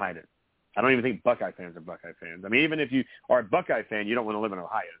 I don't hide it. I don't even think Buckeye fans are Buckeye fans. I mean, even if you are a Buckeye fan, you don't want to live in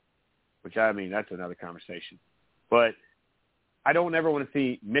Ohio, which, I mean, that's another conversation. But I don't ever want to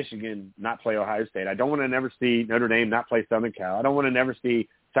see Michigan not play Ohio State. I don't want to never see Notre Dame not play Southern Cal. I don't want to never see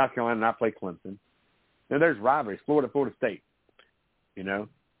South Carolina not play Clemson. There's rivalries, Florida State.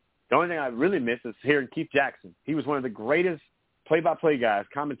 The only thing I really miss is hearing Keith Jackson. He was one of the greatest play-by-play guys,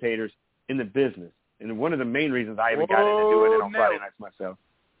 commentators in the business, and one of the main reasons I even got into doing it on Friday nights myself.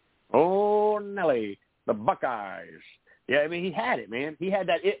 Oh, Nelly, the Buckeyes. Yeah, I mean, he had it, man. He had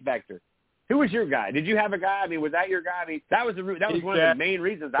that it factor. Who was your guy? Did you have a guy? I mean, was that your guy? I mean, that was one of the main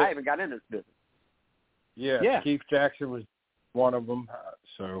reasons I even got into this business. Yeah, Keith Jackson was one of them.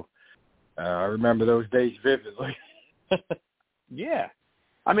 So I remember those days vividly. Yeah.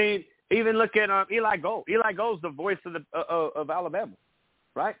 I mean, even look at Eli Gold. Eli Gold's the voice of Alabama,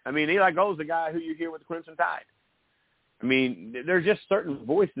 right? I mean, Eli Gold's the guy who you hear with the Crimson Tide. I mean, there's just certain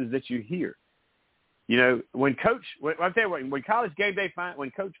voices that you hear. You know, when Coach, I'll tell you what, when College Game Day,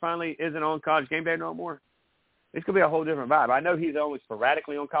 when Coach finally isn't on College Game Day no more, it's going to be a whole different vibe. I know he's only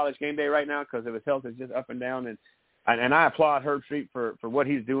sporadically on College Game Day right now because of his health is just up and down. And I applaud Herb Street for what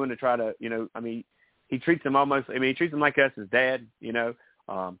he's doing to try to, you know, I mean, he treats him he treats him like us as dad, you know.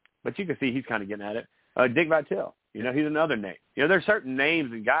 But you can see he's kind of getting at it. Dick Vitale, you know, he's another name. You know, there's certain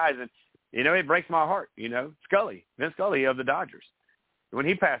names and guys, and, you know, it breaks my heart, you know. Vince Scully of the Dodgers, when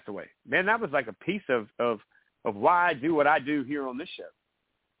he passed away. Man, that was like a piece of why I do what I do here on this show.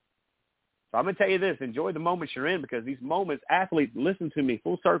 So I'm going to tell you this, enjoy the moments you're in, because these moments, athletes, listen to me,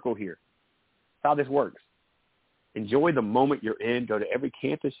 full circle here. That's how this works. Enjoy the moment you're in. Go to every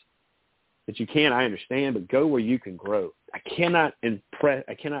campus that you can, I understand, but go where you can grow. I cannot press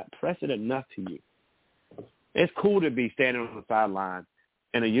it enough to you. It's cool to be standing on the sideline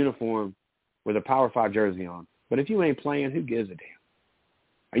in a uniform with a Power 5 jersey on, but if you ain't playing, who gives a damn?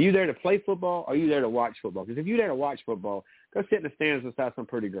 Are you there to play football, or are you there to watch football? Because if you're there to watch football, go sit in the stands beside some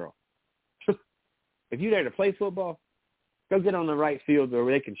pretty girl. If you're there to play football, go get on the right field where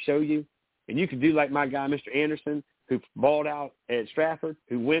they can show you, and you can do like my guy, Mr. Anderson, who balled out at Stratford,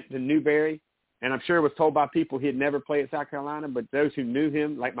 who went to Newberry, and I'm sure was told by people he'd never play at South Carolina, but those who knew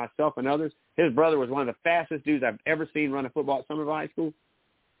him, like myself and others, his brother was one of the fastest dudes I've ever seen run a football at Somerville High School.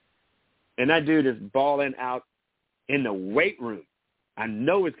 And that dude is balling out in the weight room. I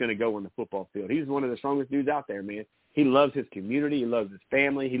know it's going to go on the football field. He's one of the strongest dudes out there, man. He loves his community. He loves his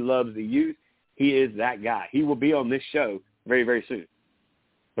family. He loves the youth. He is that guy. He will be on this show very, very soon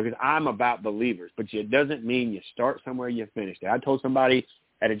because I'm about believers. But it doesn't mean you start somewhere, you finish there. I told somebody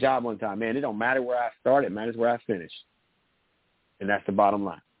at a job one time, man, it don't matter where I start. It matters where I finish. And that's the bottom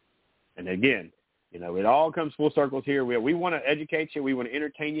line. And, again, you know, it all comes full circles here. We want to educate you. We want to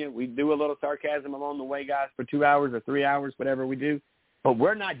entertain you. We do a little sarcasm along the way, guys, for 2 hours or 3 hours, whatever we do. But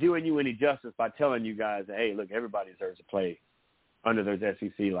we're not doing you any justice by telling you guys that, hey, look, everybody deserves to play under those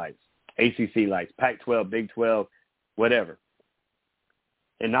SEC lights, ACC lights, Pac-12, Big 12, whatever.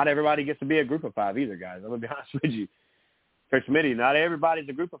 And not everybody gets to be a group of five either, guys. I'm going to be honest with you. Coach Smitty, not everybody's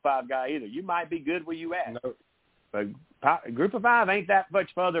a group of five guy either. You might be good where you at. No. But a group of five ain't that much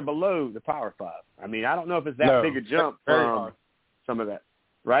further below the Power Five. I mean, I don't know if it's that big a jump from some of that,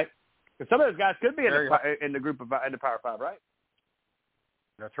 right? Because some of those guys could be in the group of in the Power Five, right?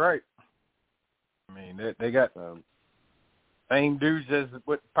 That's right. I mean, they got same dudes as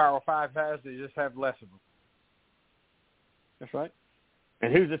what Power 5 has. They just have less of them. That's right.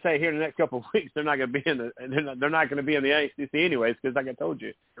 And who's to say here in the next couple of weeks they're not going to be they're not going to be in the ACC anyways? Because like I told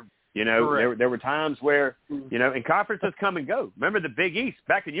you, you know, there were times where you know, and conferences come and go. Remember the Big East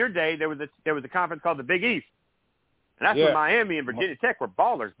back in your day? There was a conference called the Big East, and that's when Miami and Virginia Tech were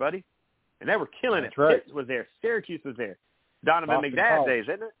ballers, buddy, and they were killing it. Right. Pitt was there, Syracuse was there. Donovan McNabb days,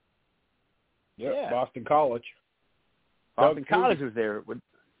 isn't it? Yep. Yeah, Boston College. Boston College was there.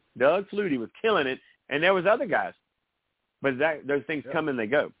 Doug Flutie was killing it, and there was other guys. But those things come and they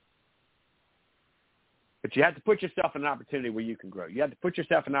go. But you have to put yourself in an opportunity where you can grow. You have to put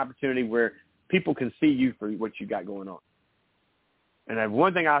yourself in an opportunity where people can see you for what you got going on. And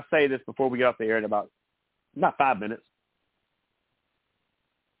one thing I'll say this before we get off the air in about 5 minutes.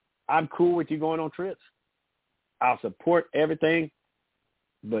 I'm cool with you going on trips. I'll support everything,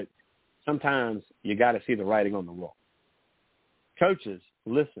 but sometimes you got to see the writing on the wall. Coaches,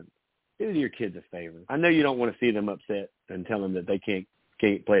 listen, do your kids a favor. I know you don't want to see them upset and tell them that they can't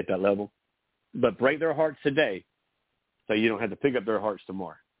play at that level, but break their hearts today so you don't have to pick up their hearts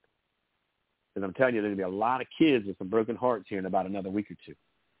tomorrow. Because I'm telling you, there's going to be a lot of kids with some broken hearts here in about another week or two.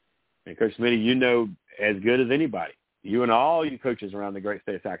 And Coach Smitty, you know as good as anybody, you and all you coaches around the great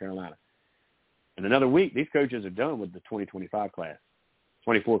state of South Carolina. In another week, these coaches are done with the 2025 class,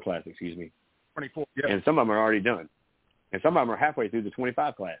 24 class, excuse me. 24, yeah. And some of them are already done. And some of them are halfway through the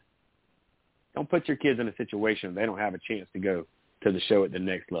 25 class. Don't put your kids in a situation they don't have a chance to go to the show at the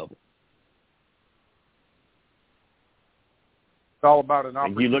next level. It's all about an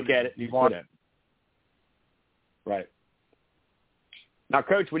opportunity. And you look at it, you put it. Right. Now,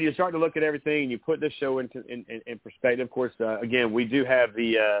 Coach, when you start to look at everything and you put this show in perspective, of course, again, we do have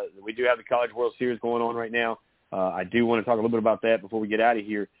the College World Series going on right now. I do want to talk a little bit about that before we get out of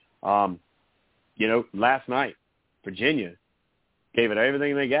here. You know, last night, Virginia gave it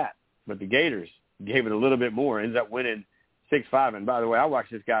everything they got, but the Gators gave it a little bit more, ends up winning 6-5. And by the way, I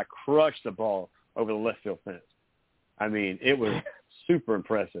watched this guy crush the ball over the left field fence. I mean, it was super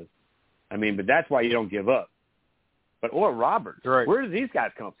impressive. I mean, but that's why you don't give up. But Oral Roberts, right. Where do these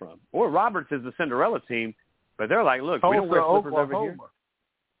guys come from? Oral Roberts is the Cinderella team, but they're like, look, we don't wear slippers over here.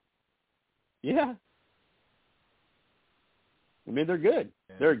 Yeah. I mean, they're good.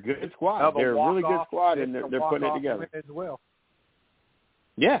 They're a good squad. They're a really good squad, and they're putting it together. As well.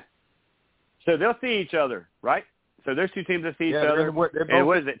 Yeah. So they'll see each other, right? So there's two teams that see each other. And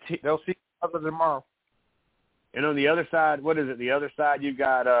what is it? They'll see each other tomorrow. And on the other side, what is it? The other side, you've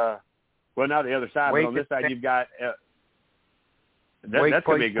got well, not the other side, but on this side, you've got that's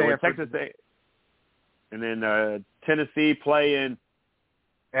going to be a good one. Texas State. And then Tennessee playing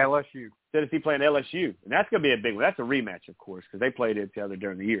LSU. Tennessee playing LSU. And that's going to be a big one. That's a rematch, of course, because they played each other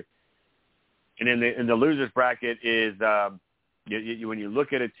during the year. And then in the losers bracket is when you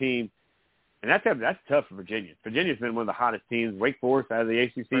look at a team, and that's tough for Virginia. Virginia's been one of the hottest teams. Wake Forest out of the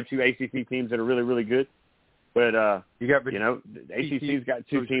ACC, two ACC teams that are really, really good. But, the ACC's got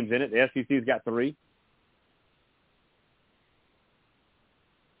two teams in it. The SEC's got three.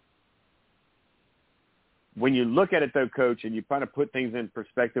 When you look at it, though, Coach, and you kind of put things in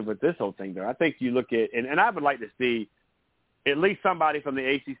perspective with this whole thing, though, I think you look at – and I would like to see at least somebody from the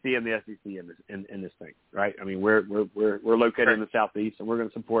ACC and the SEC in this thing, right? I mean, we're located in the Southeast, and we're going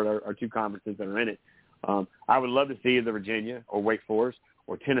to support our two conferences that are in it. I would love to see either Virginia or Wake Forest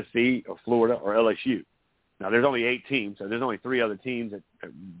or Tennessee or Florida or LSU. Now, there's only 8 teams, so there's only 3 other teams that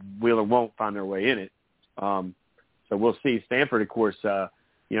will or won't find their way in it. So we'll see. Stanford, of course, my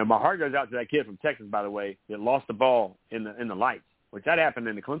heart goes out to that kid from Texas, by the way, that lost the ball in the lights, which that happened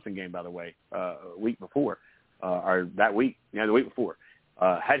in the Clemson game, by the way, a week before, or that week, the week before.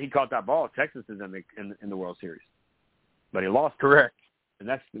 Had he caught that ball, Texas is in the World Series, but he lost. Correct. And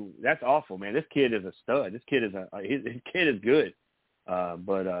that's awful, man. This kid is a stud. This kid is good.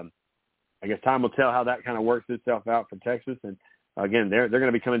 But I guess time will tell how that kind of works itself out for Texas. And again, they're going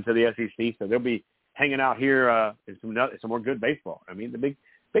to be coming to the SEC, so they'll be hanging out here in some more good baseball. I mean, the Big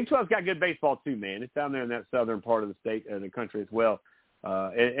 12's got good baseball too, man. It's down there in that southern part of the state, the country as well.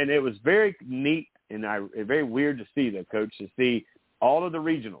 And it was very neat and very weird to see, though, Coach, to see all of the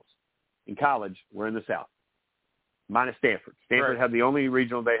regionals in college were in the South, minus Stanford. Stanford had the only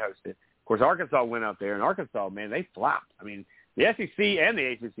regional they hosted. Of course, Arkansas went out there, and Arkansas, man, they flopped. I mean, the SEC and the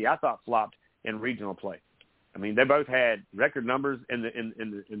ACC, I thought, flopped in regional play. I mean, they both had record numbers in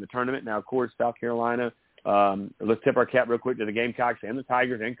the tournament. Now, of course, South Carolina. Let's tip our cap real quick to the Gamecocks and the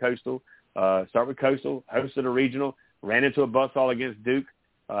Tigers and Coastal. Start with Coastal, hosted a regional, ran into a buzzsaw against Duke.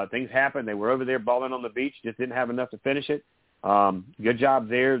 Things happened. They were over there balling on the beach, just didn't have enough to finish it. Good job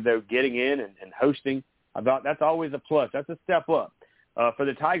there, though, getting in and hosting. I thought that's always a plus. That's a step up for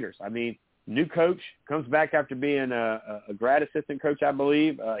the Tigers. I mean, new coach comes back after being a grad assistant coach, I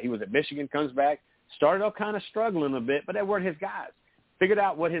believe. He was at Michigan, comes back. Started off kind of struggling a bit, but they weren't his guys. Figured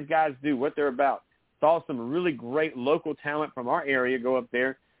out what his guys do, what they're about. Saw some really great local talent from our area go up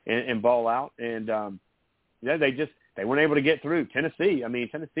there and ball out. And, they weren't able to get through. Tennessee, I mean,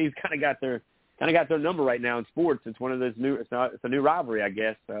 Tennessee's kind of got their number right now in sports. It's one of those it's a new rivalry, I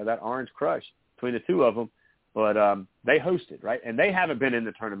guess, that Orange Crush between the two of them. But they hosted, right? And they haven't been in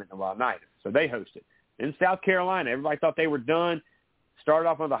the tournament in a while neither. So they hosted. In South Carolina, everybody thought they were done. Started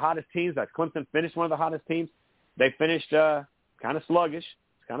off one of the hottest teams. That's Clemson finished one of the hottest teams. They finished kind of sluggish,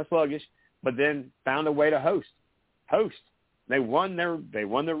 but then found a way to host. They won their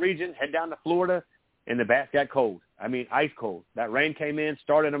region, head down to Florida, and the bats got cold. I mean, ice cold. That rain came in,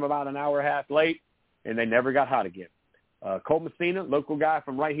 started them about an hour and a half late, and they never got hot again. Cole Messina, local guy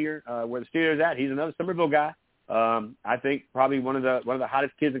from right here where the studio's at. He's another Somerville guy. I think probably one of the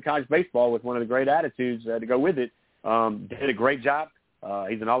hottest kids in college baseball with one of the great attitudes to go with it. Did a great job.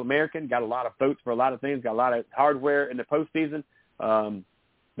 He's an All-American, got a lot of votes for a lot of things, got a lot of hardware in the postseason.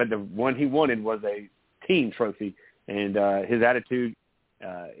 But the one he wanted was a team trophy, and his attitude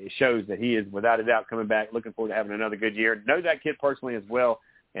it shows that he is, without a doubt, coming back, looking forward to having another good year. Know that kid personally as well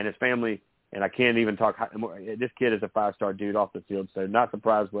and his family, and I can't even talk more. This kid is a 5-star dude off the field, so not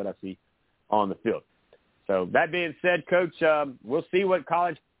surprised what I see on the field. So that being said, Coach, we'll see what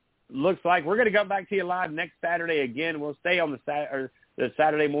college looks like. We're going to go back to you live next Saturday again. We'll stay on the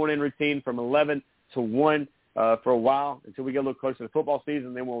Saturday morning routine from 11 to 1 for a while until we get a little closer to the football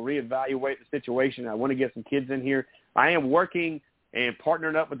season. Then we'll reevaluate the situation. I want to get some kids in here. I am working and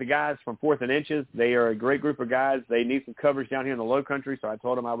partnering up with the guys from 4th and Inches. They are a great group of guys. They need some coverage down here in the Low Country, so I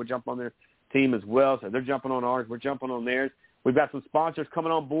told them I would jump on their team as well. So they're jumping on ours. We're jumping on theirs. We've got some sponsors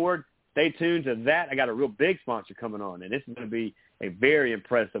coming on board. Stay tuned to that. I got a real big sponsor coming on, and this is going to be a very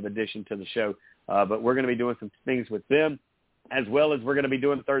impressive addition to the show. But we're going to be doing some things with them, as well as we're going to be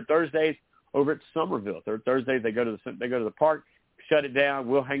doing Third Thursdays over at Somerville. Third Thursdays they go to the park, shut it down.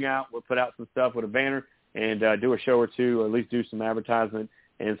 We'll hang out. We'll put out some stuff with a banner and do a show or two, or at least do some advertisement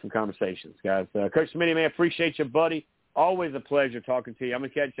and some conversations, guys. Coach Smitty, man, appreciate you, buddy. Always a pleasure talking to you. I'm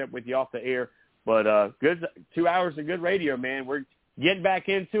going to catch up with you off the air. But good 2 hours of good radio, man. We're getting back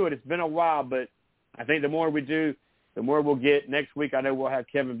into it. It's been a while, but I think the more we do, the more we'll get. Next week, I know we'll have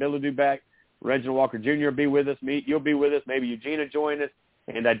Kevin Bilodeau back. Reginald Walker Jr. will be with us. You'll be with us. Maybe Eugene will join us.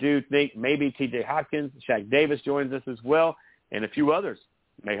 And I do think maybe T.J. Hopkins, Shaq Davis joins us as well, and a few others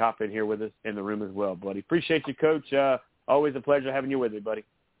may hop in here with us in the room as well, buddy. Appreciate you, Coach. Always a pleasure having you with me, buddy.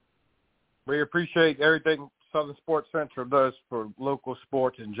 We appreciate everything Southern Sports Central does for local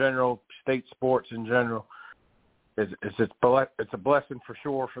sports in general, state sports in general. It's a blessing for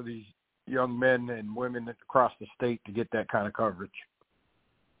sure for these young men and women across the state to get that kind of coverage.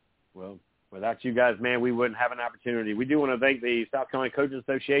 Well, without you guys, man, we wouldn't have an opportunity. We do want to thank the South Carolina Coaches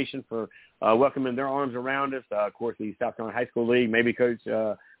Association for welcoming their arms around us. Of course, the South Carolina High School League. Maybe, Coach,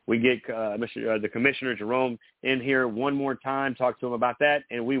 we get the Commissioner, Jerome, in here one more time, talk to him about that,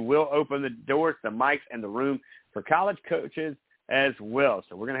 and we will open the doors, the mics, and the room for college coaches as well.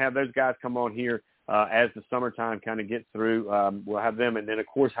 So we're going to have those guys come on here as the summertime kind of gets through. We'll have them, and then, of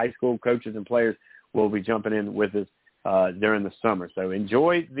course, high school coaches and players will be jumping in with us during the summer. So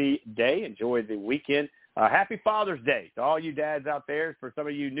enjoy the day, enjoy the weekend. Happy Father's Day to all you dads out there. For some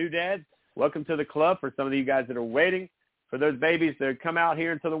of you new dads, welcome to the club. For some of you guys that are waiting for those babies to come out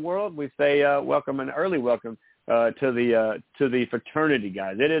here into the world, we say welcome, an early welcome to the fraternity,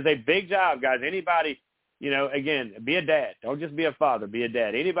 guys. It is a big job, guys. Anybody, again, be a dad. Don't just be a father. Be a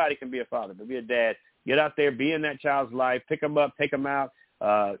dad. Anybody can be a father, but be a dad. Get out there, be in that child's life, pick them up, take them out.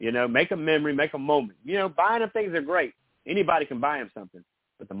 Make a memory, make a moment. Buying them things are great. Anybody can buy them something.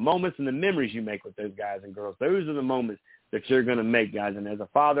 But the moments and the memories you make with those guys and girls, those are the moments that you're going to make, guys. And as a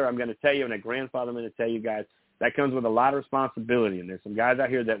father, I'm going to tell you, and a grandfather, I'm going to tell you guys, that comes with a lot of responsibility. And there's some guys out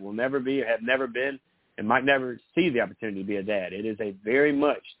here that will never be, have never been, and might never see the opportunity to be a dad. It is a very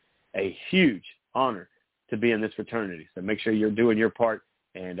much a huge honor to be in this fraternity. So make sure you're doing your part,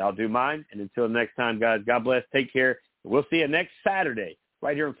 and I'll do mine. And until next time, guys, God bless. Take care. We'll see you next Saturday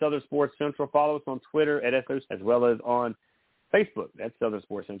right here on Southern Sports Central. Follow us on Twitter at SOS as well as on Facebook. That's Southern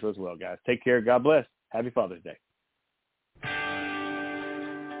Sports Central as well, guys. Take care. God bless. Happy Father's Day.